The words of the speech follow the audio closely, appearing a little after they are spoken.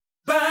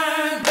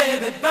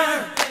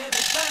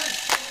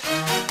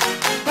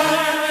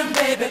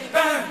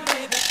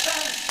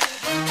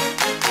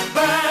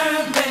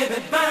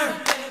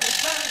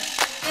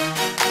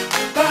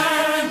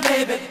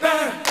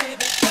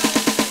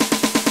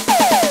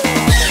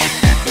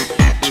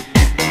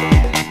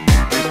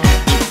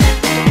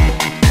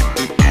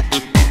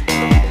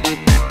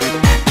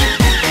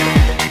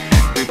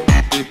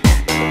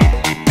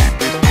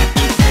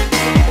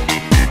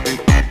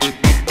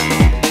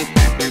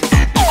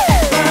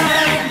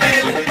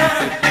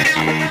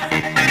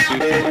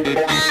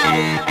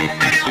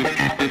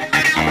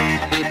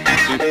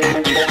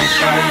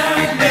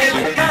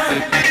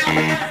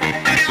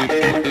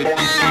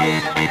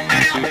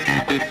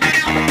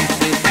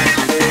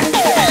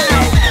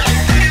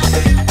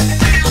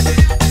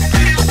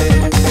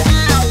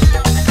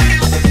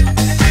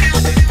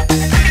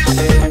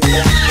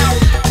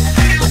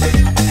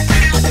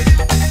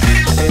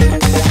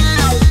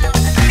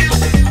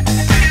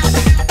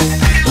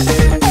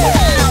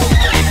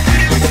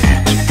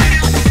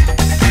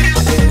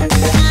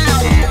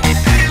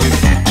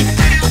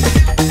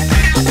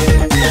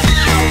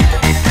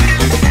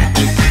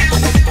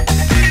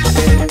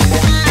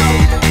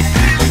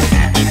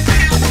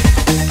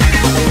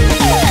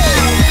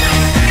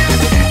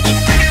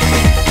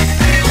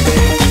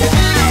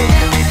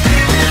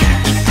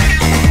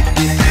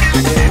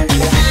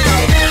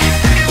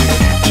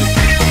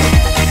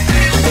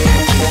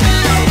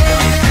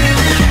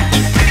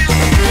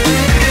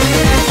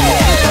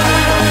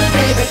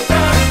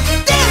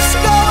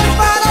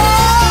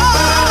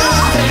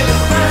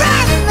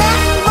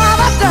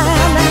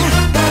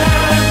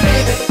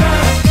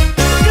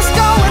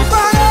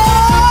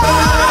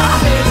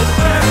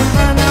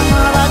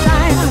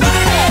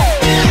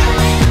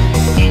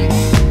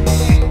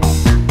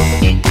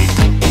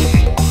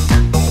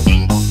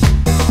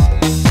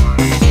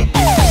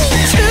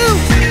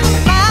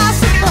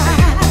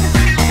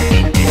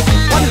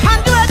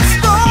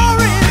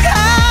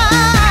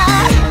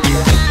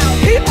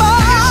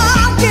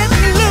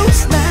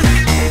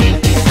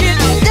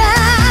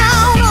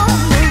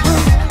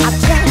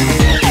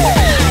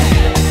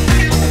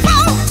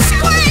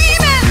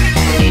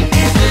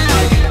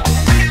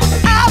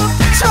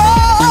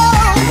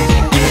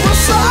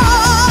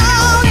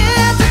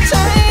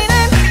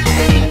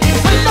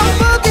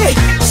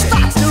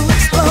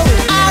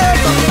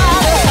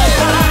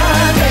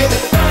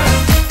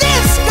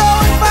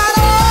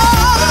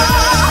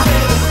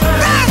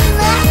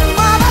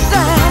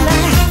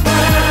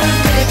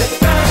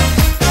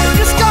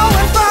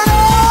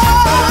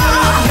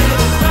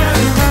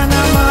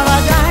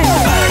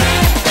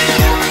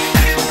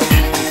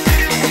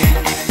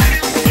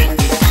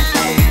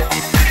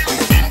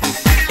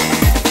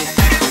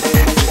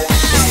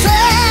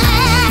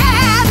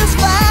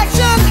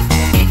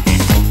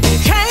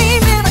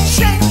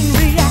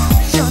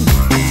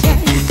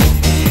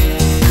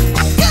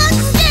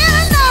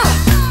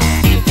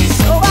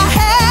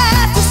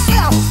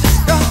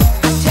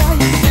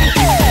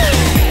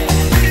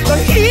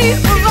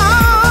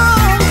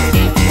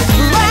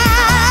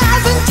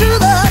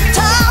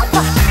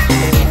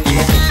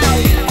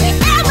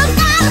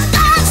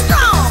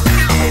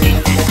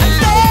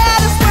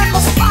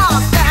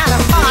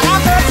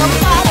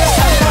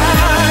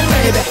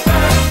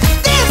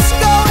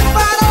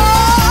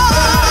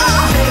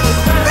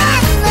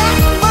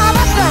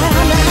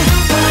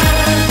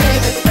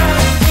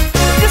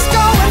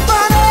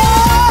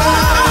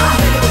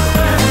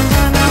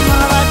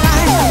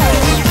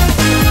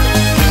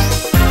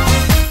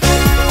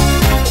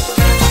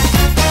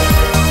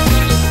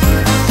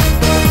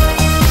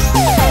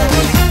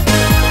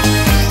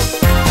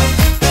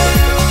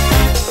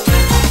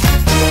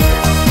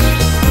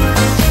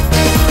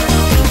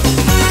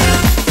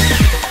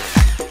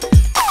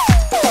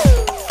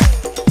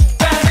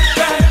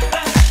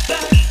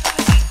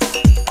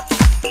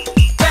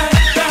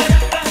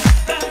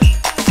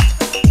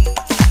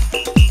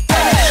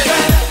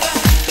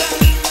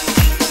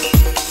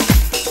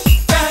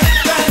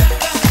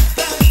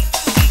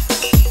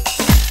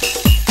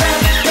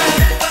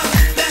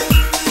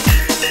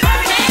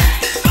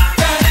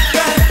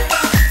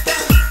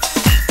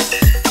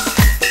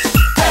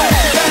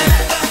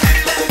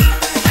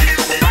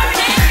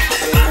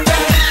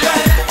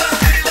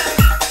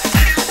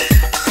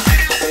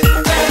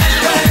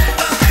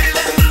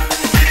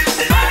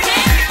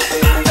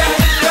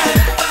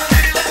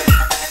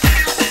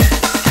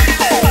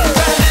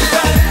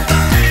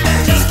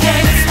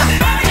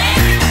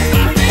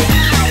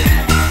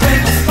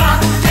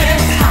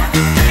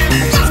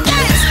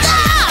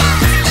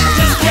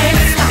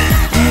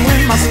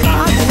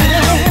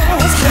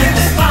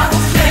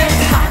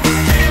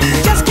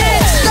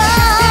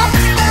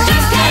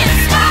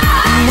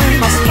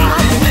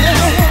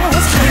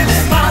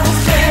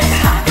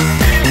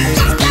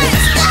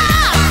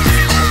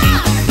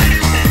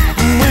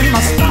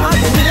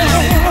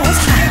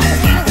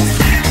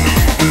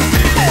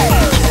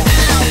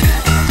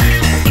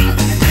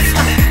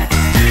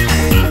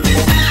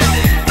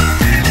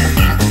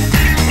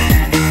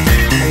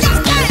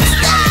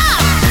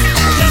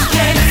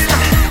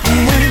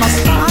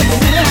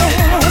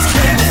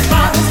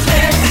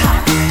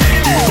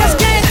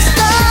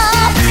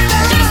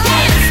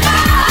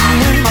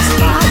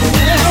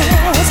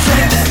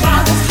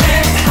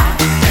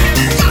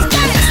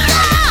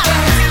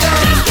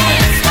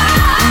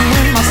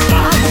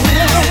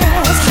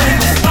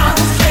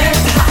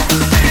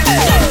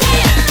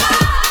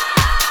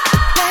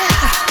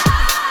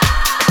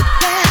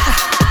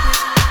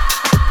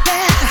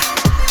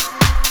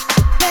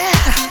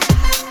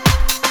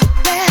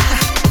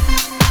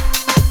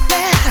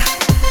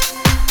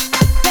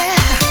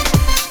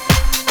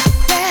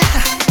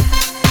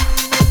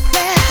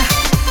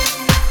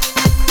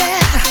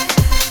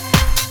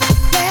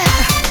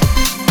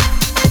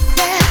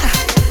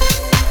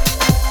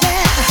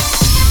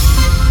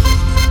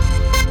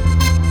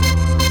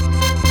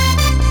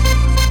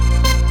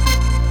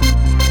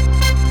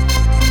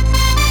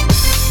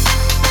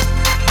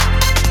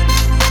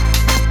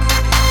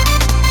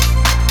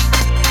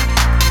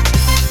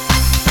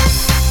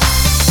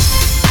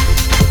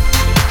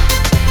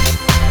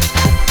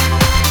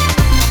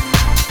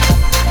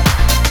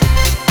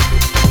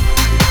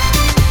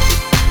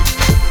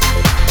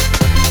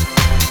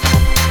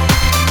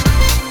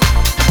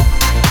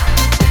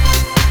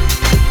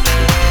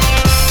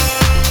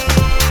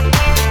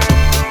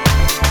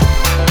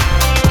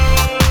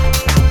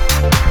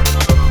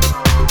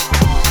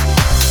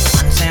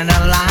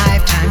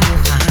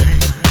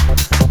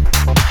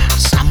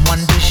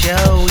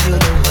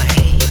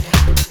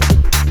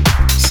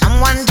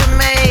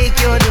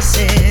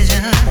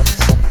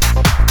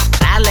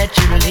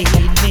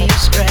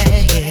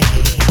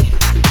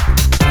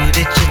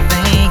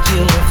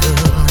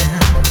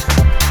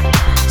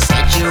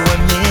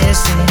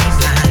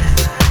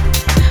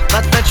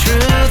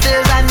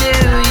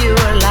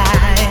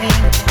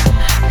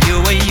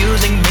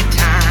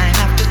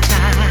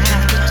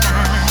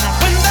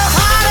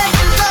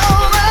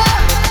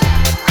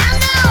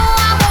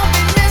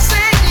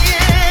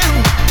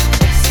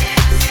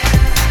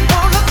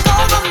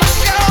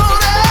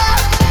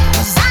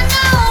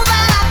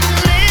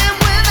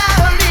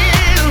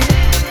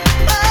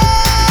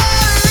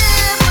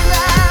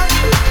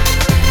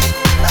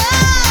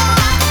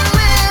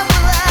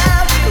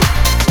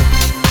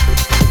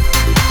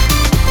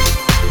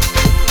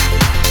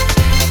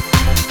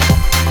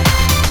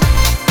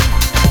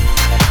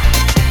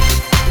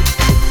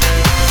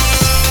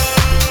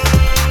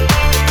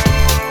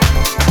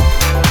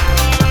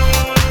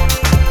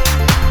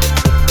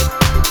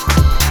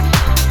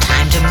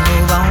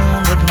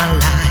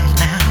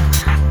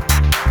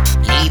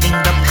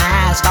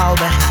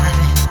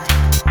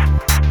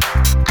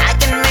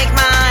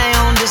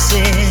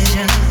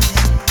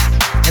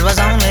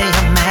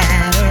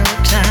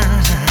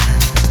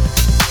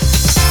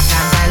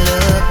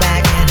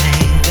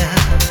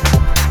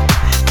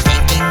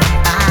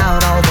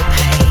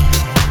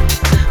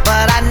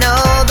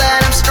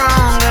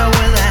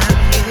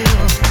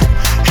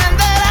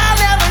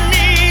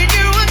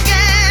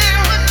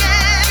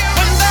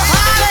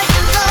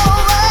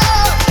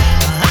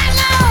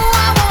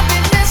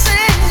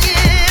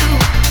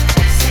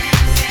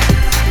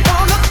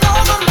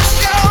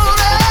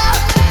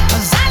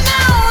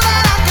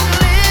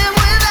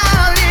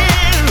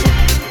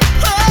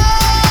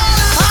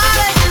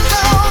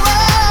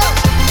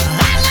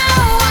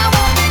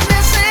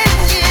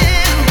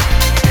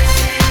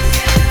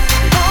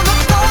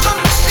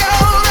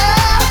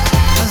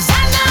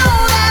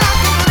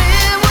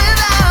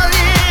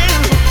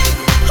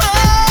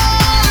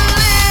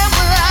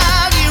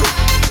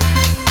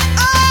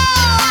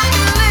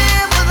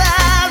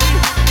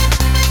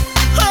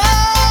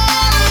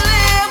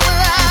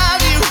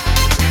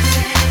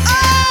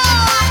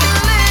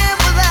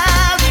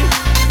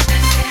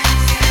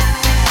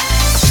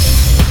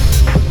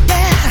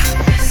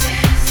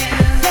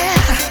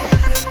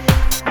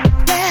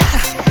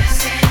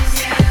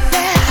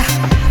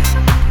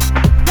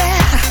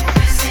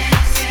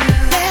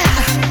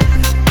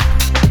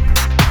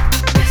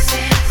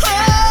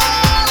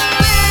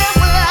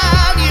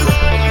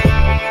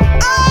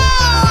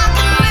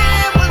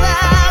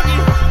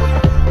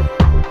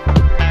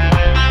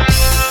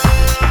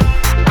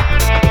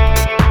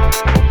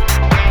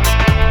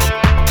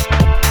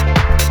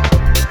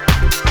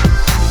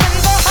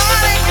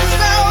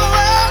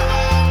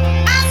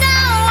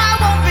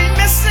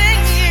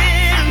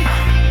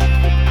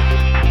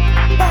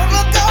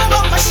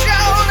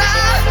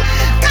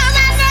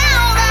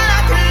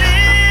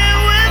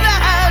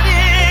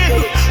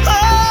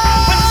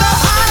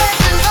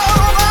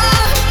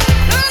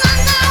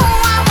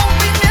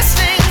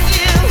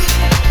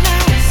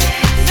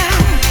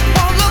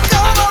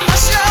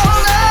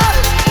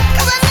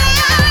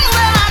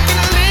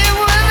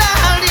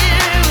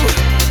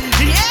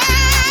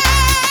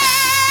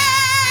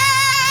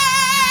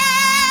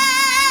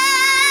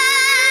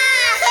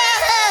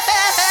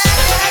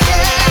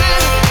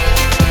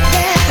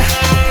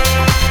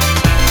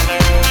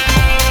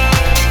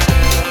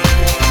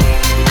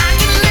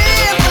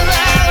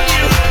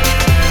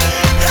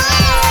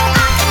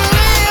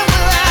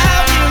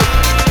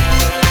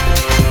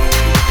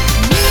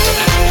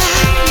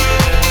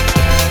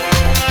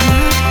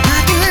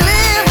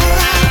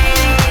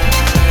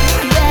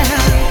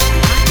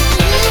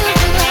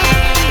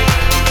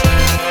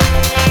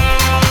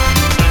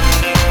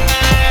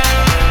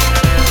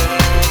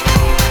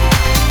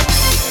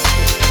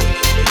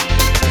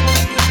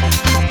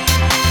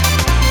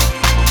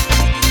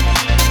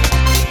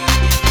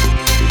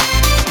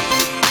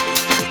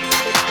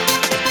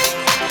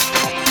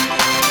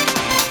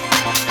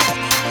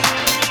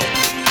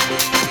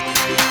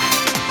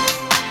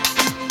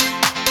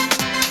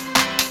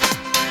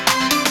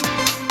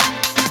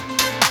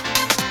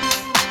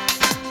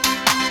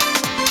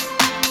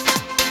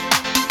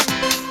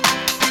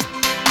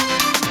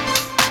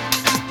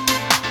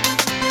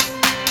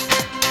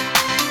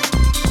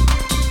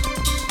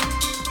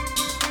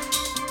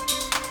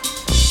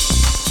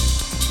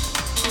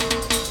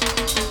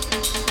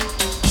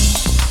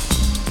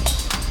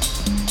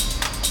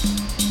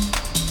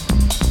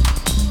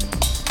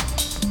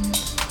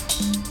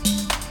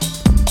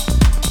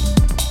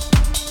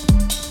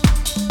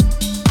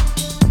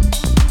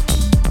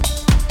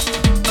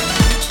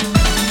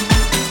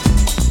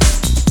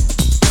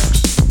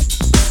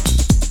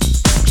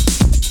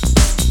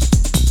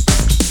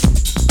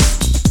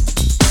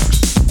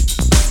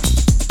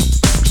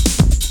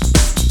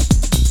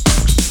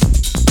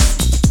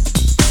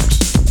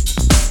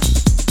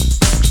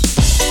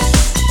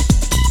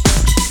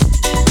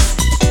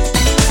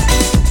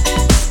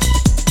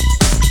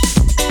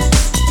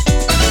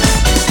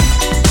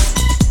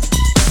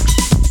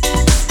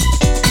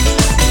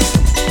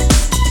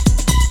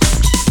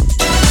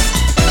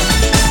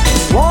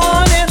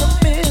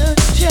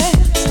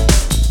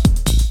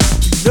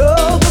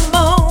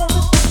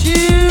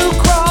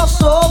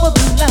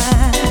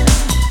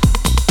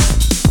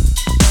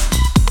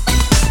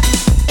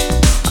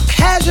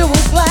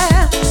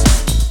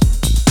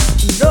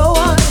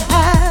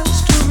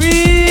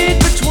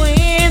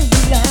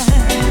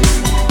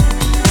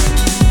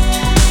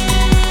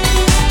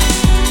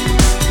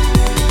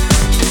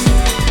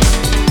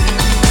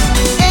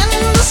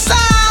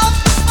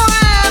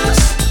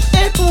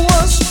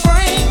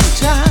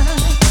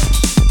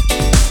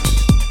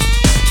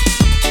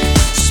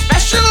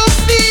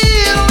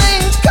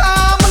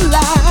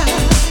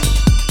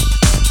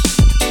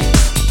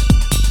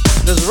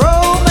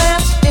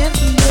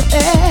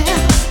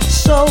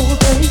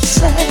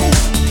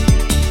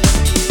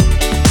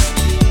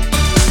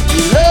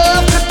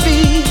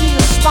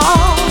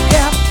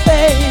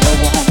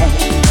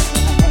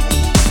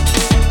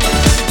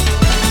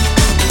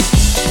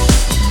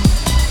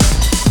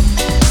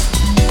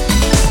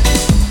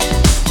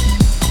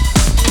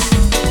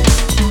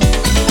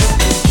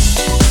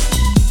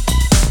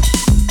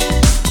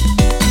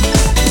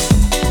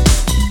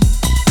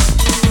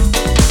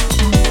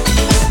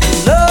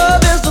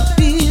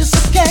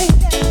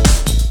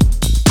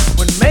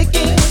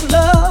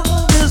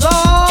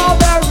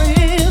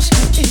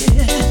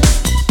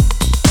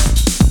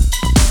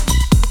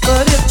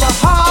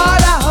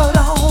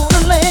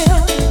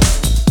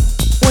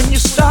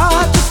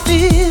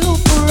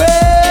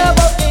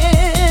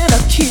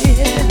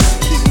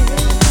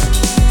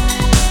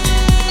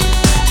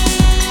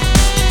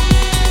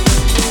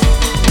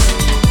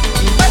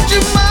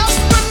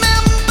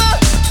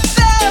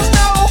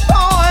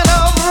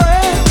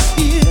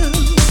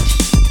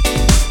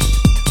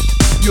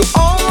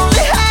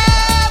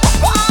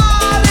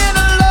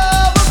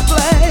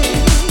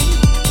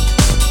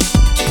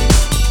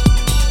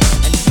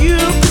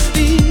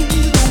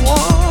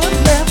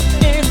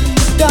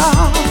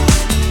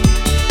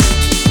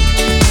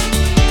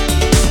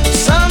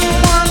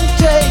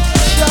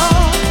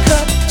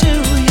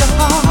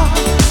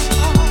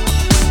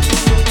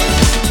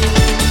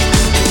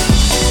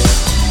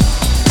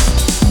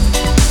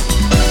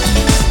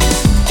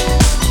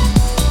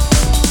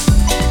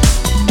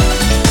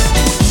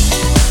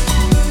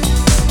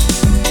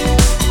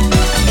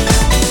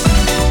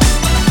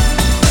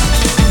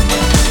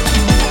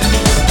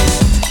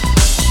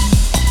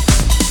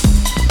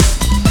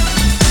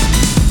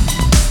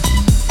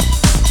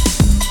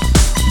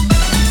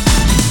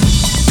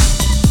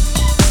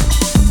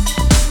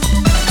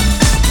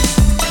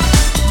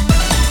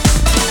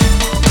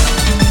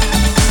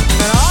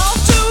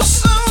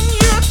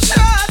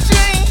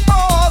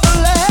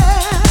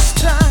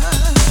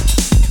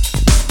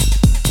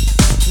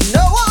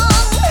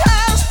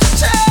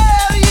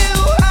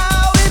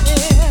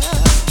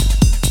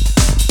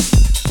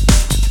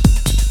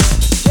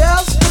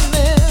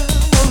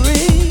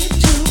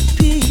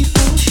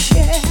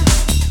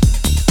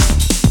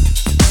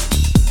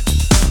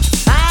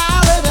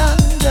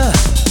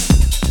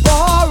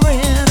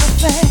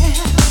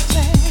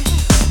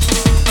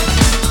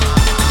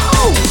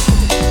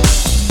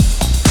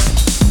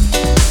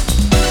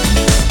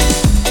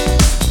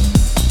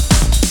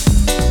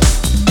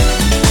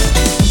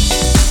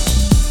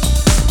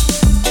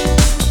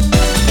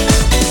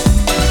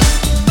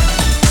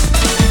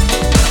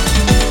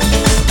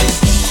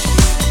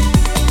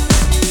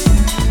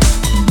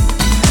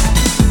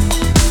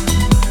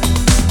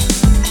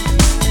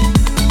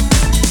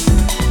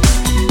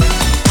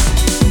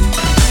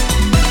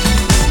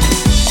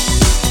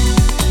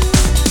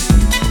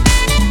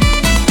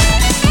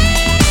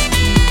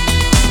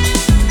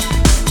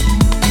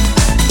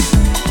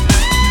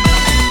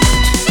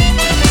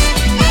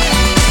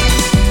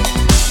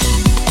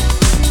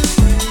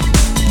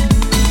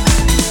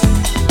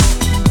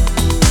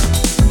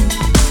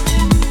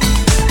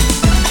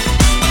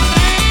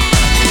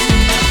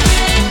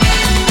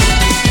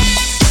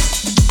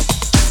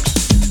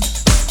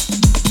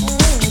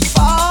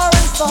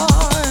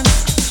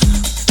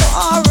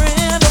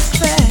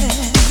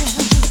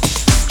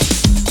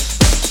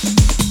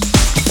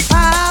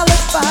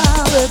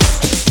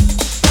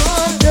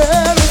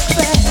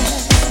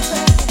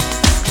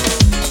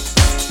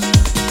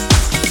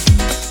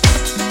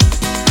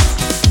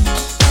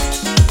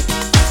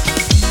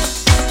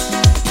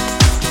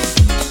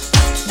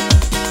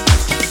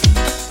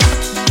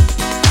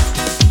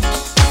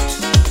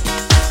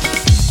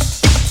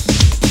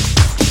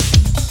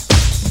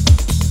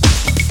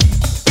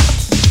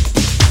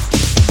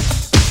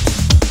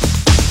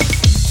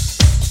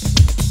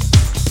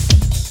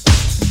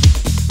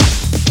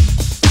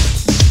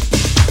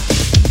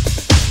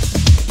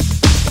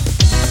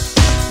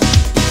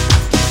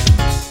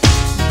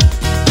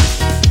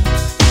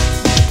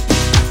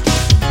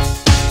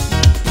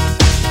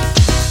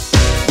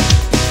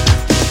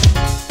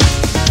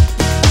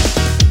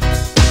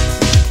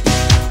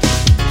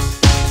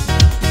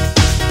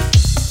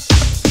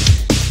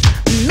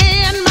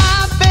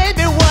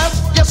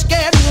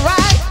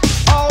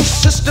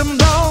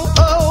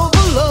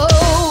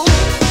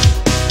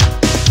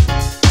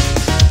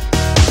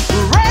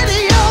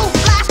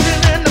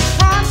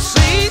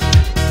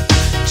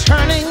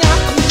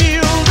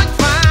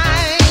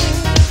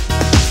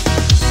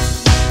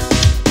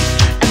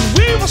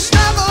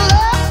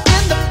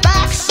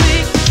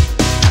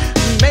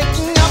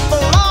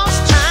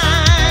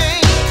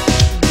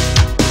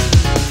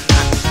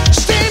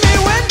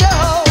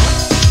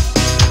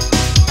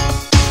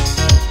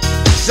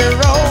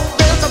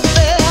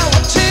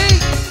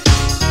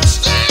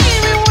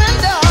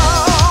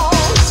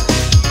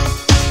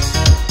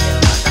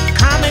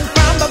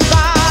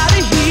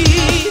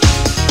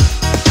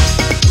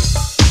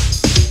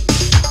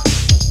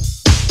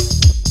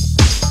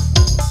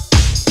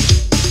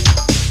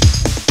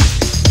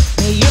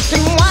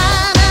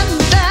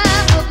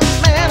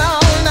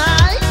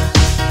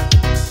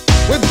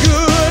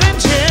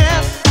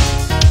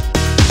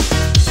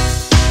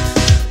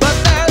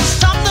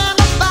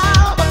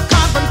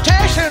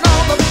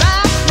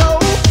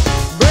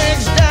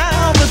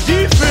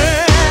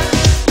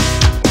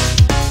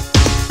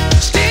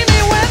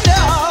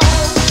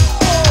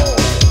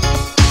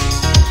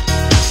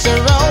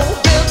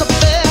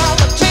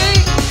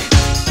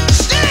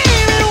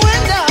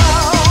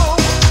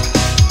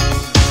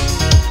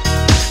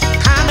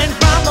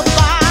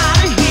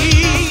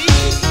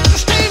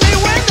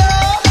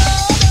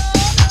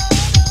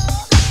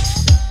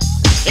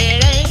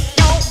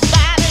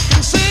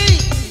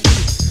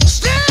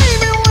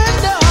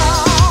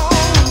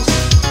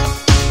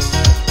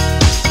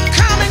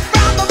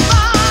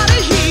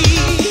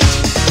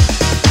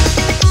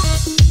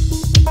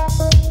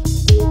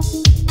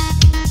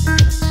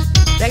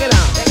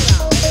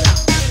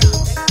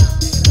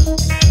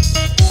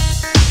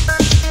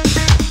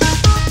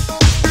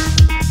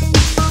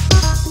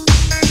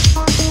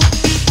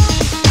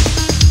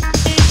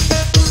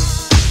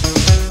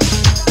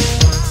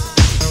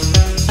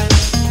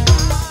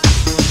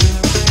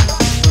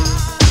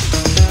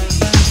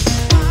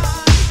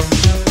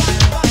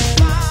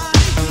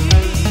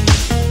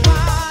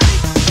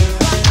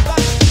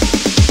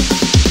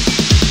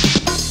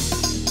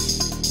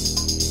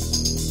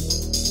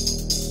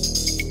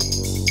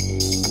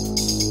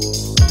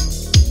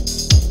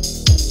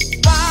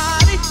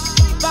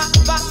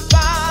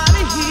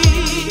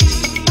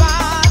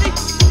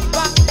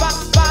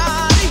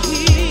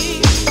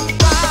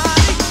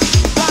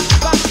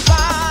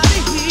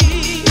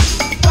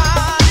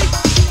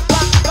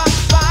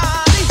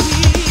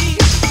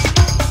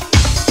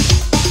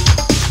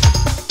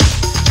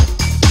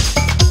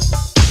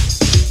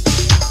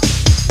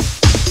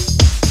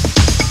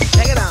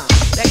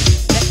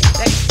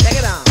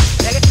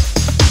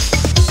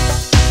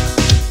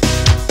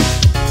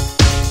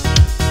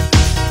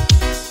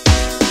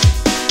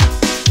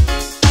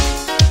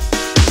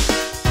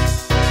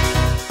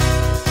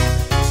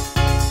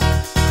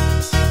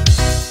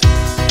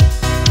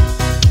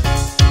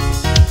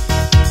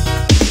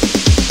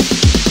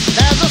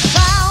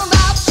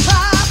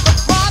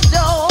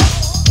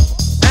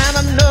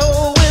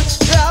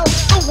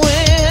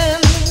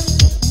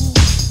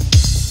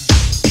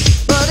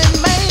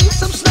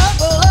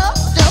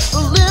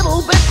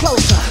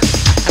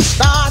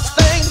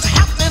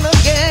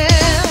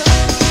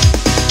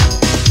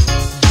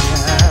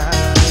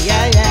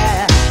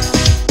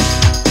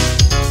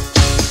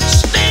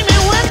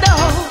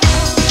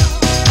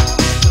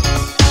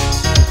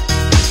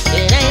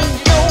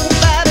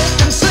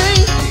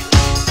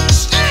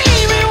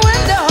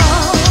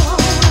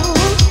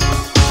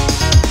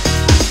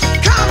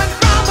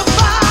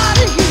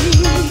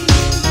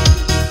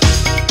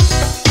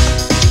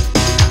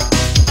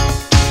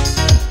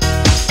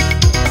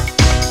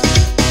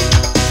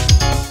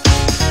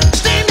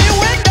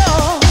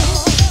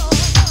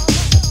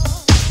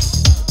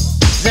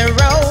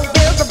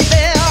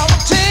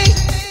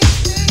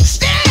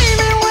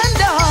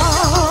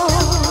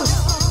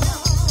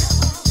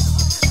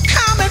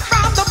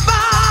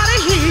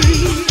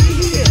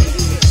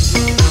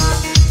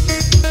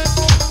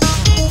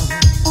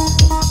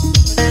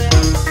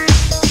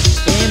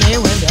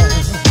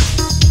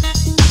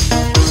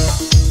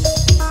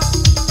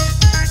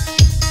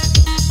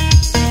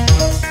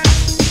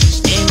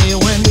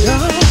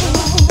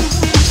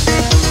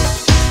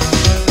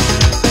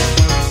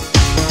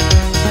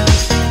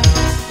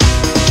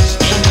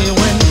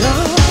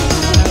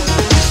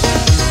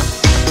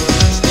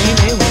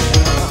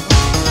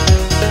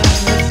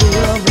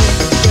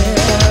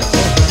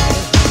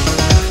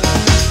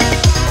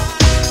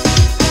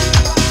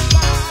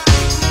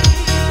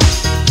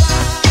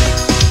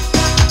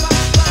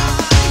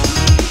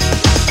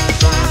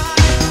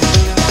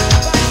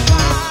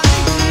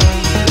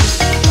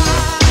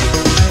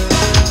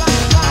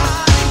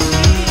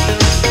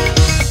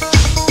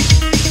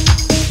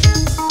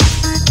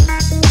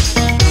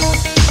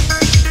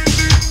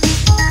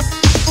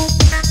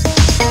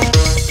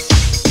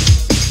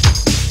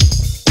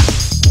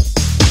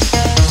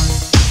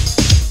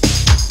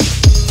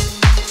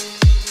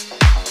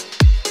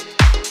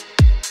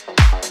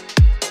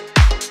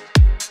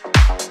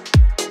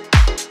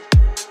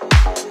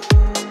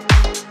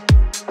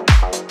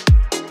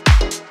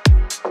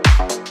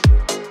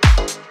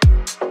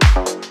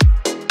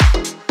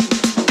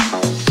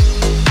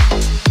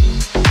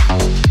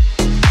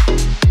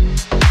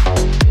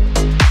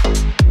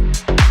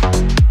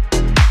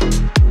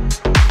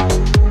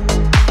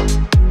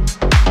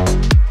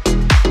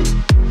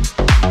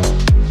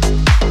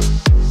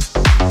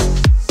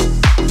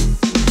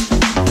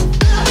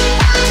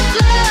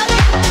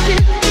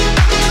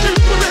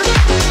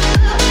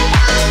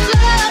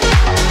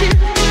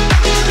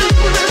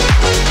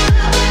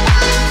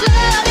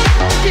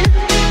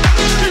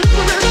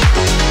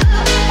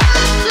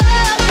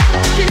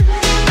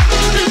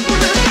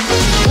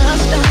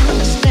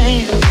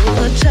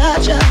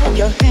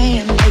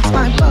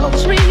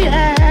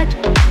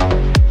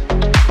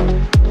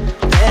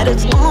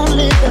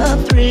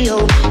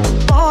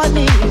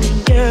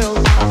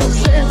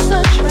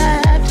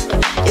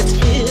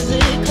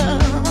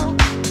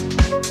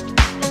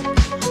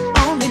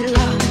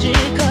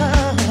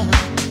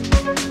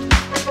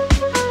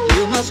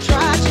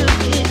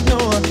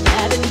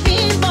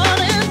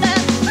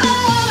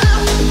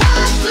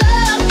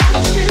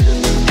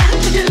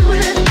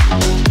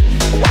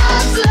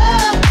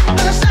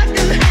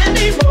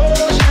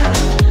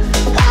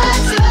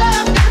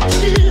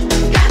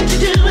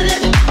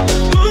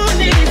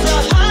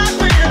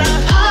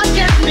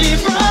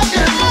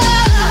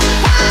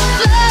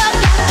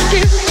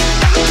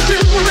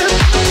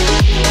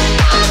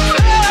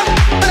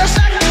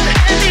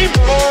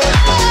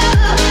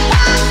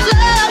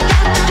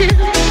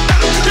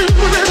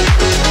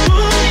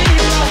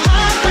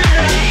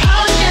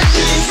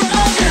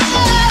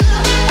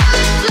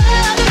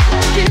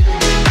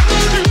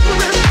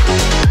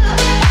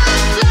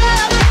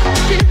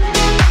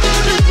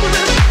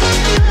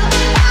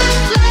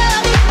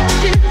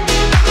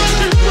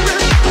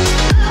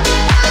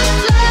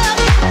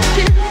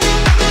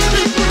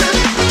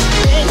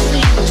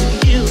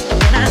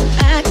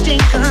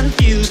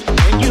confused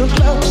when you're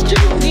close to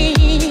me.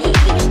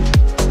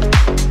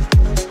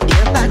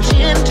 If I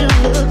tend to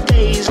look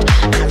dazed,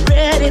 I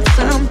read it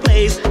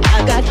someplace.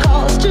 I got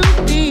cause to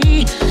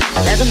be.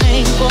 There's a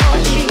name for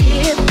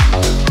it.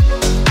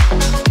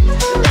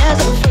 There's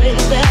a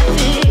phrase that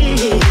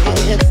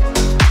fits.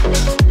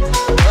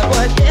 But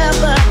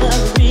whatever the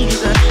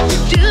reason, you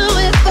do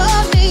it for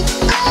me.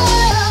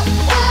 Oh,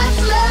 what's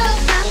love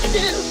got to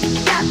do?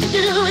 Got to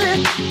do it.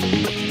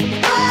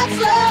 What's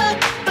love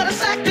but a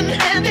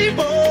second-hand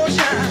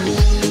emotion?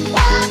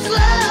 What's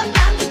love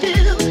got to do?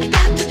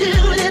 Got to do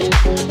it.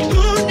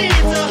 Who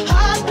needs a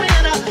heart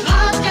when a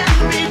heart can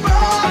be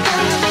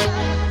broken?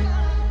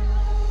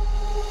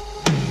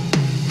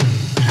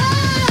 Oh,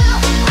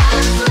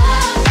 what's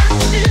love got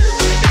to do?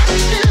 Got to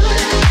do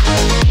it.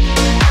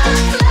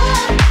 What's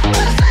love but a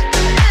second-hand emotion?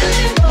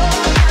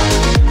 What's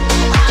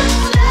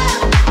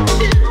love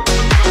got to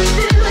do? Got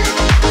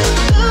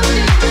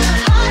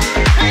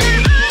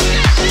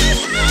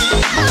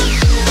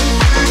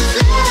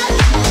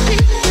to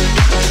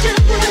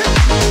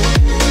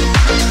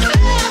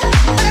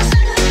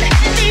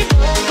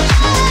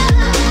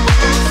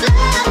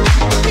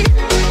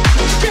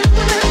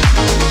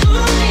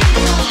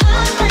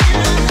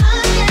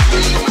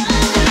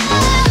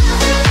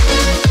it.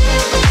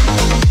 Who needs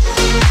a heart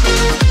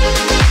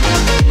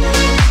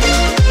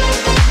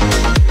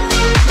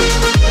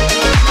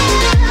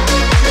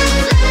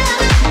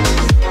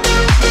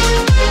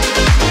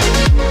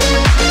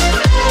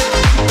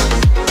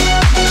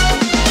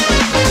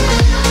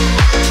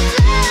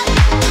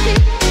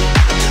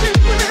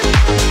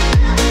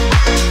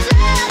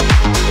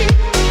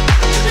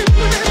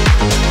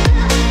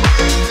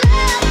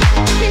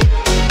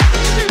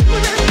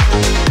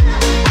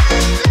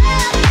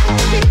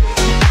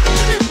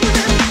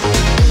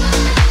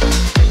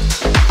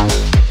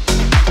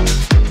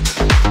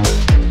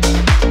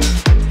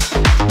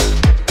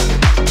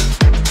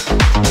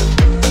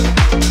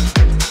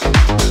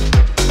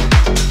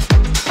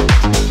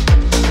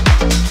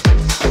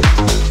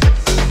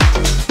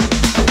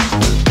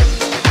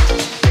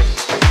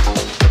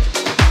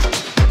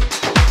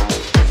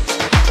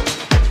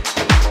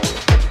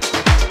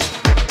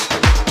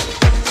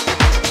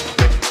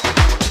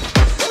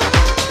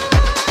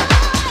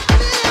a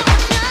heart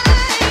can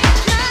be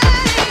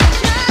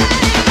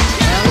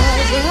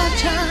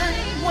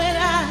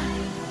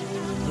broken?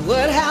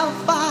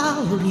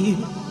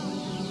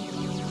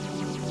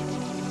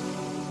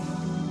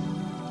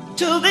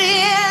 To the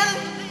end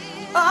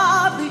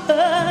of the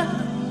earth,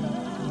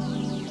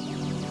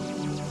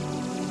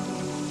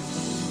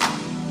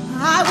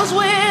 I was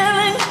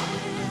willing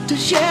to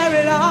share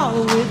it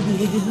all with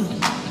you.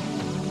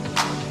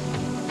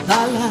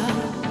 The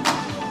love,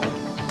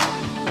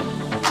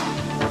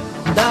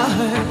 the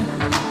hurt.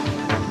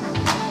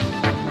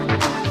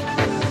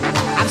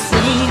 I've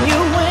seen you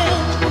when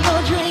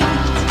your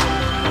dreams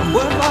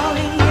were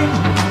falling in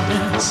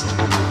dust,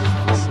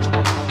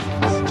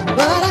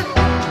 but I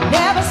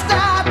never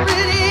stopped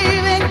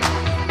believing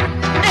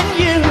in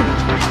you.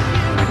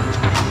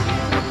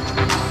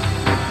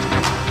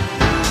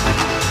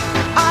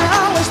 I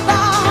always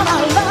thought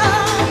our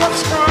love was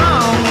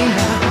strong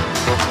enough,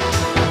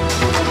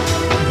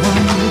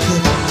 one you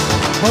could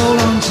hold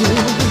on to.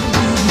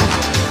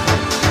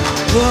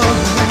 Whoa.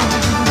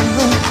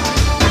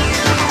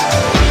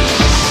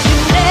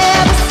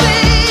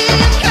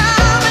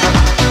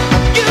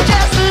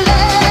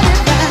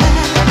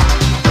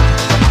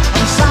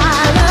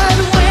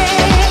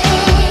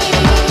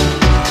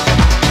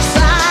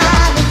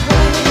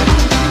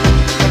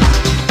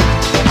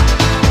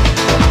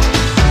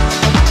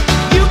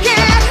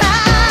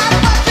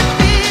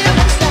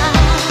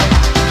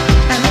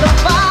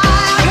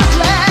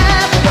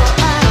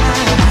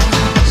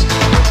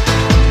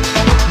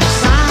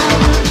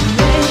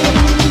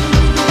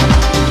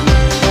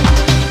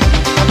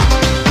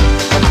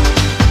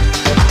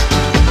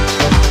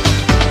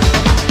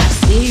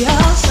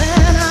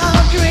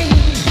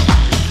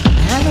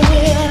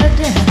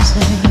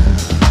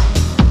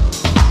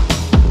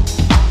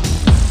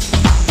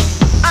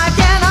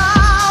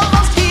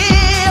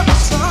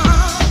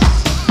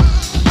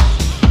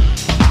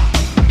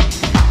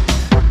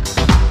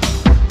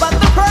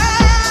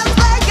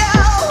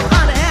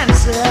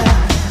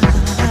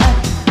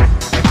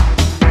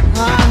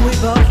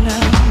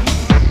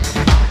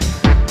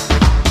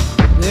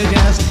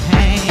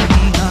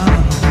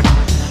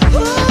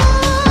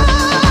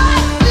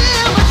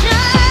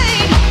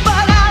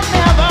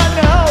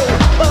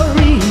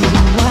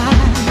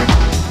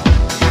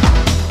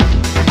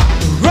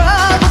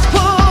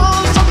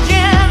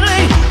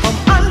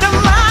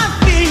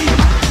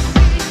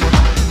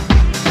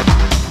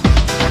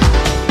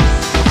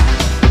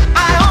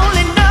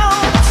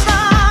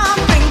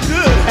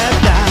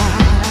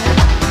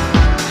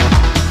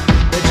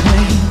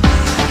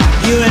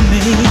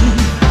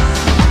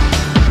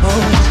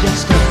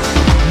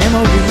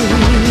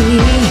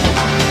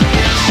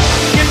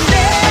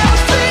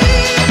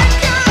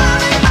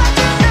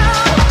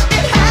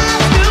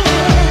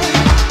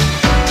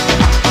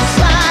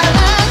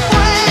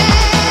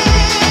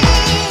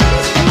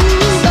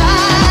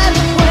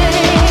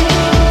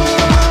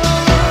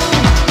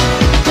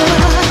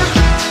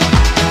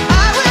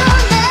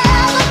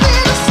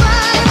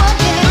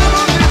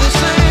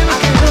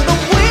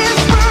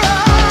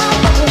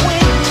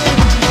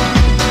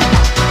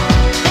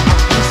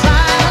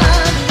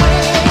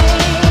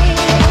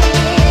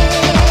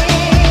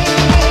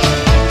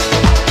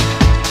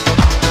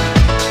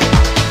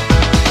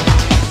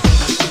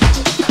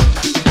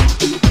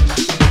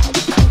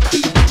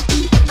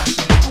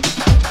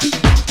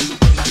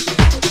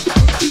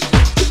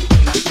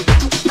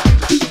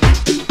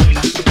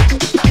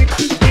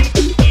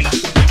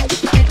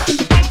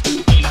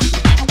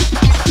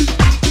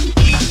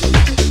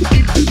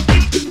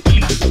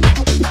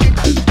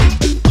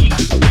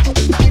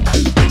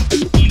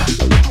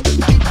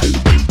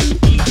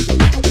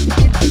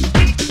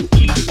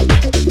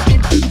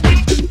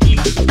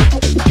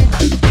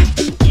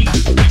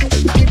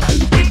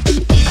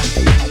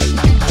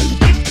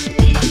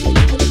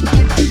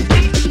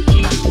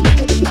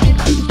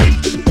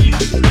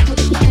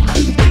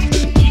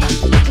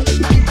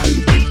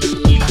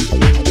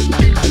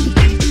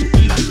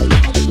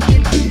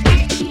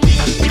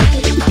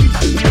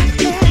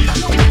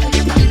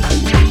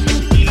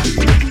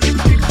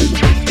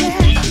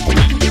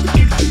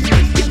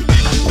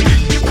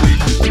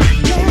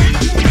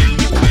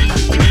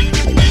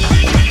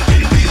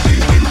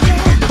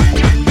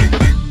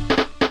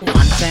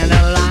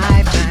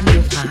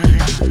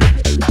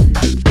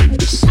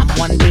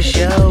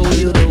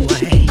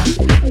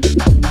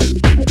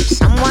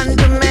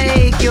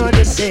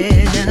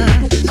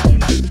 decisions,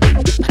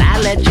 but I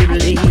let you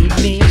lead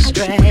me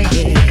astray.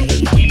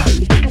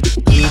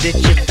 Who did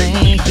you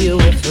think you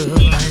were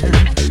fooling?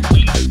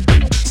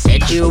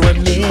 Said you were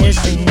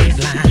missing me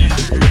blind,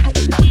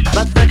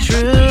 but the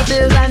truth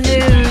is I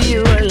knew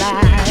you were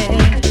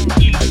lying.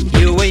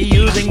 You were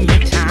using me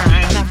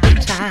time after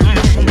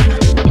time.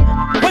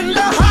 When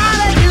the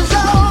heartache is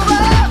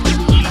over,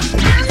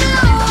 I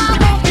know I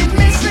won't be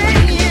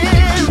missing you.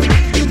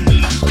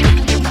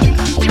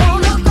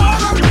 Wanna go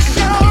on my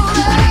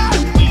shoulder,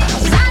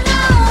 'cause I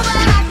know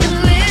that I can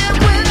live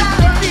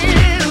without you.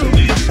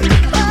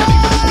 Oh,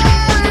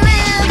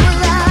 live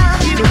without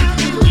you.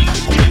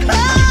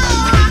 Oh,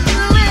 I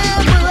can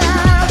live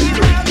without you.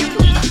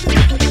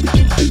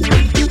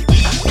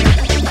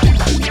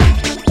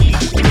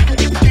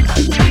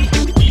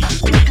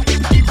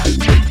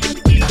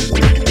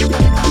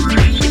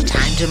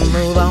 Time to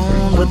move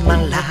on with my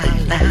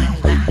life now,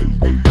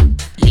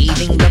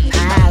 leaving the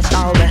past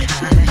all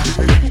behind.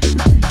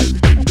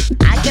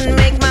 I can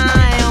make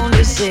my own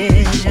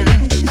decisions.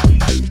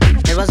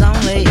 It was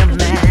only a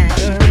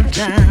matter of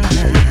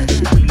time.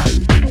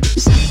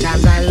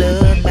 Sometimes I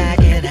look back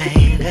at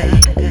anger,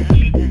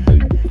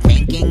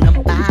 thinking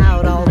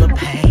about all the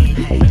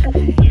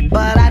pain.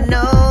 But I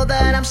know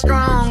that I'm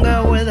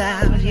stronger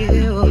without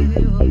you,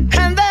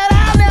 and that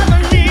I'll never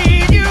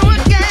need you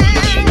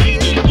again.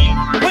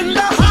 When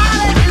the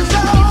heartache is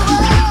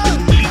over,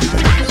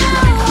 I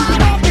know I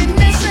won't be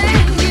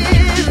missing you.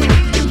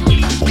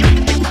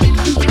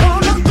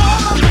 Wanna go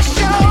on my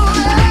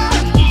shoulder,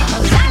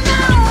 'cause I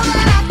know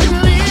that I can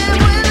live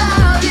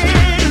without you.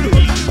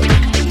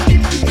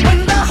 When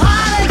the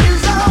heartache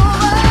is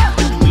over,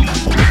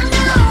 I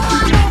know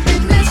I won't be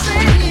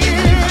missing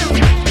you.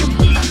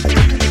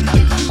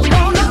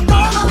 Wanna go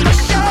on my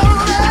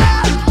shoulder,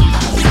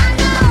 'cause I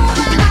know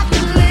that I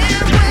can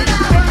live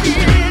without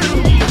you.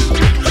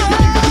 Oh,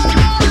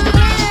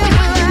 live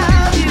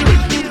without you.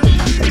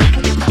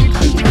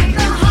 When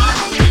the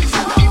heartache is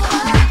over,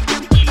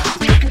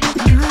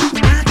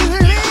 I can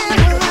live without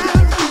you.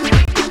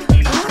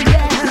 Oh,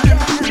 yeah.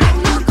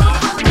 Wanna go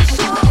on my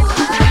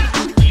shoulder,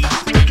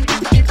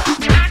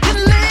 I can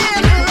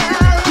live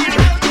without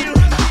you.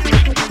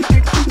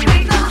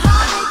 When the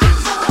heartache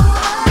is over,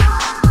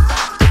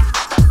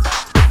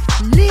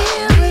 live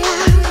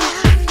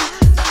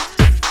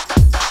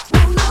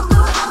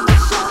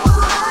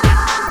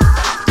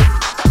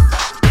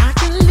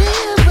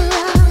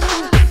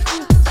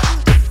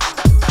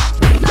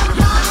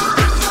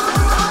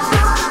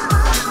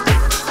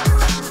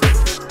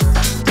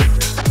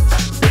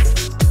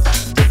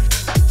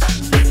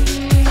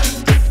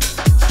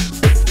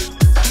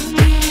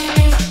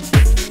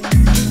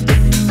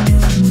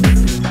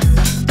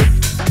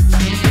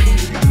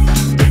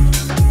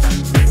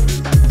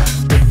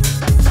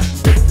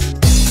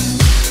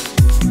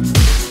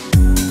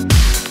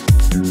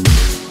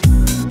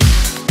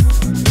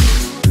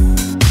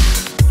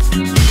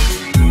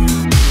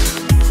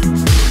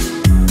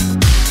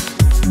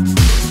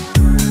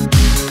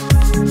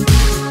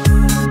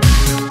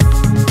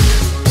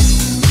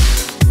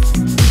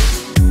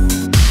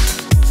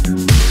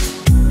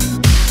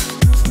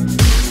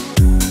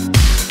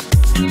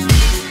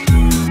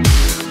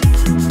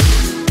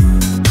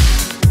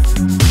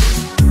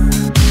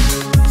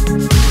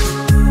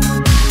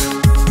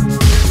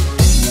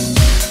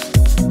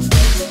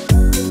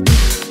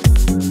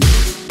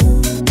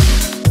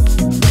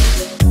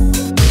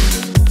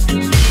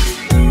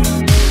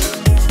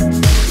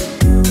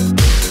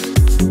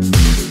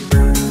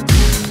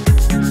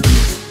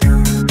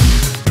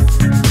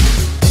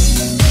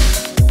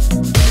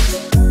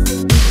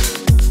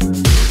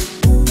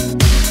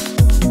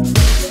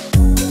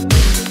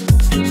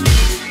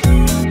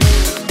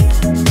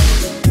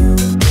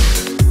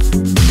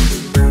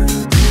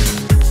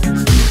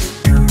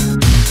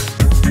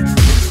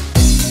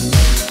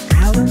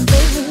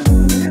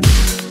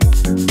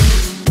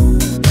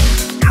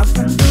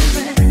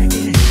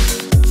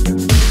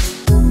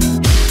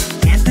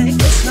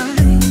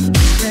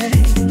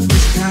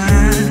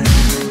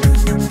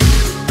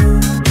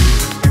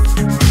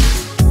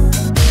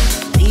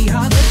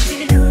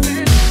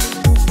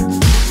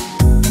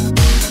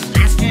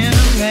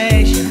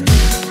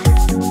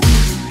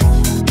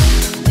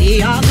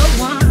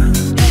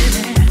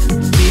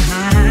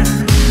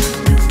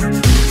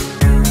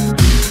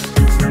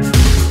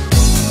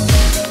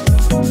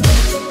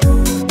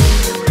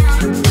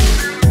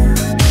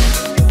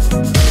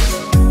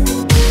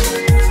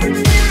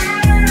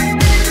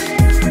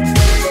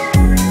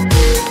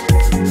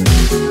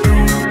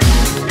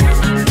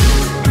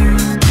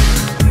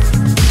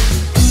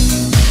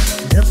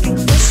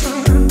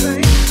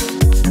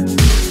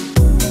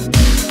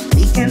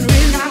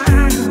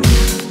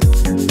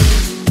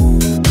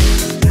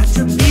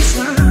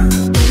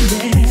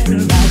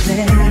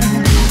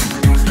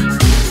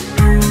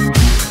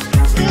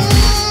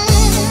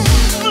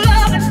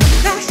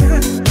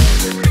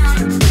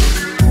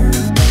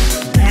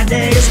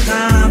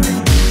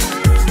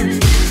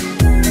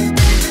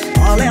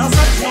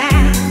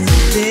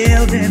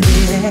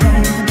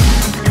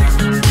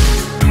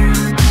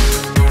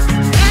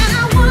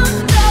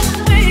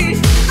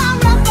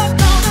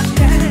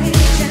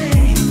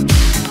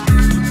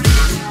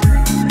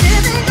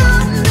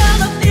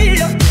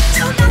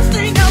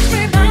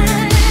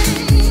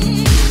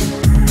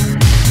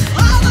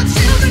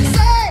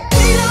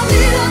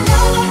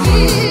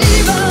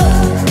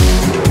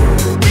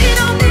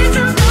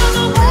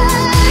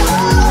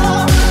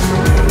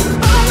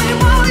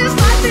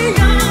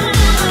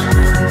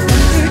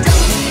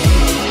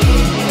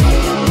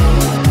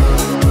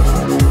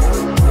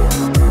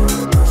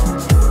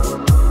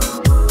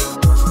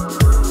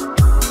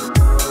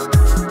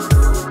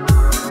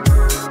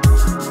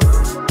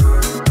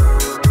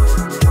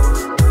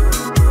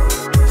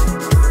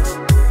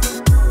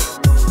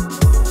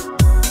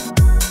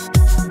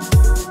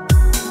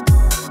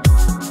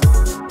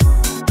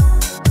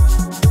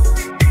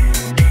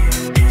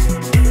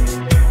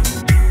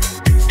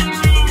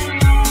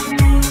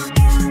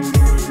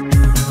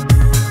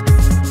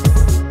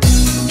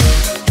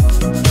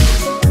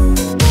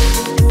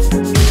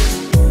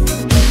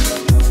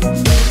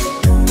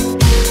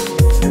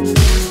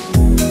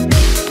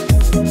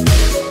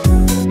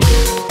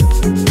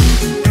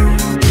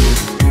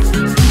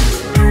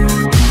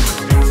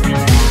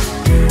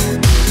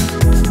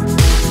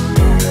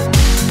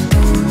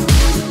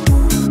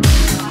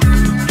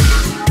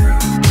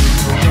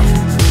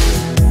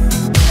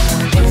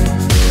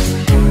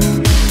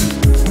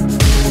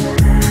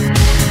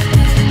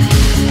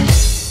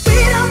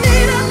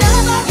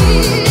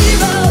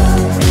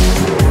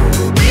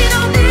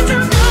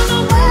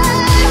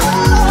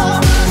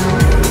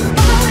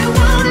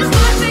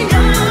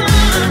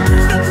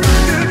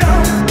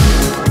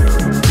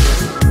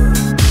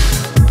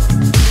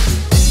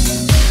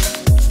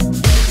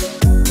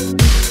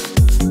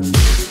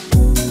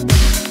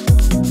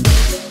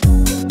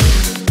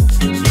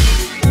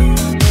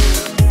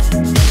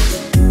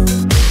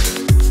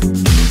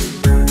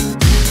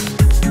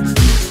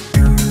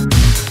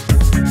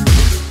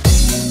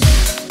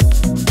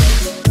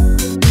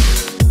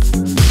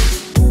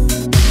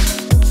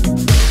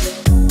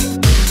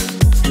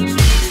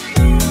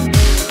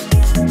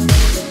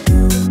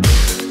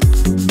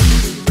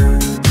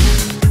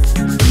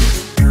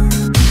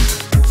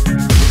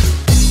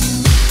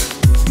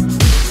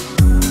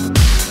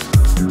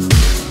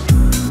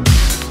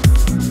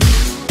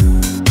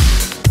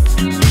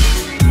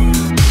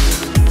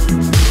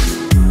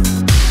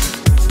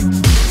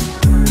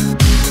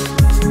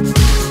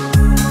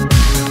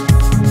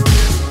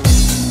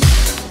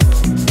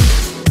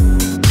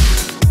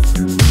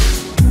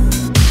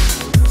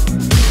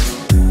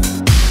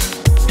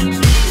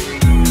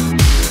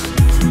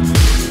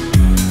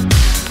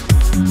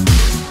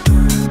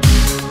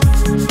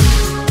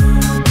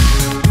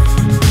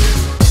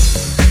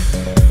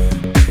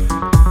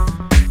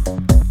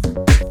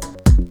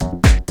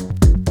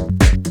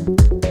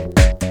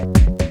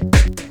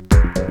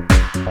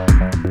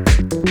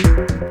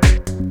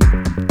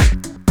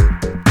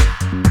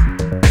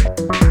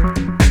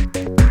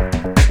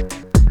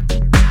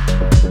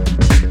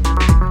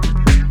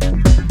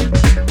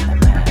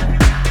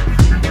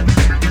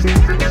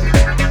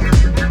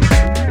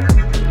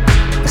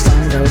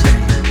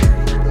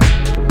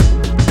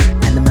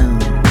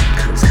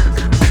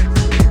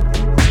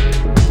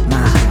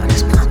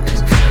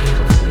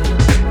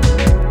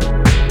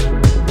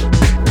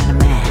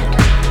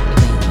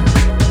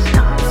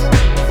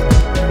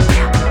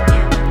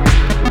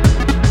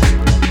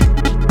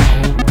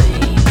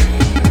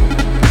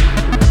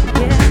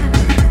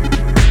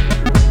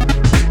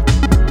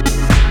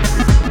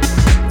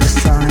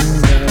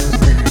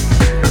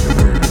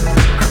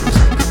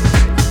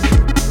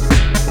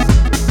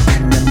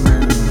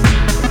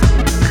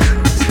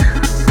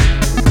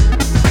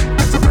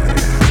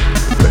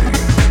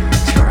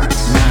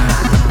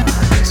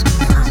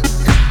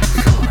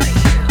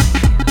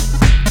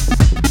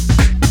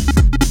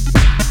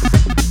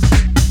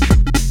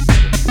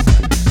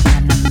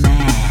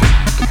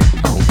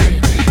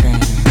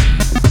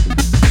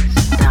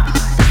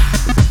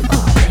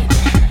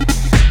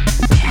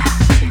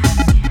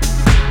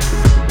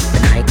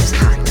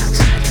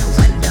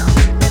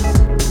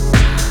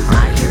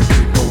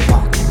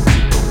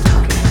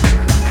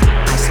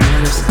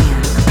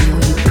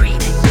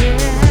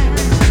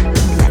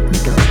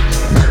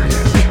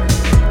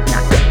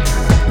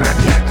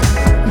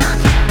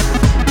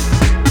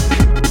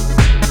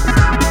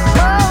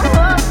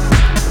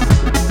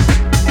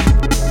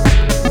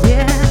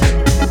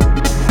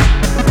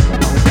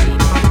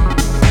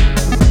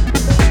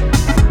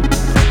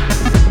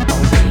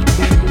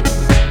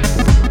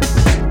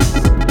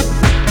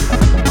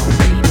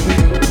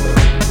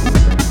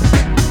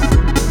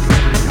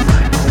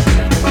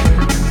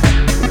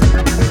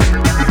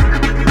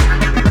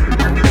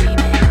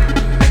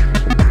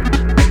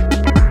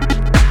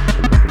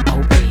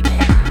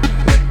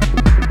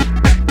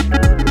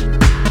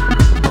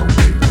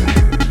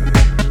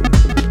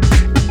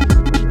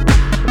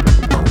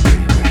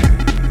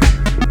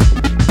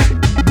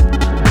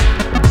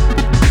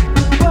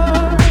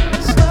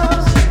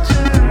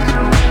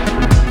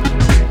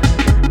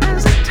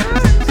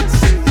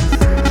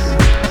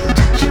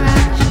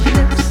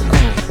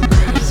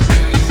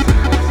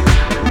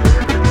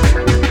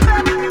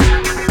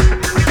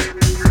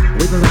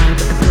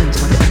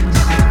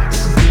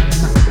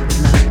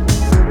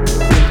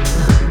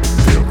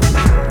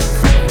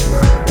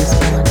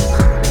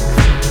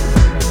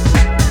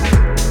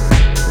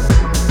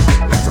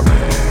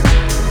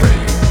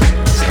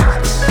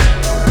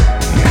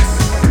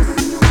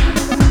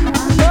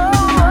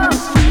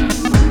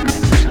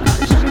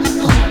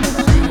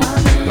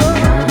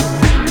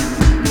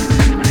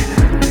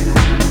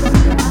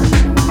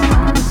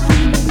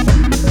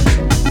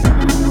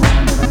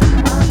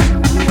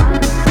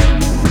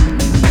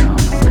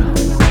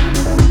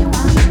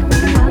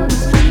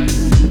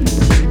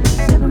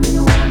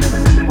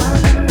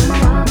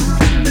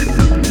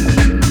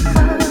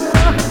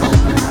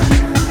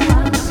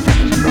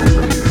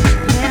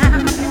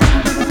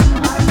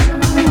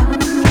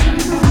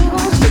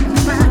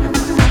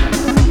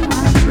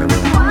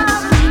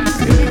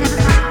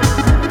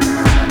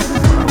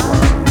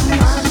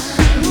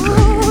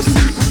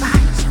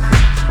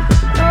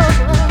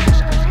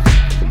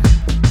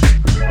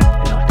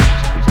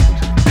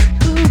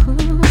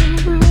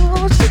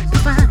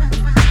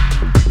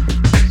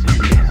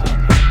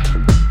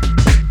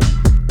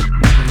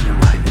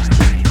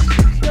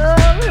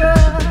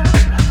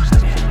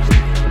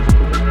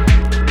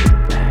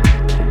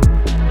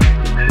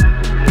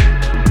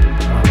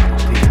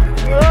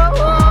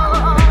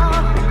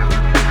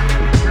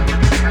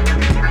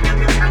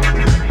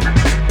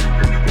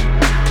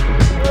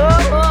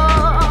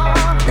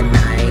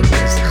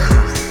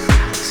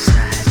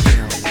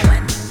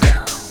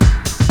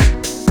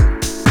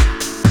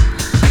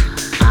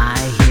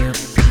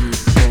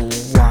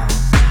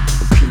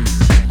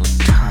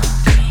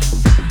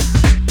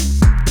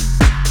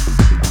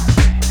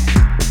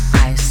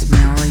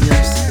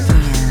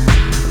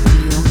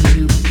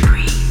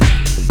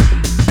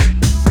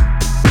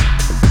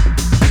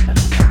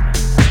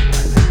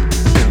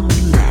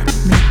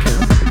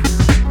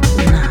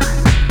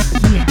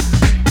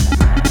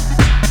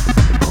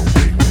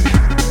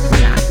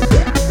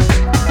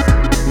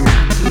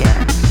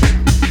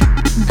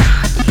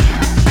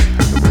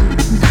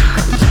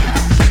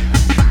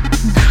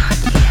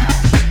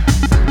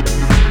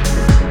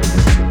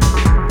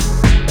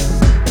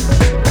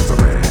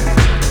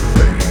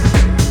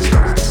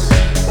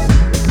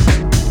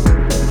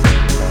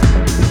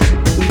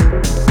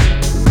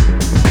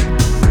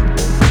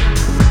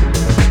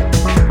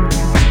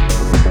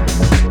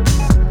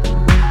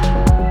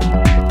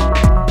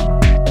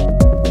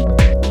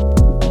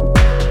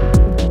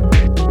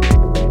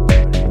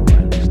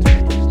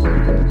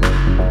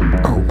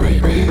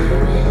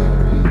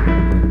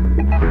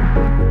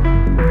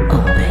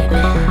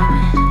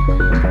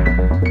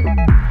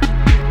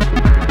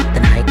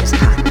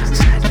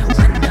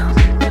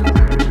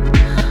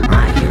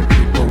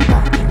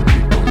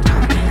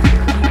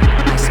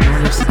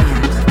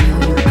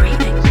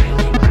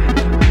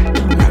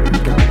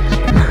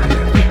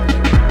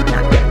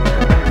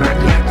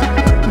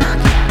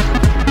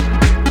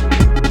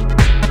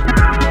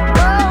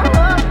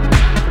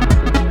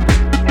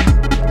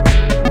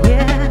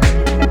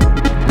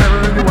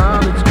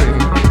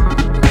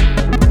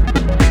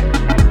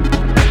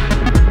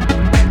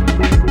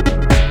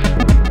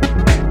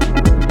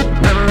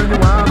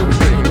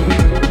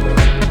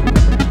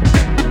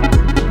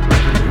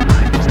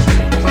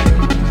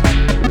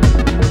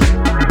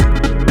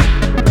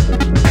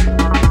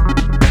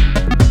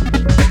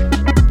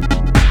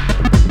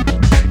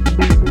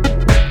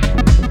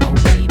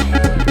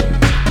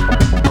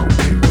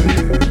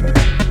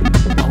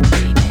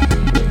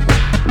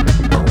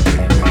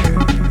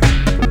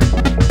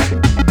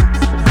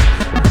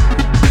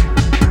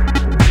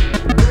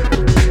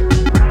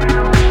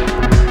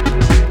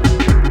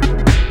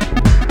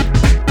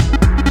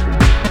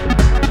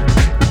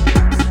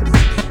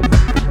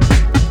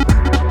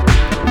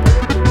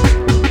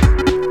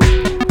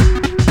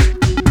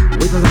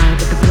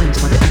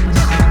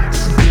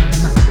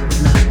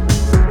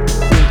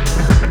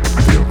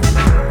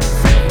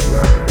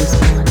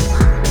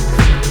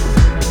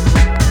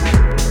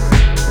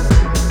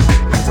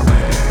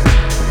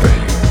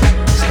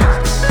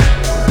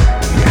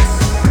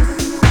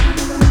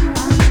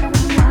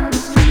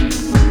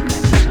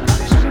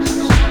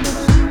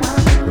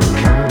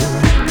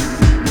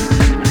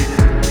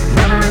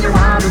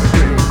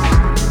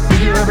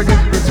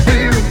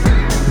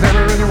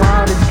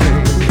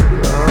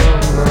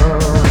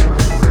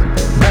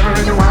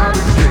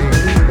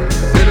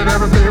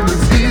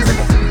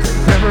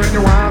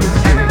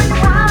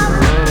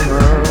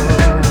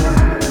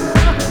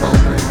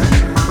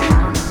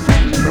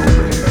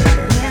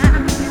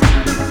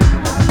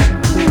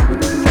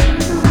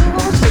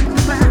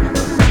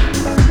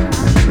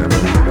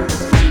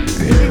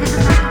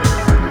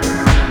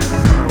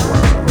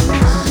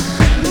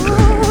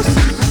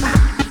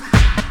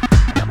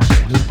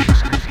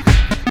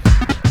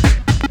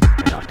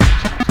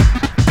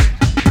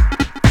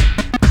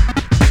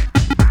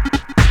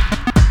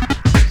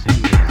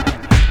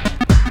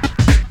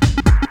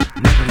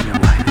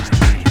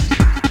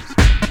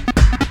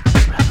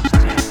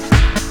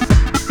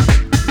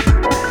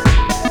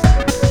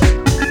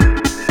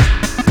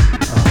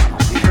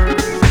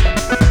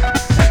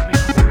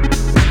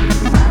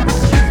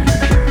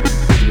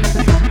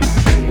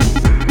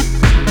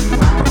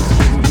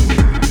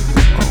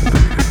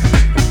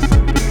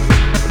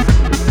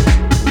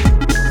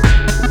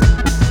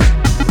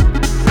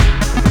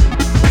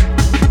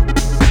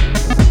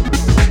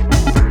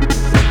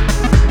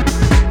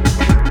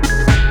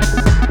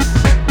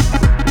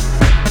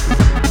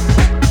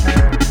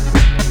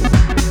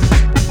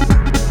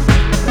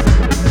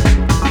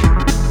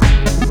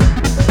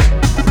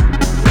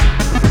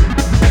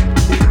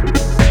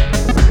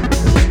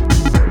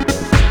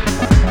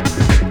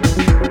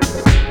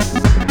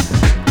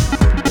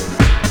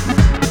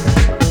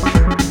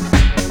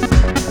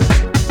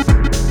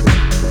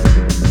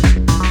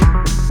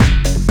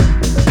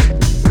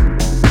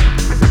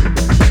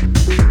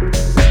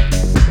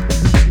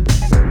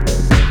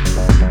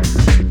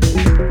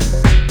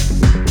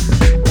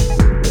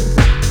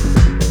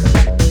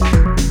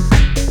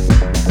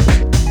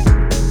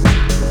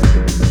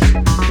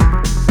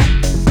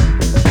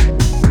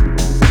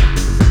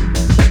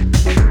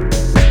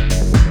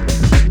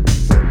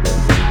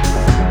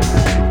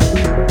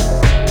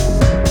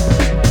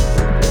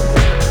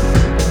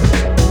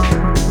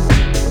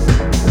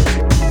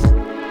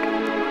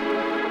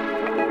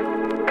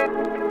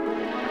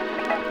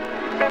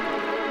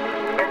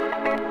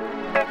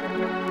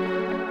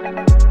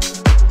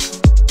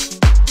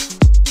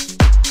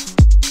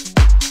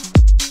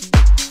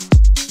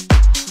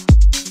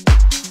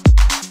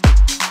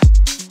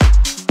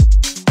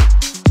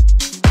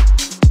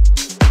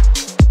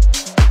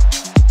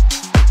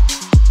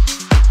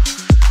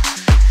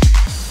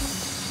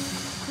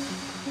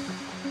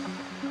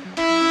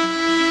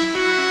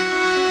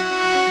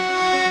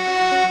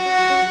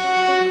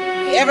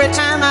Every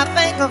time I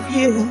think of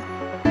you,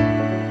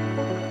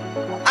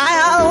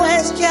 I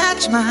always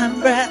catch my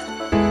breath.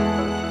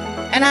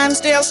 And I'm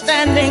still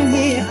standing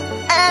here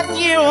and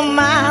you're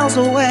miles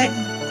away.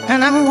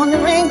 And I'm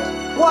wondering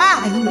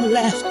why you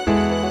left.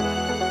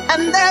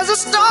 And there's a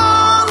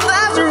storm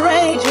that's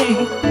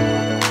raging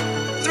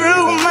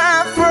through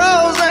my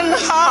frozen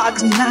heart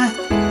tonight.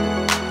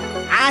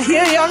 I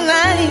hear your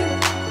name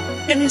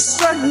in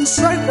certain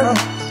circles,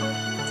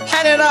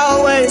 and it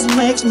always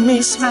makes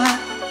me smile.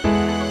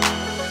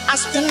 I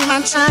spend my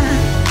time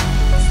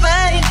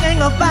thinking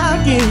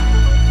about you,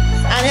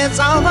 and it's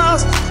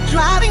almost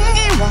driving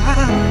me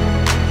wild.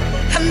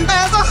 And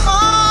there's a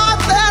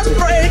heart that's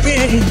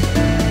breaking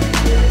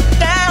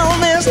down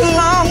this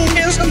long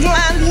distance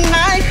line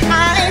tonight.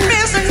 I ain't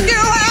missing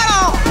you at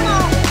all.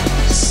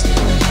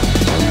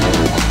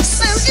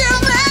 Since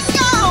you've been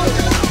gone,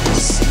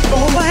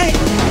 oh wait,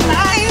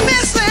 I ain't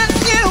missing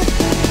you.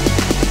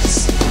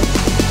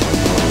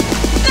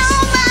 No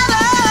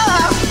matter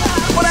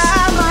what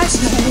I might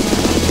say.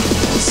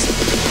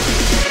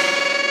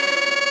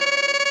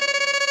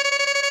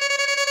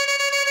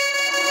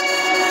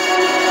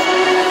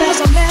 There's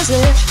a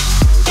message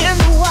in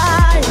the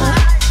wire,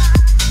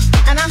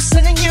 and I'm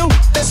sending you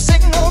the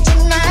signal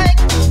tonight.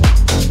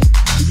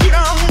 You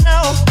don't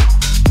know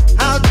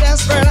how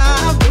desperate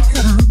I've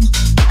become,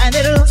 and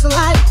it looks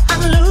like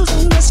I'm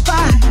losing this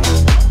fight.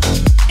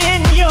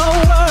 In your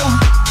world,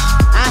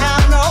 I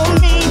have no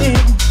meaning,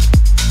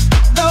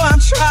 though I'm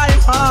trying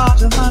hard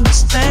to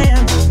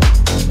understand.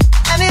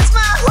 And it's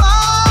my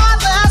heart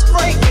that's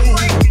breaking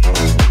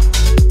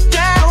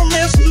down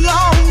this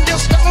long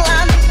distance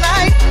line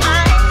tonight.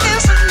 I ain't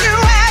missing you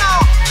at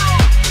all.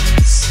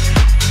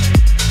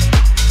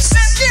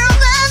 Since you've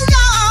been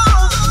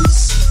gone,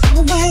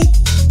 wait,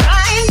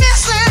 I ain't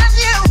missing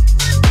you.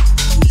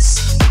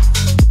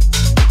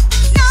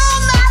 No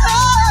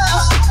matter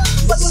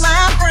what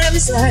my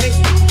friends say.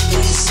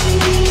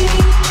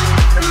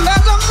 And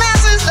there's a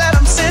message that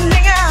I'm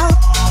sending out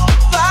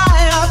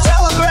via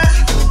telegraph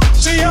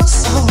to your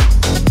soul.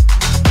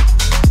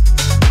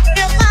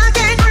 If I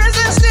can't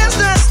resist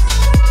this,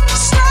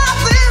 stop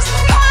this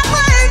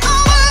heartbreak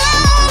all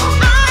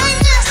alone. I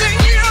ain't missing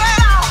you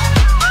at all.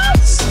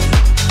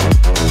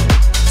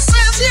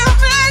 Since you've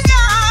been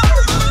gone,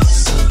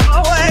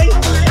 oh wait,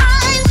 I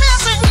ain't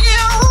missing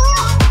you.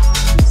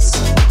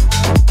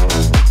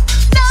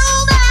 No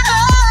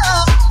matter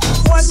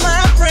what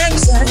my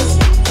friends say,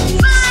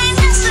 I ain't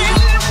missing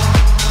you.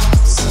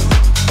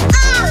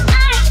 I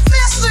ain't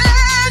missing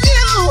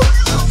you.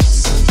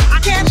 I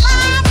can't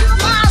lie to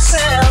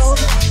myself.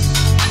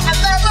 And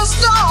there's a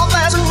storm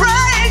that's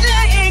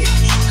raging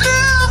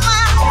through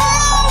my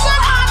walls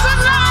and heart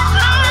tonight.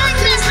 I ain't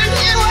missing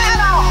you at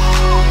all.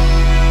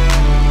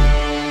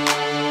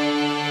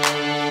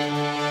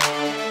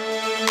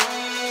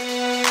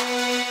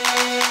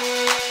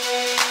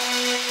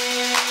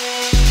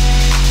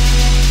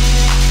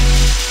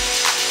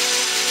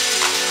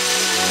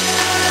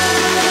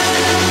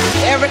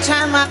 Every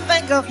time I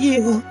think of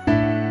you,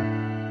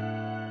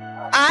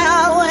 I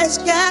always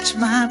catch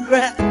my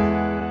breath.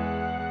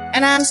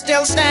 And I'm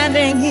still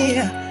standing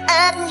here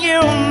and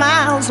you're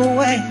miles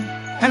away.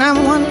 And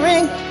I'm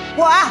wondering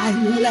why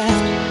you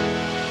left.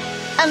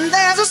 And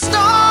there's a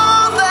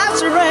storm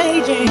that's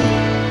raging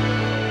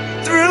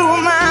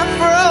through my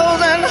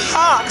frozen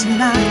heart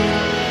tonight.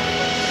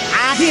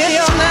 I hear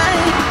your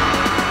name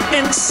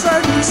in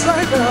certain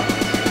circles,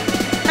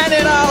 and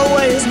it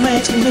always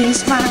makes me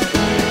smile.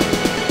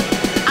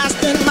 I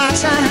spend my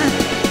time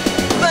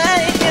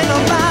thinking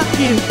about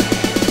you,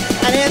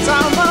 and it's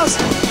almost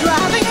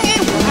driving me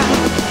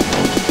wild.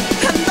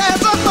 And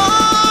there's a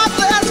heart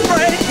that's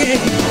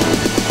breaking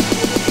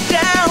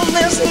down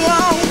this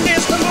long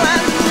distance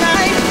line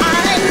tonight. I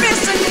ain't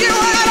missing you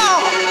at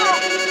all.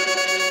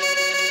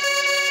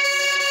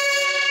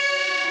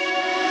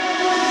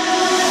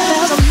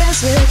 There's a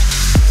message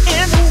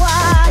in the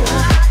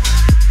wire,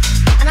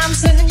 and I'm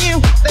sending you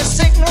the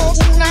signal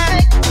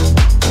tonight.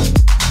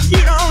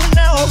 You don't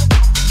know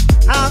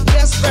how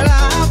desperate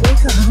I've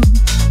become,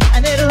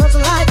 and it looks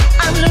like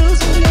I'm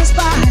losing this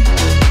fight.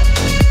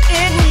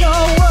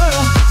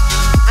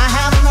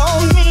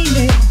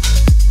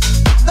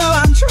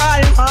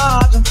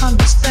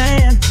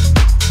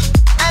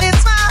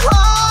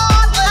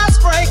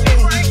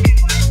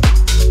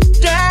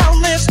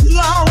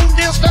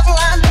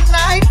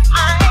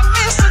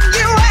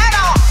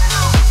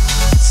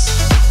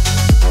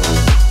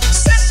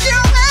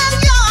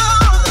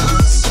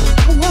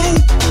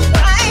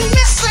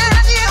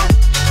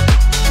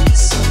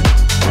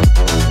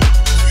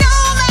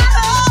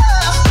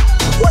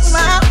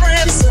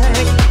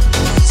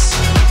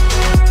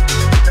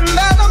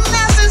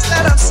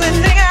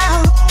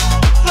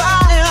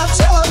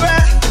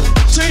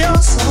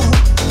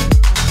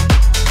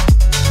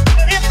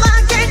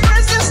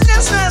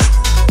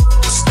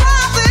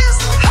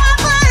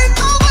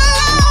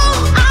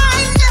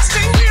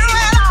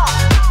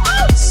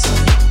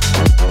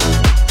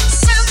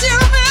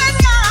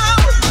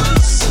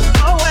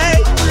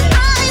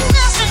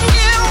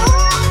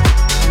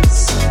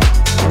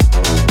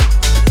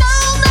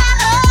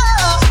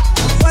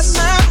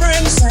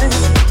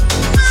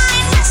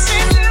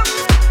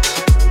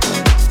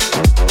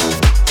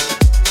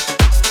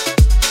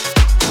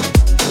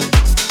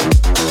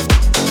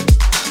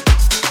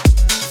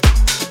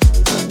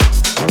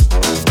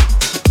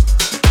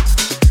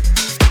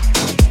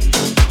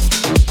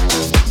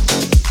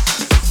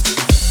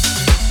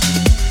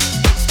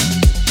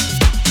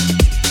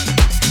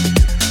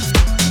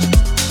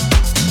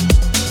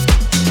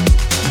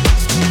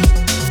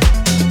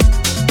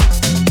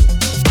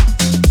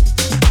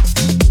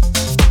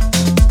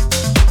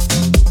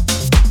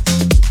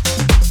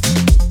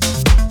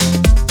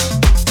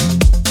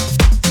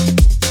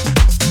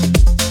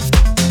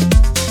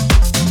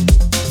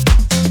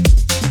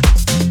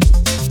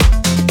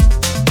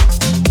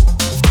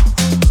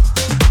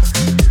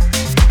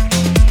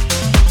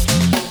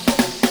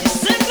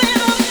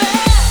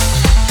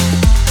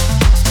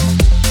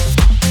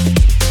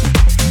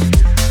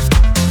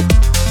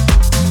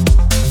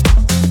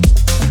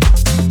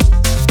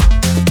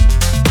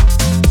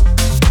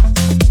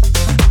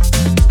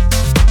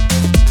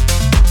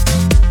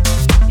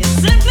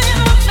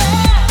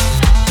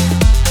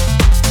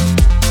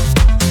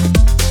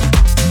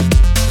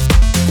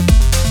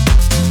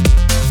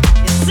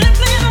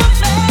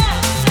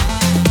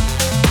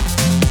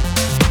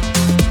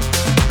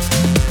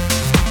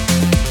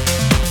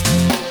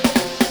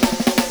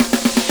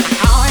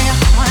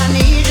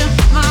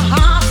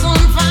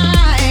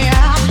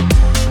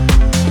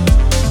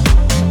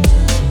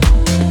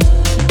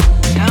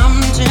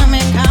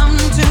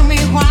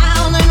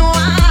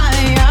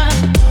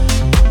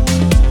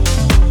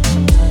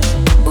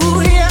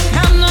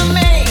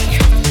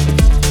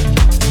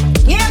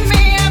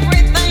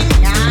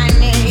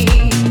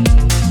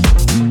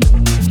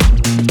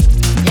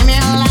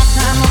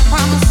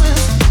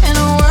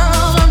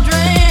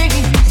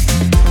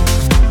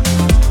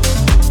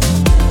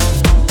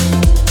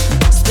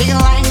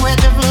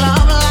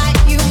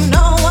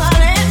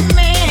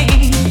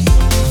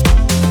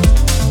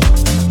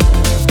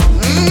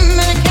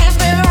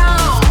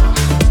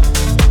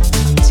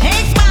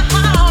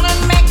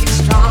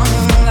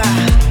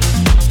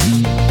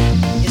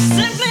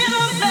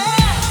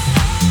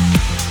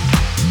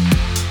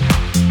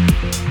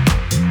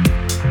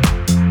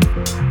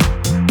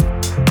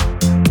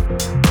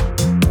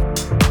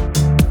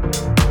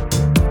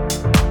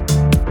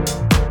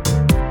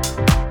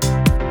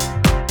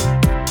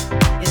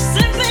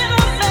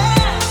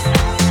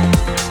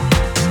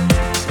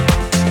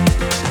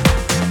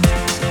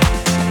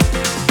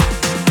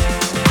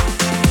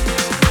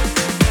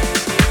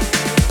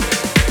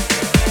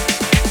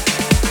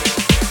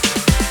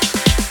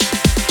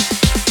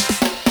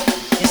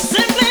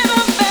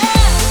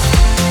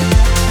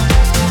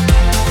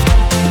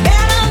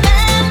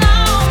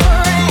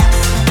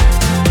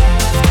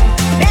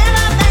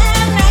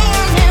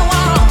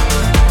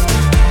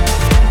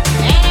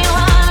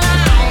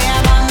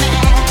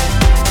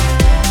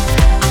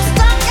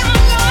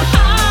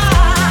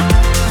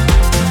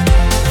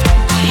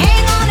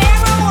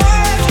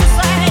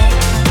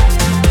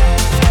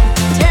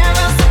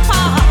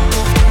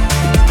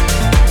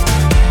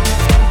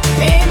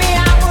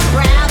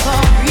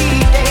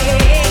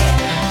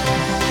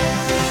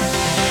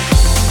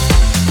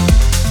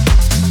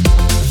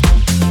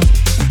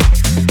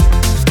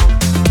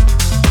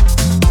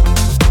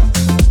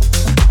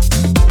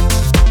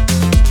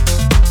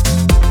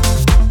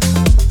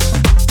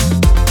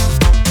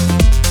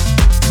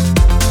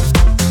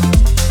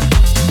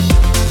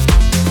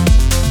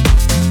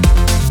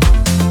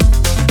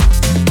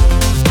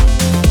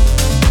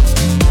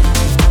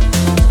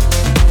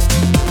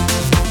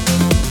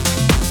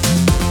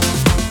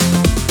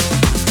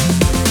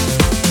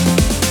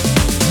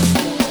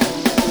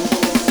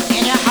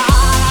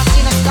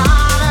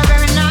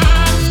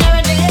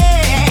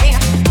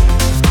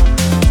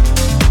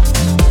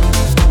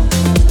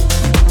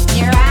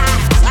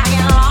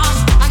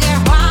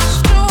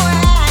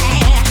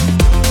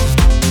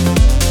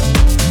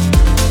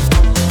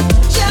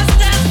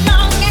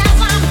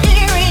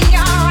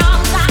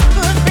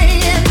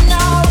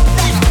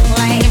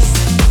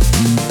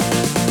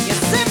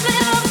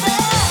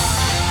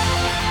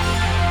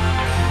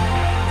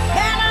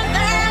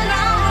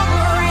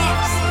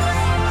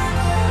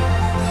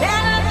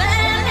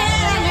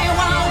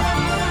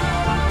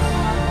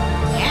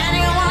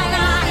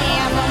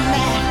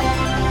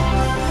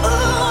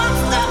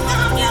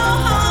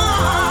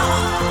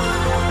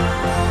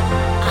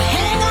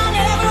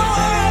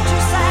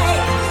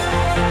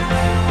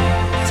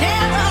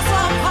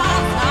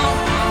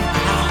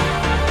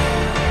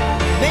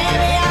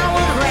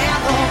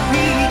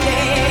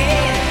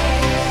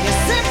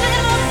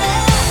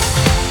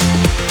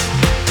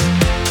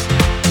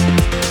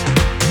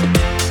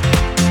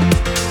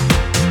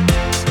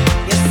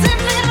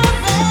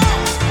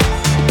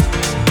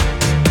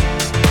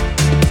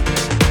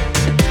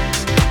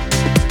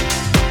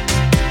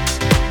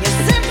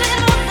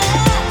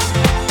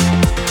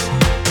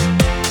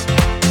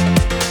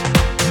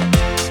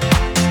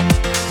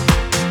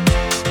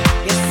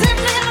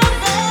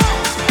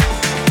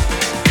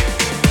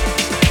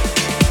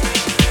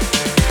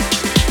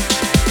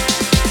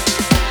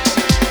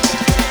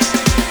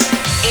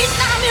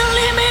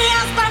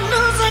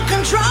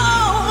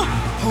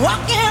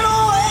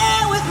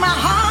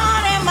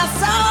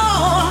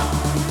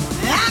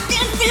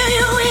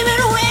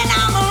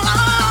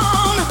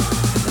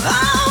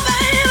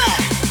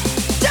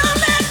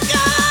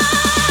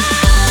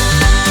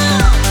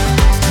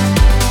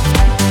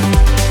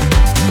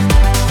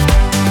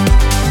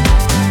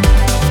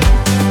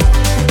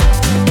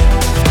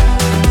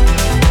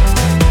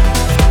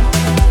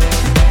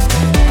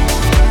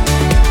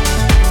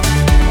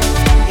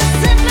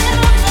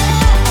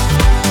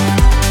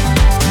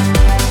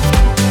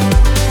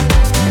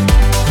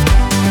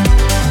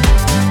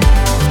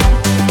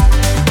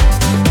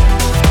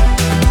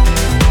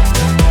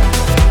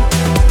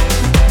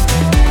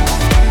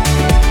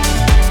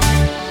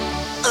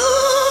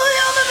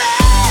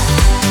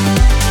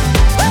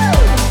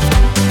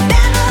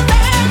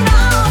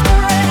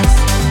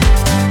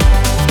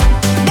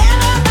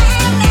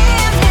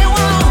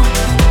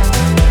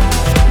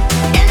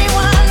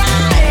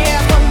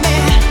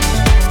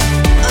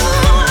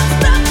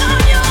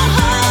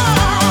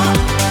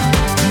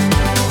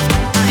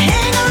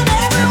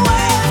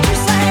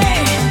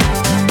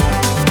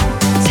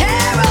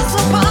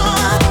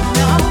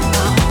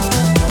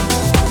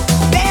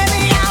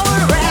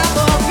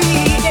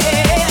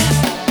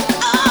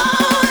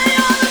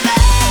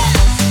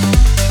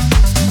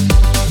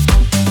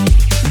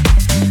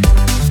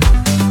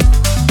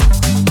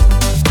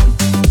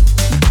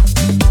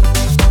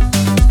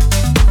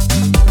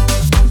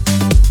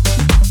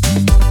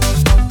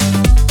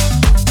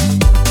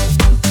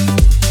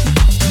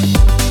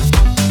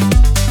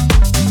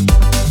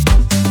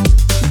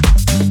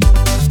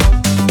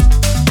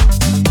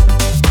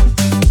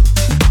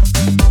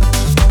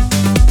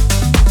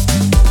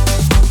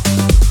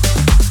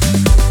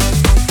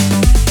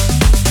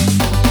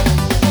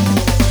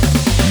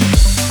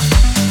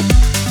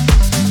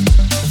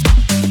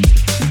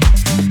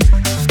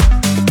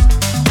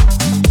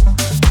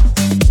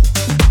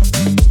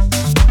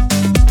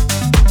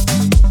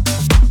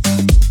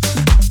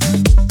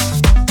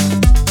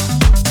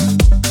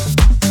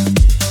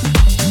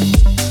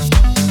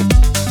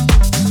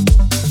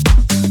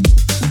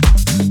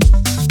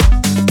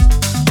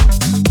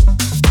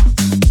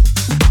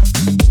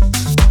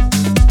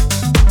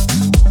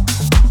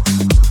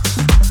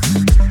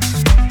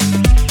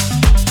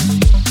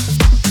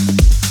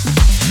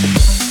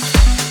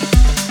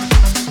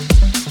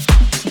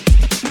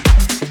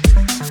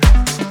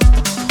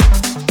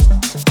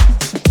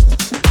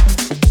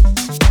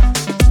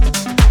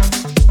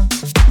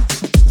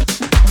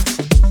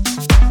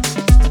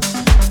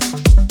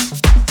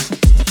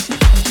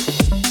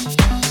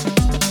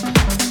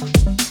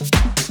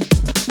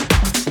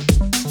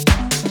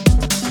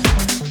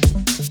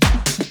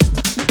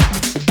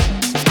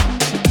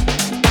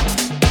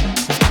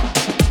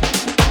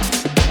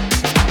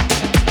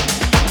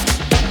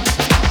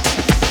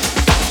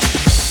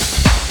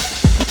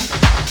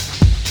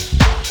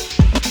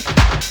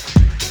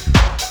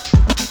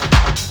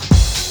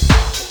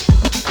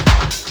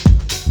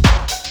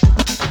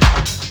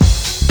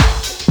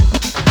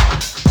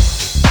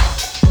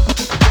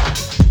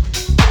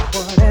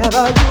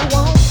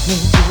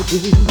 I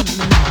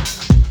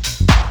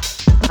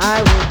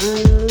will do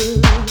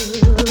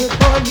it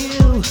for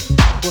you,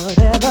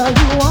 whatever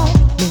you want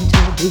me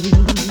to be.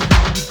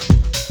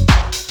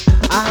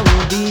 I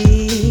will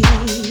be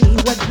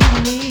what you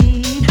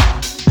need,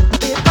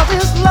 because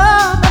it's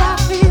love that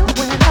I feel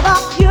whenever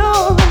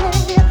you're in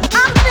here.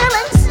 I'm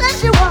feeling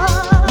sensual.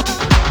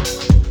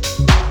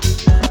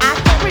 I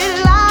can't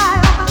rely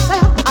on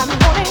myself. I'm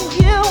wanting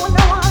you and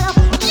no one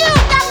else. You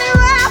got me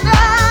wrapped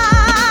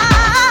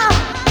up.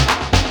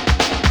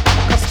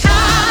 'Cause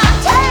time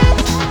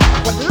takes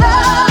what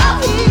love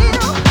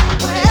heals.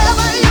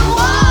 Wherever you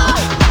are,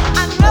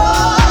 I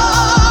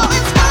know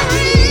it's for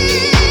real.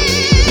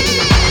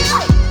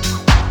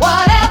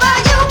 Whatever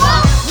you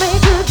want me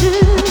to do,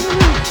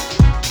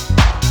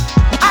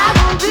 I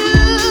will do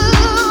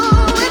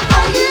it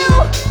for you.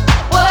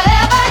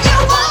 Whatever you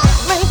want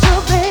me to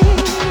be,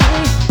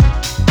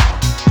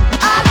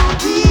 I will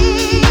be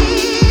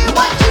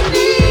what you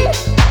need.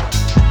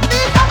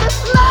 Because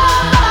it's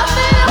love I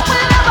feel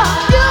whenever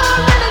you're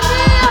really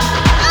near.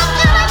 I'm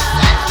feeling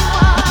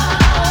sensual.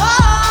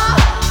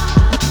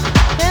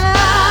 And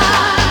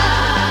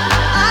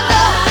I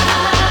know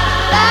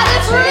that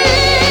it's real.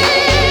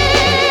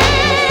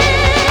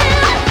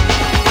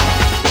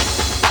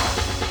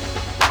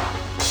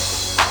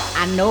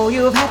 I know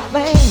you've had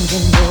things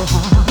in your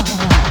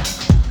heart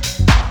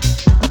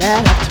that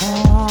have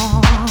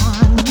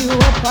torn you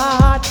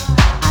apart.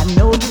 I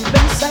know you've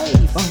been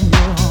safe on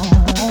your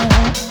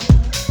own,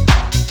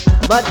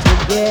 but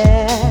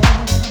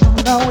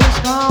together we're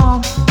strong.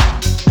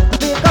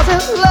 Because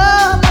it's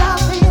love that I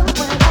feel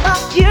whenever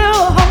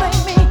you're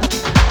holding me.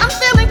 I'm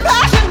feeling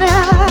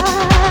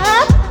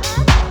passionate.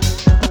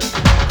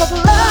 'Cause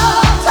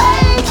love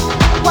takes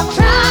what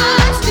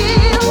time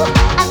steals,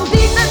 and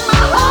deep in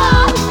my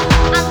heart,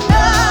 I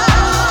know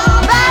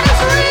that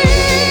it's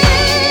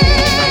real.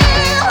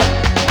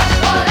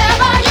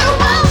 Whatever you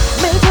want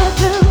me to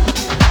do,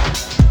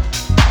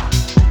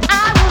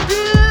 I will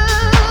do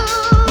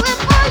it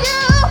for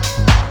you.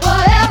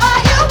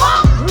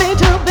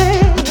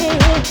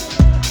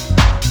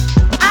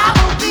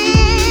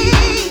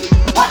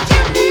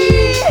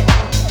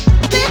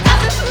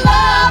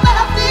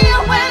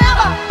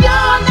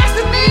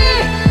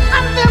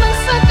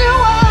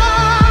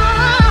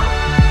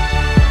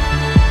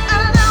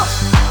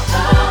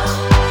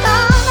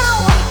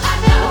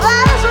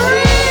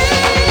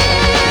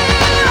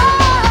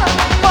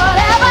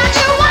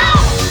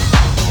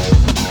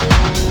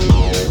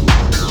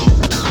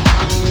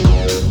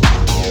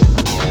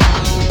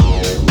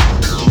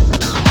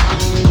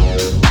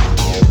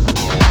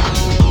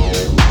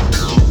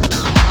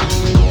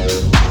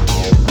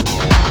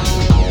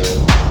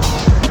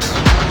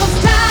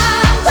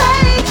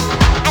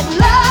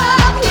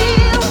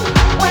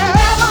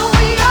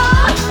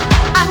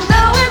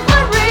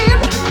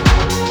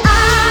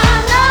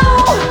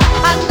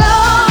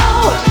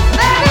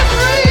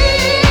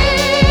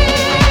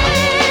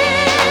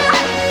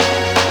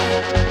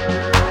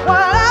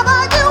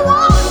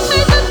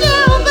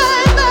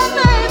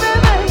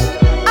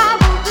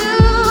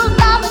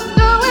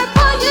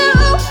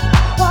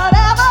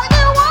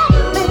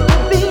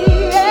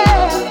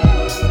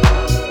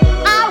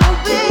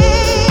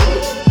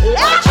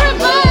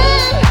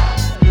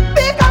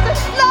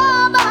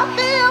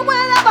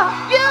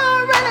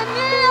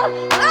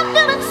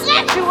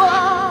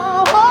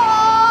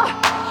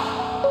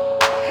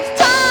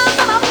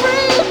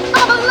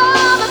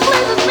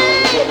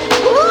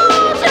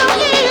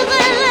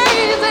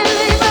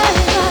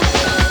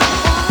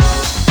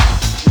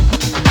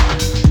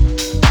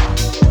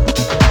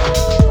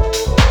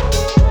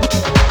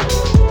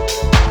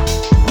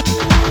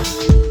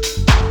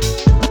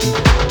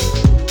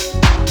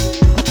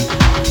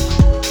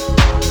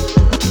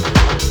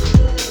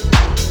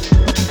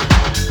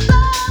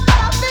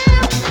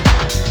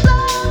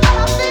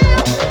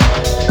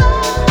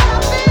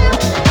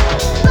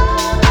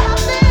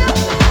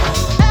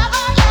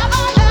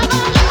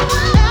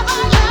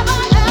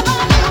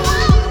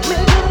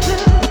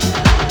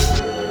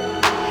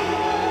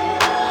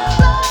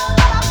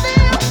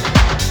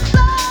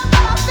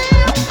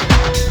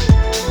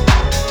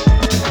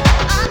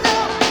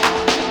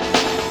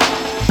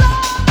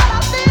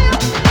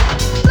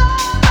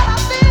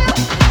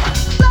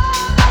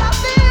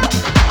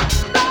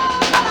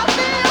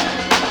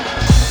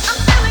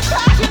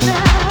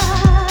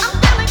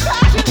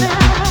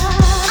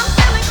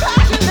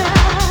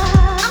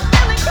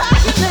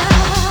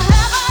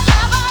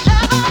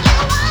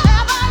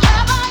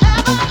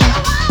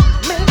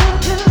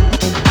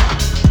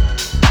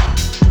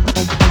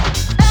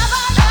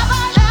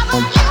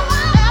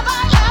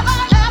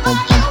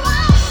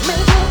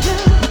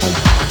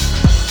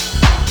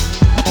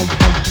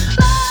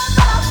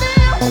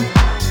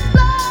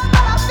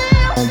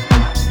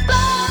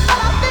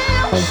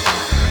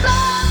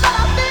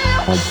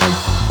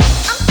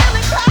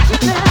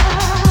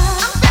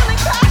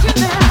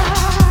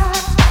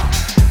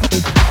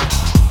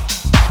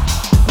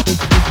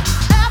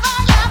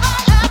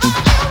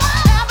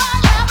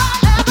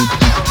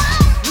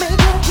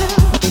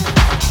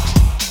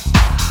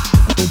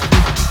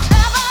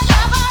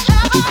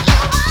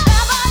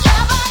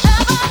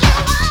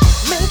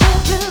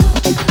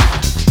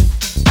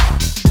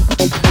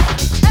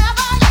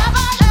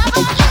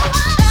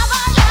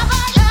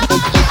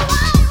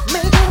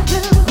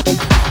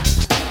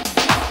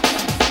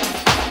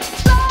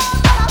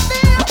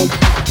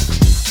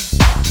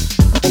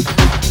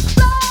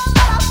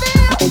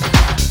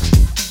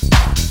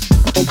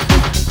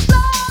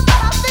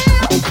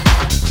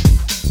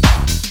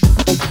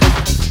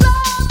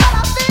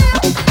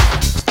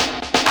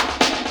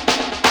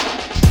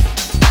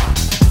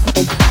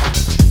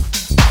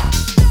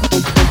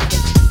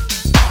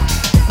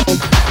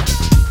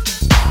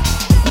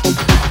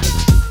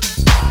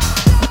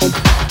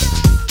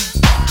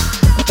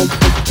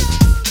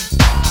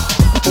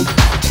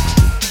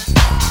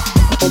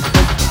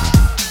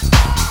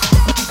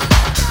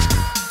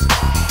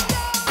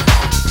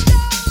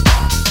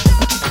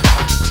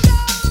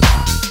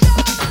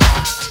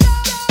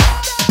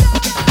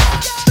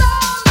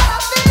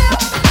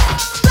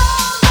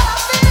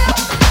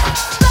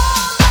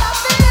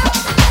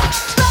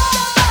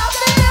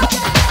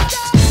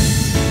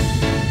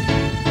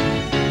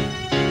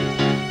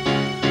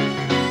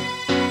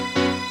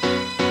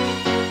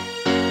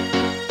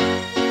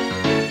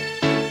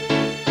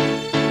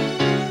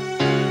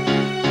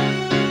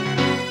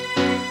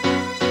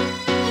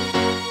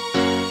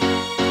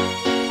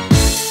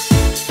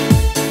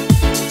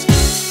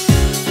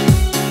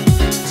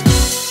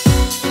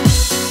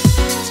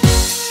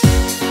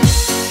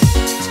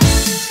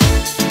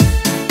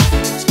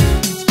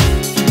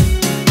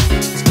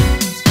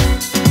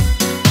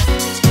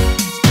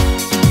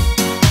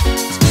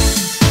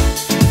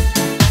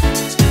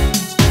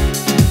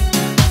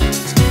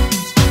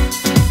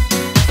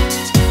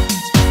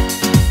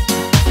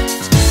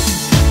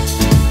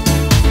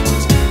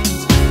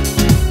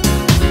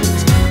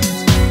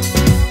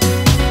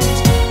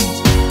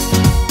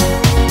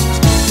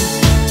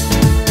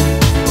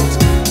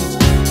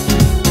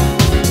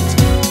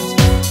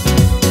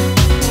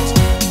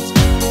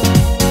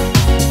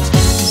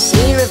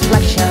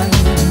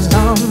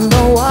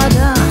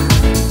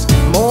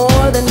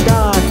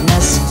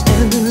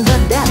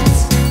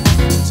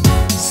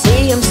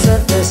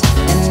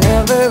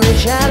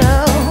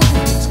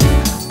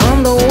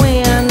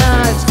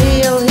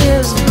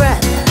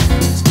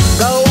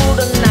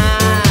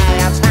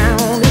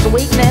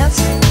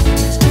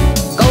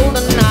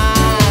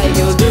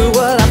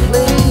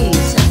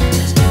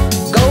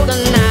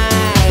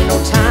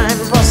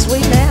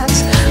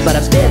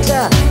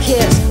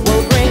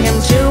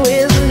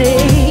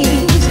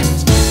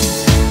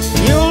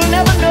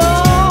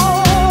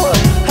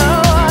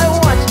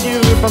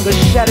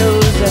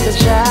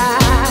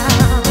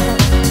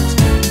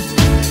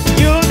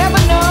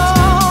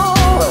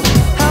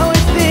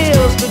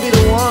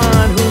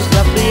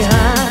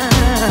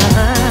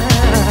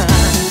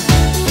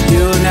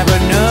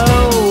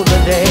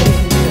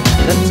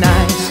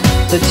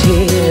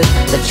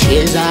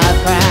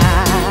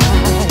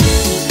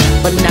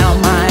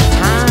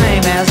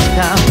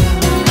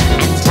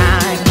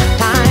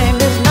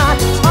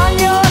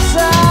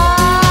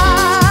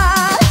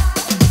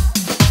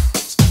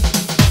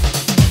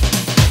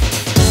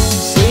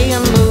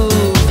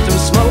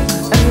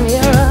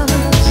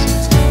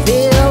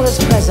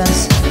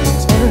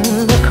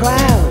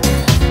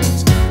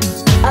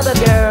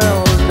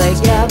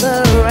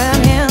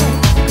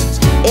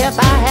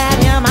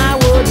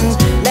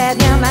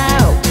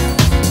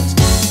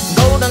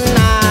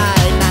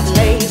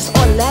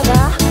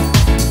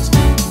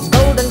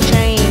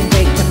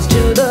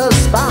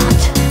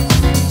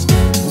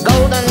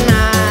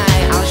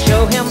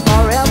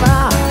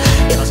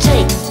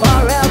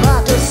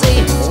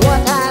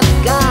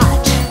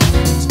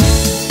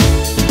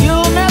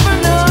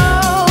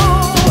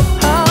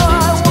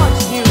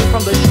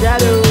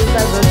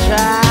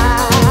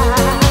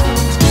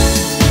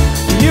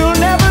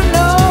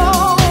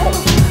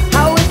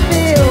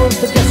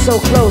 so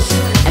close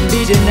and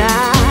be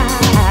denied.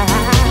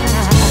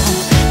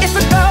 It's a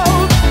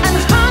gold and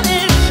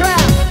honey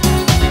trap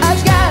I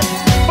got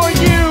for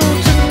you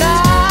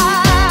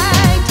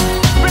tonight.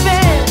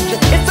 Revenge,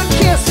 it's a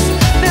kiss.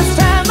 This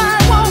time I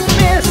won't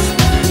miss.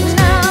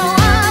 Now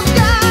I've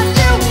got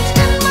you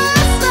in my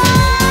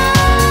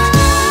sight.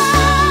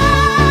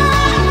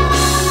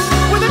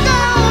 With a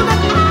golden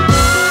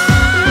eye,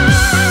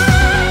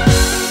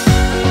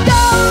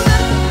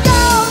 golden,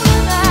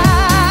 golden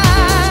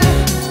eye,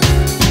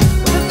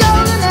 with a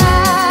golden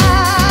eye,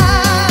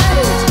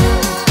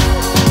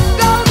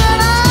 golden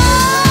eye,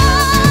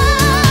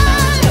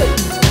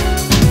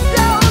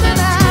 golden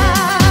eye,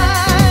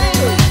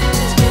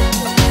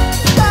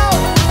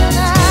 golden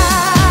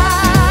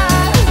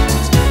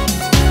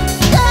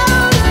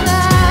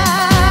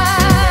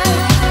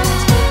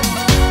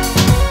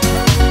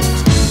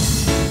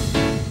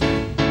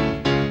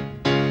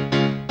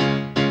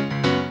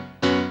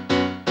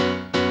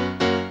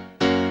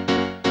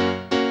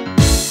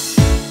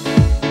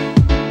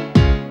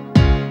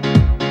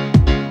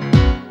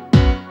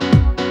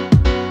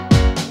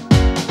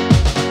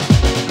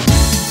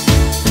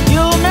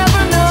You'll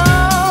never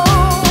know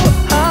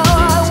how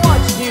I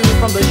watched you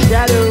from the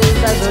shadows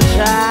as a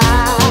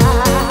child.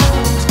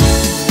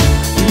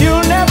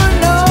 You'll never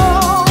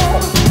know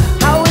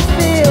how it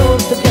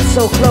feels to get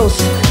so close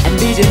and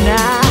be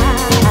denied.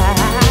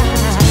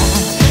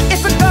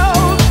 It's a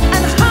gold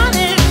and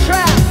honey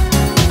trap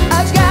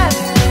I got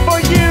for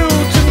you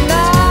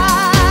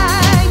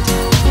tonight.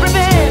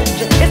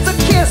 Revenge, it's a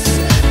kiss.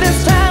 This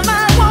time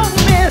I won't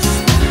miss.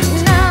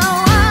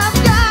 Now I've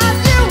got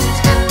you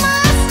in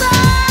my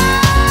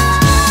sight.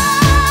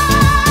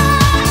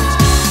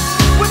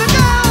 With a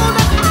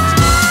golden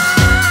eye,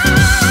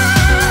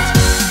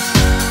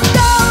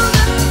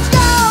 golden,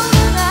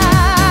 golden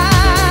eye,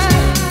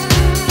 with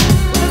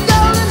a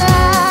golden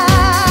eye,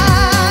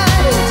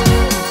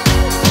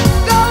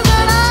 golden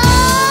eye, golden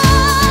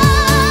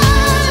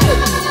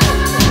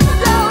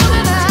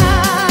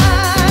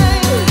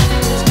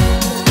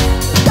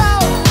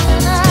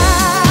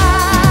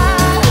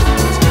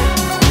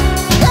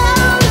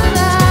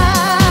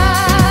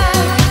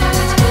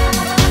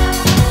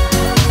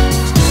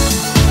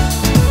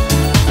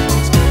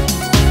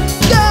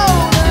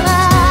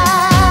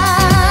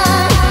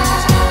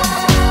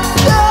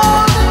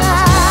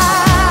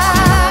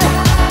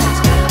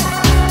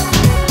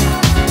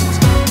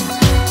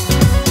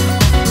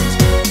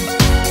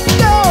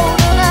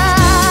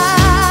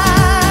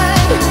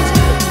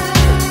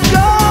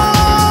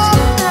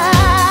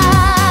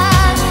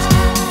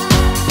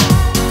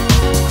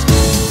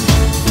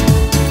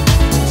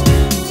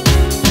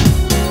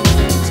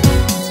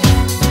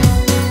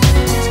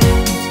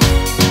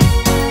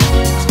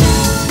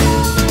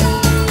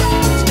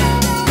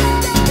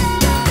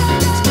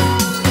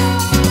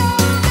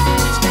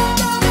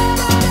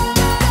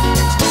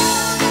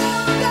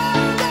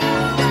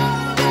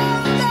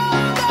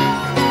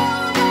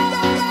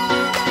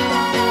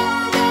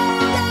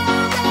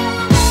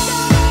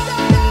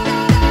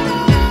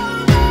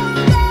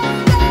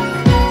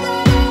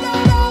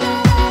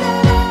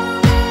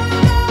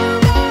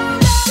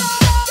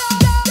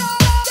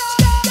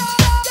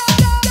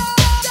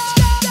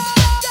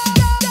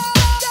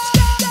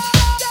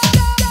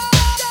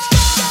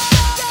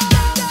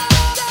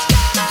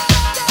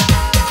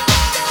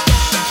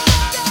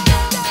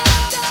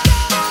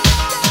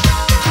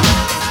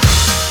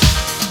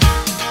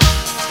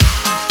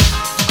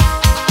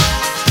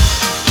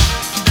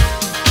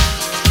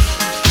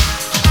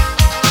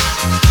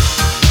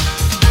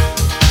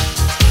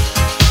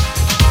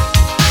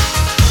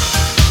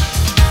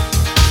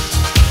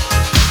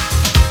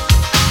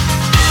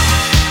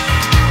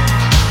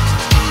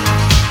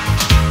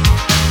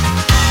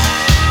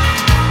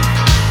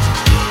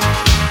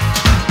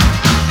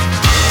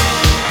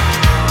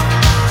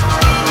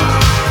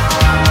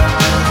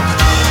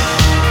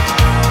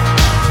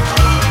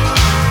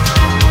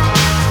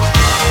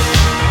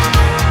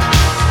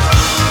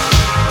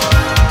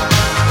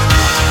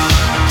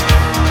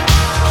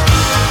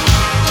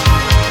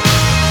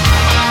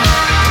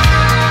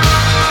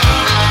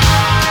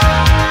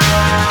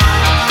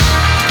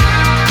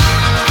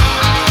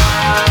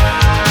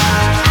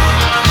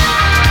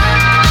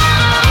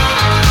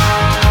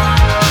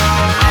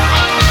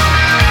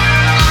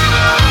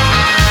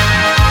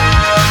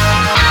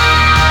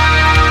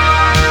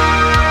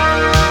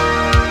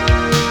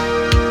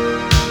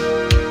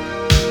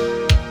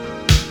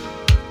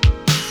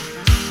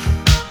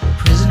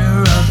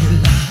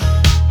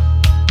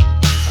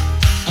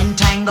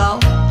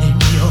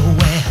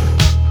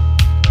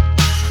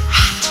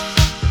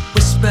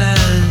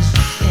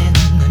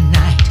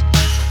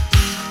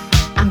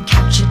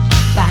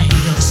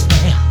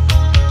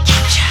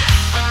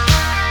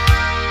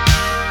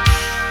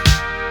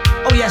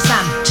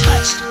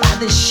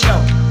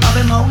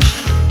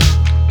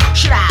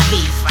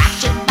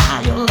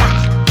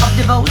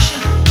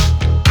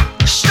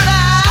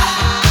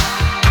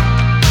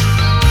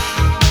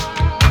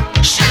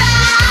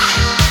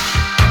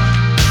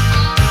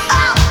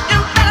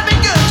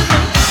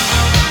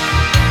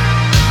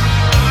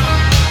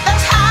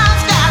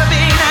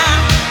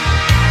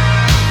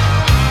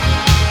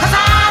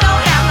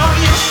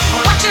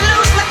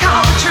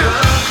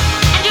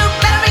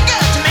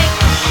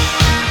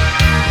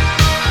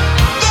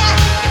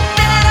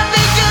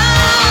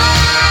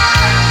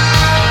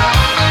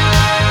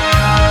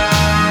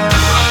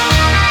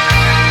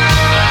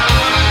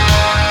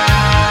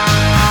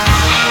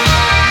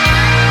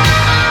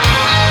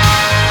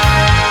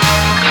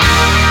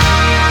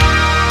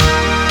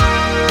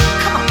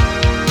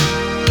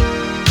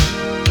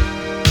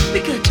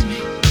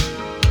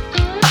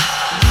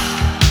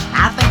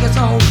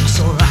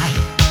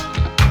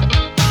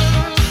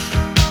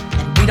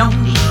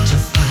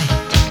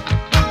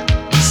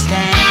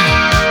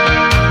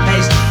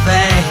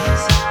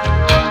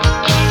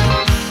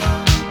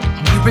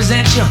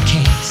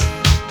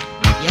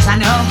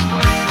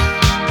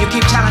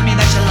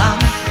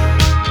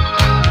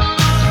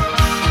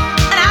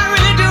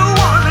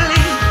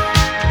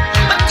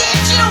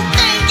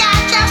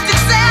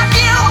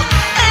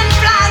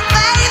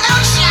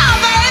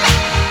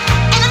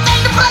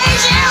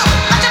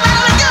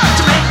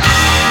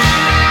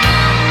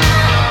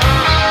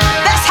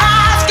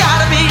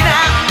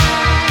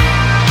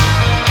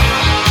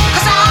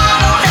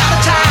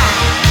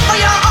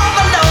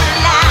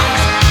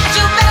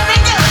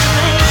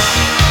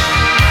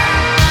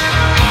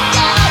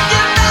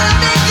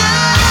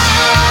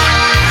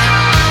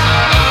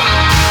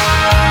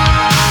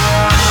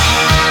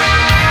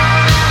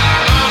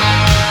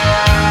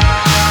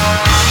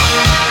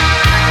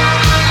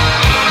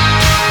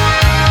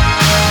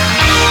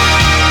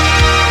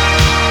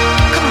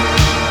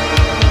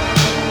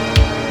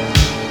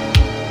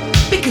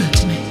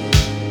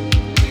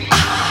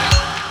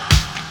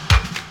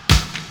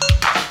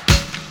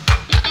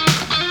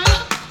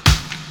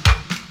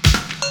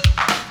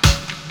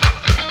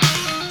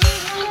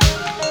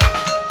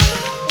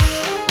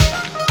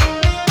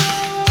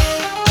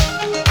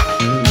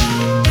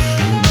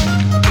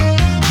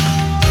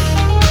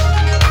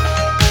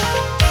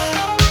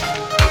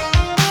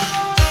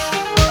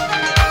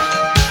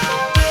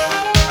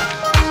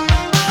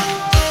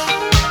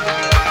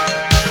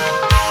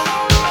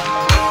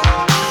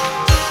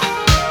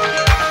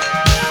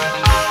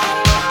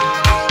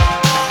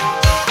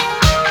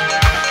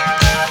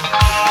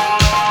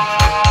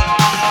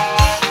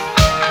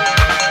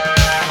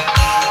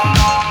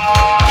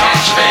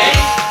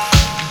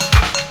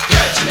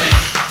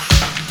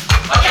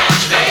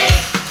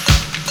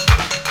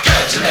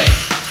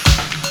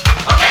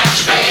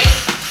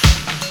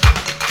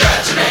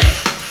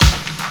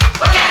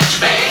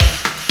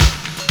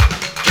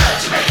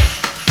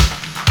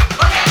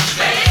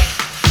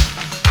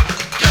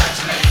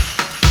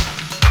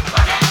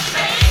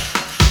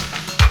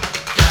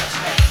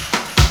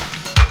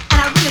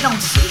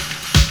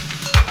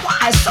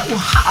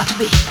hard to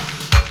be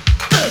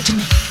good to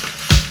me.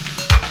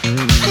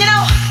 You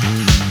know,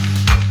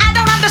 I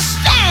don't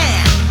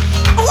understand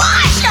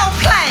why it's your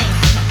claim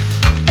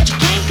that you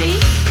can't be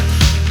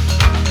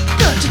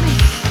good to me.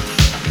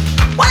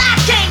 What I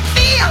can't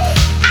feel,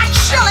 I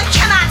surely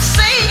cannot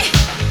see.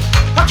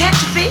 Why can't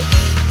you be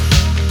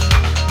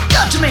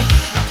good to me?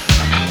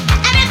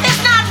 And if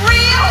it's not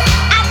real,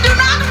 I do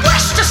not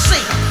wish to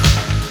see.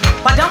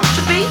 Why don't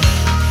you be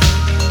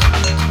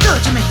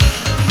good to me?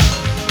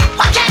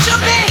 Why can't you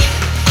be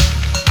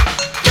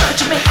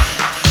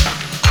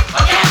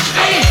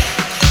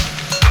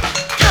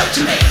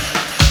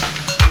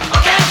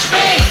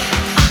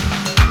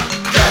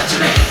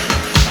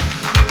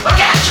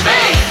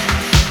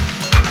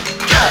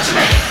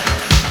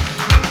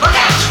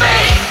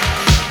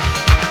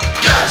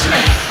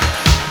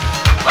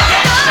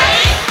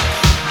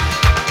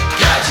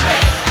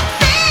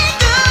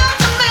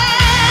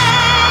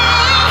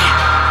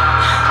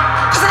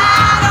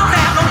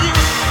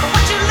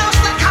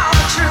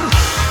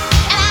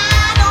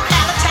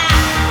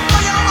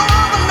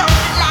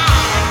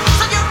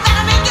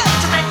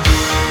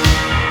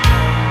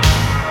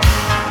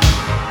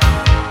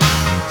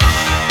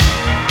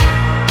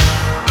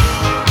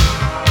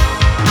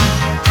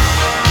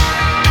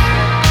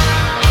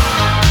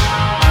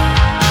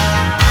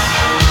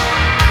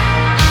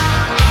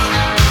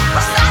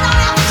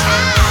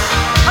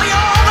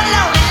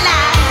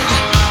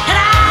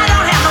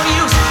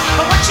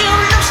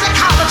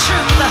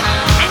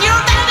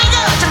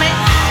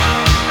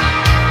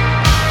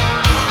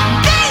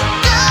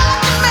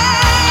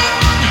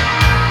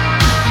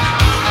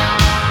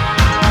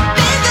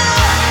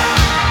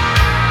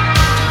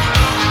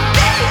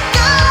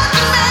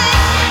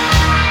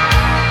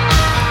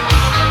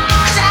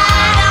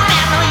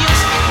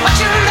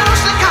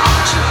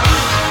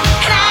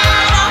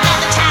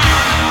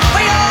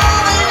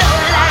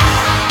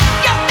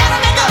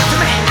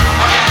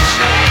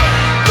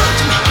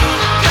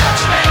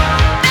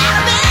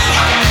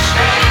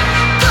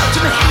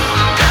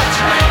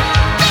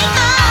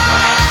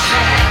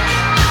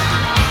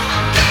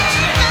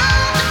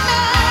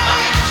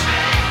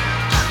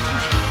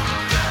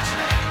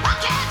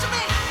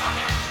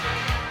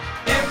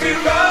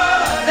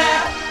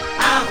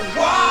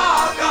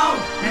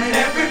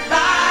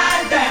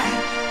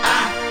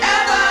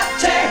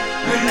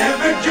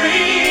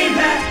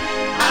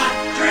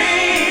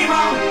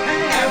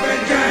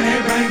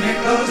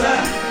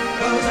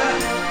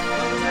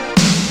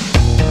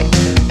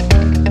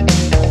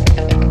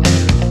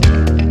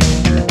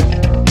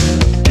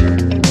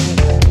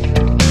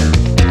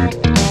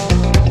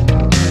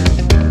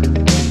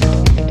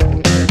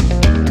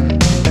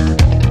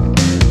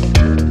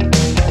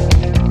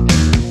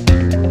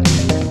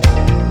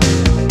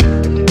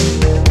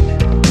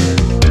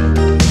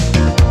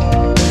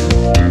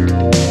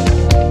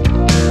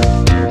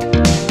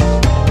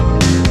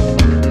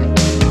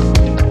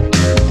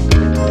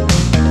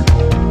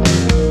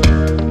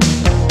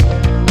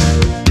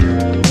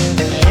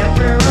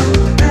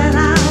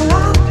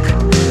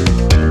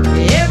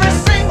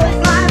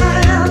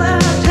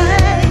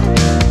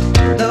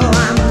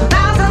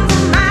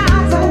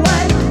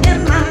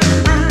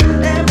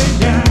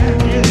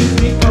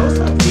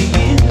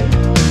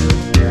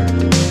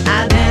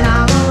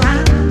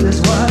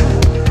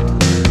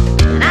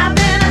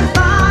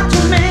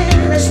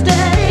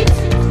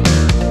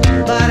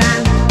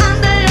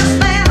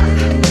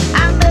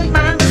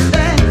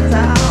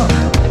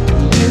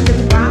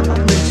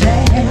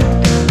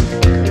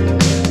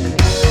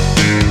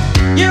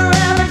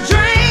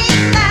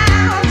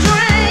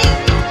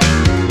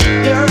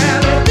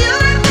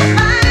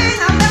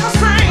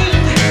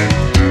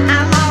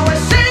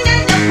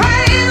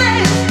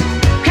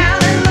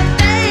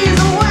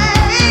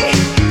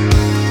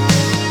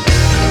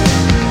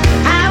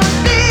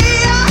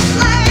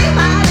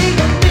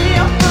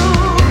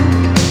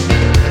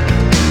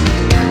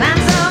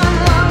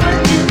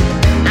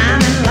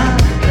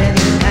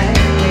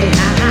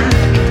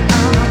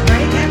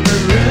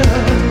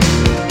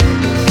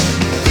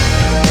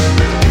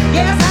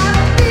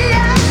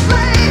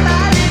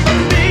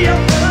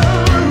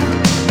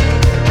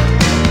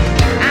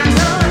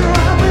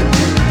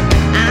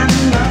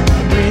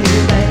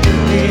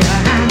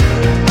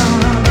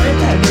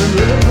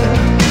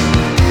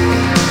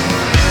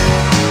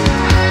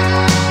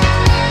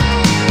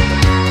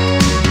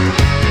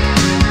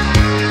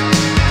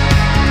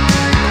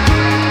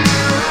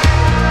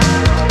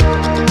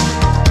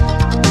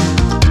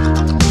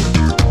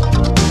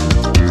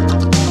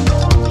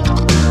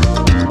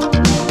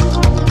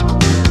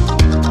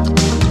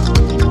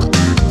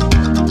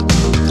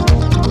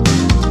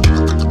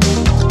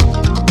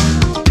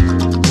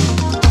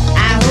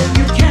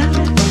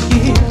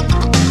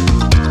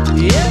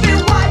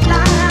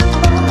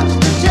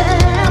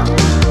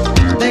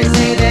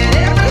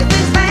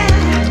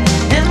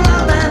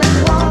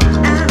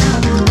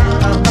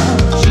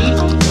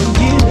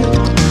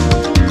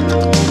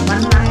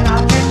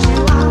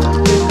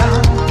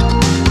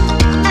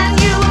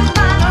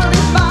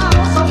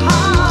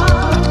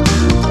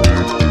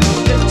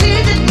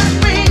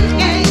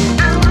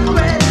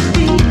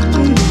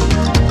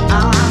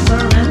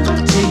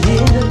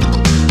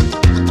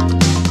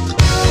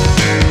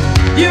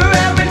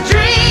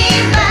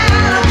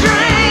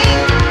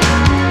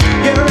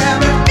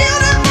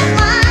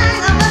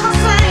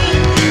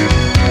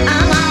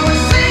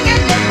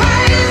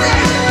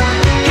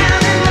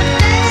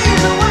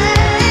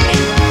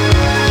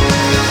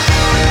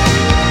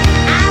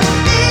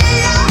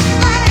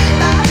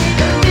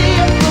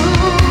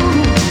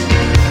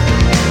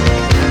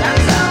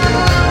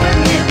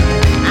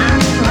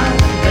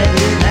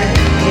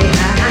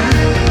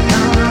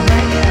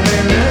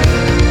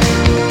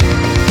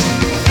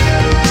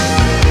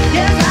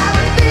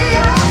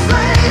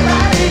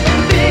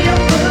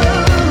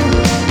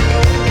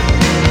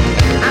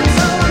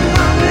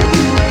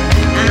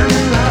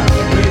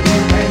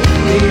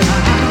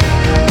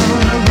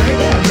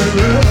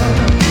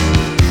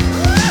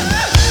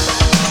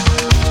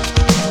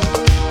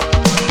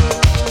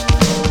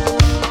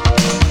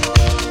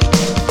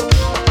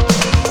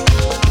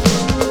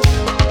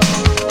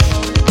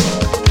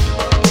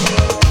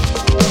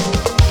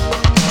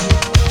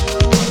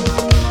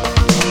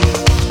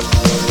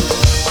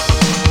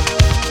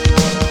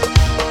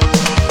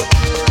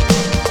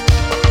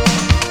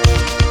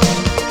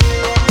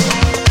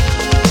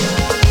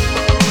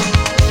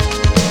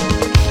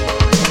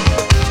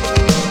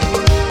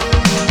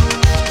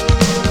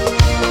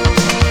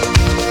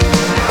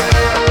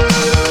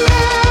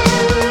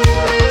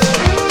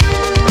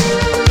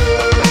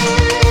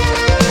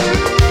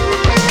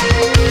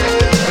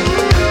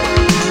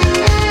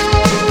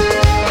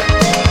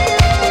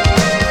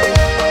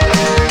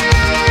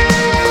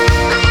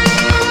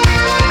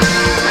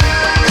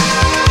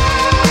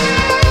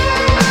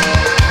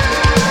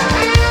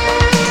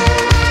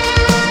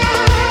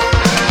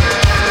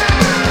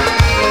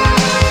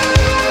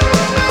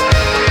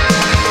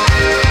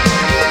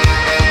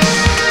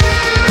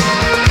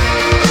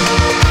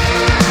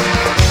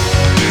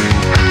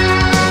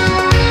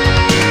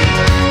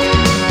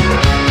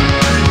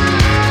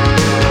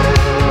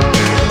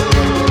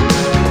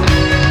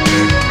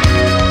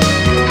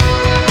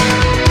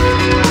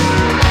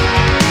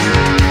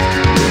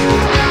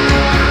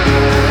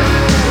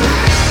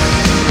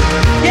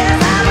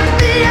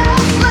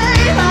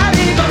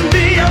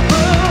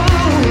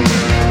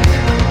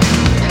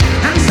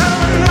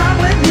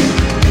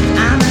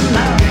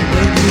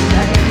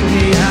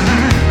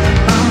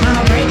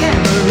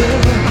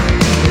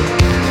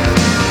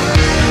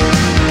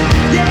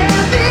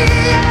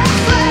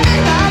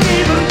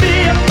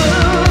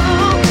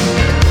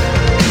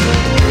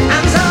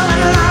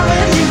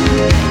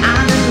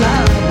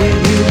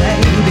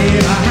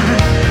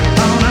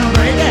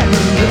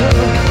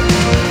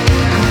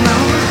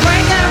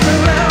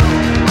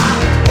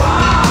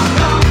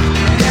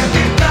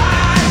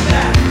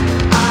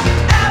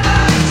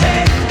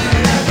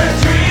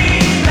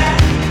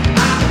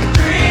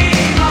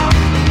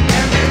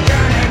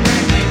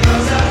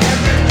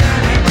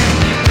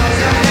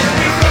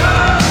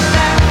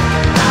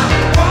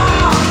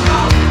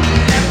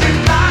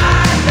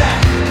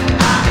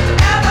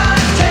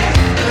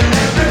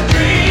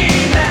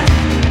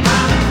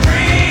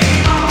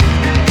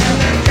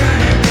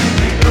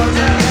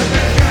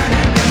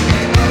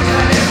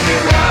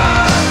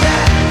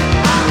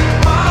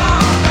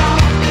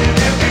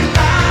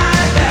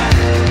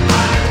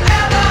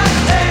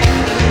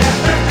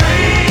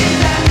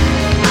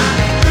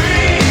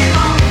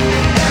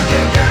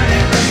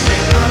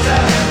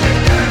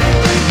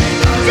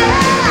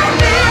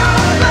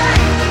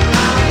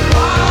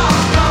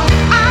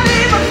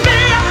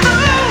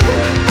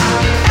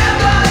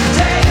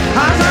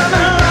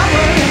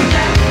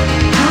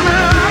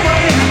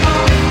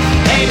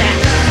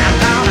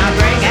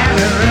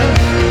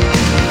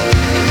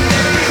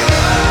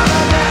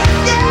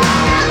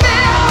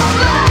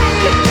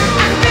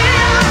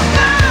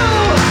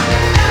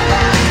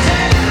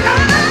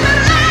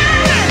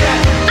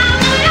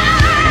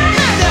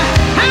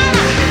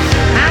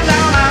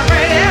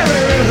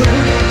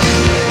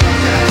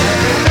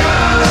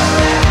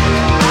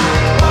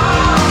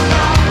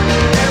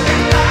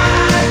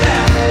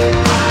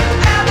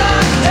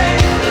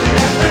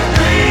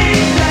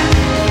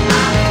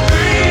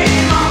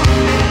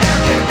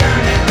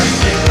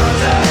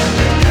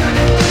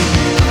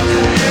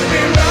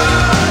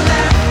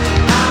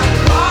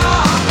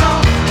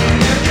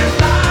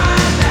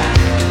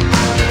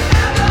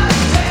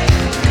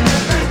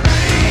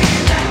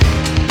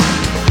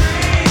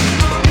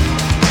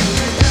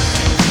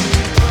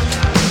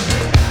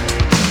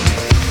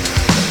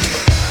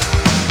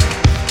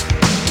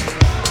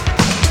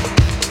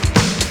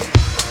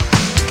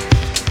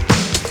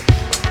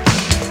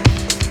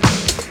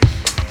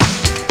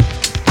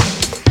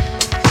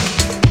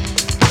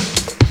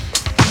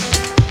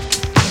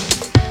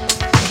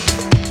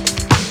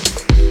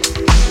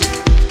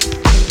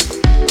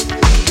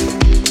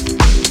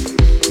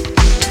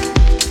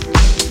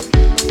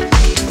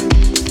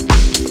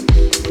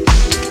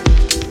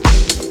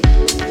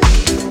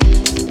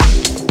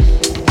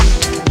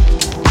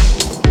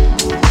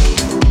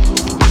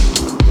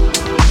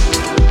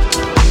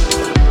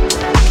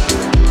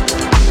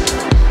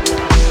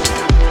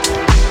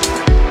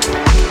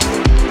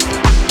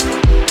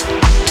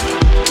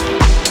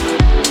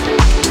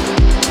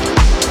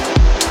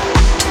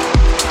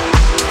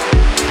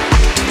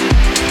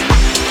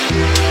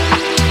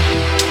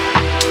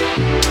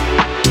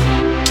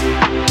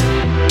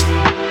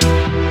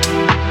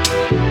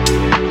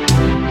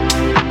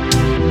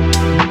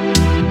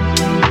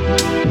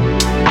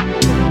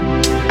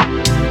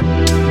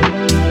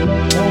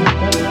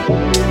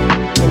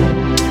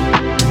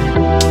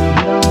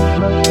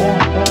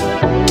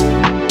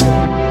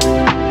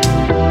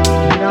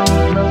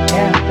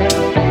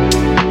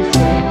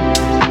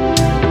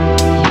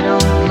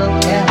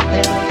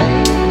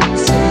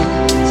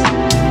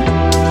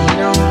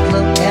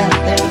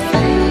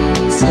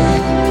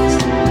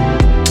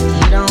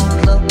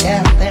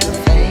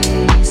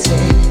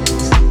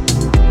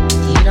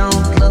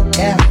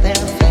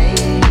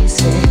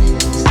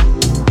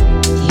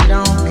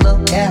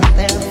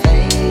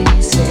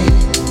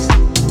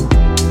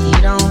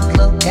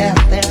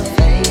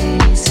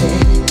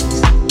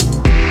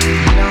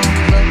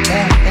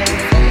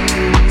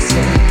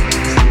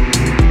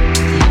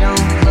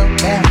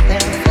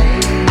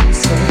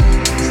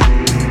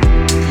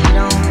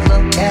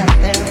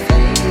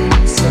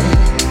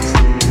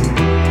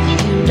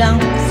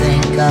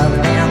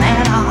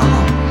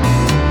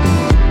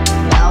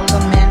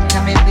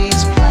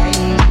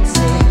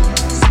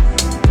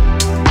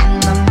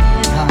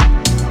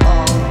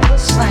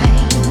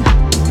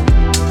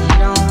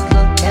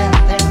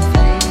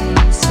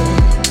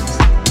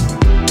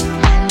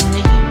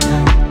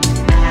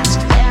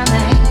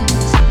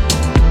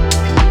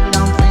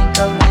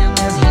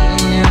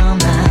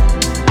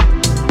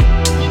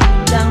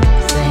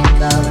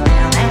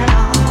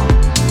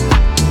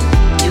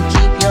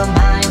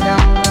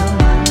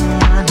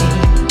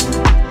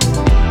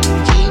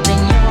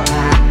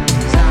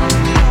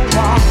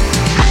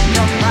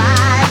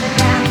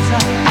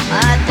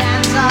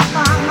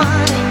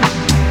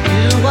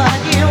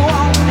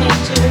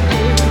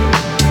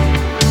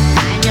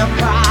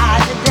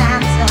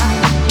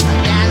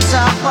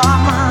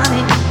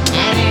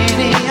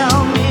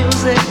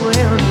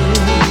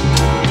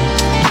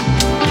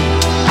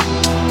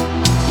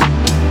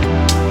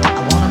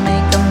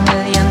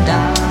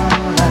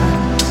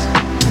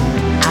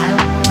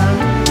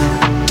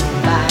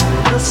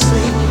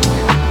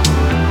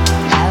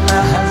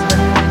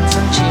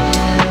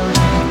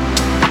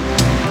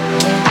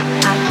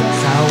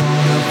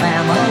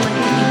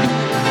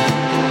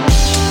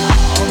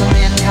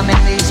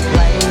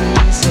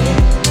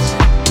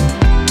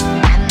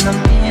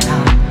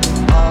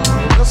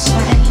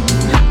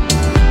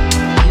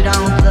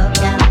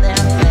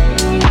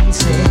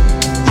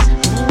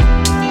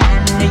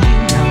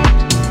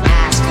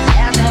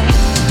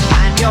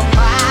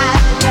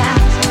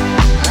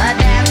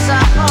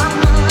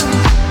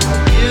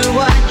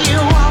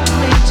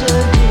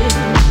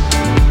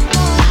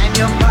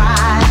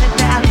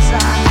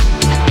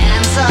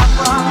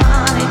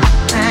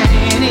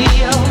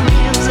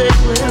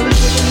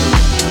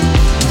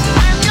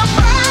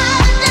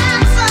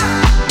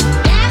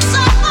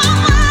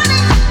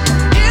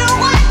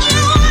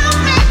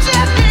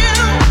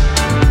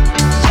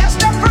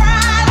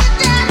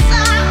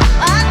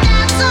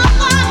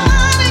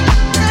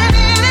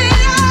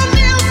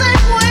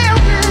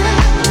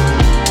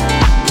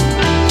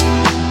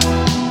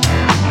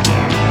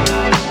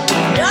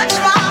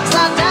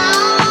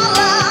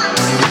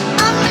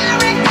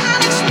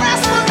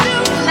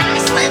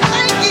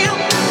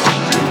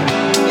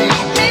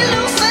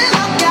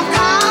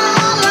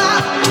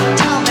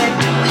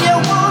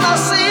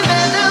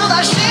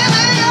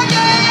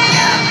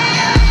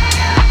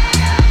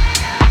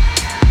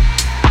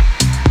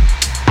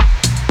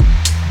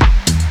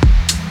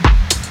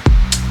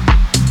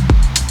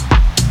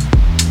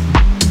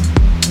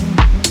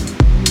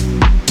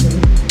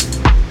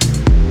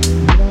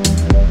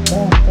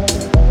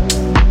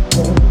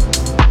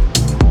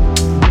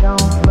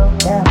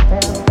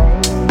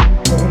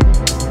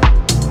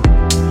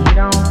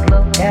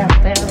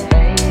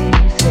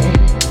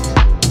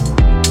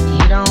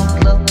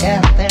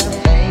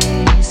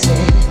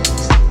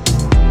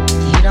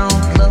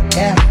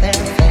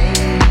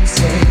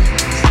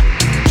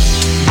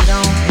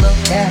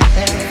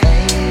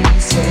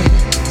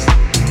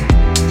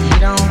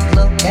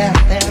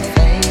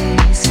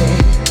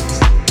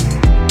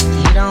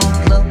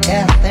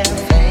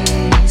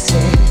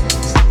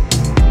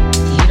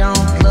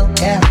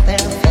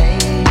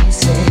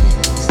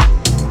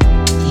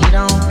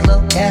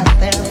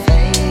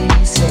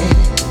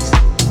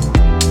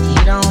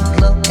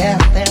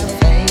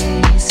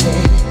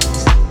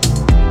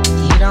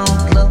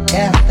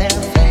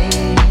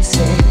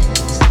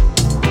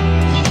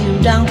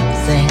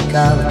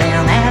think of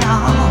them at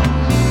all.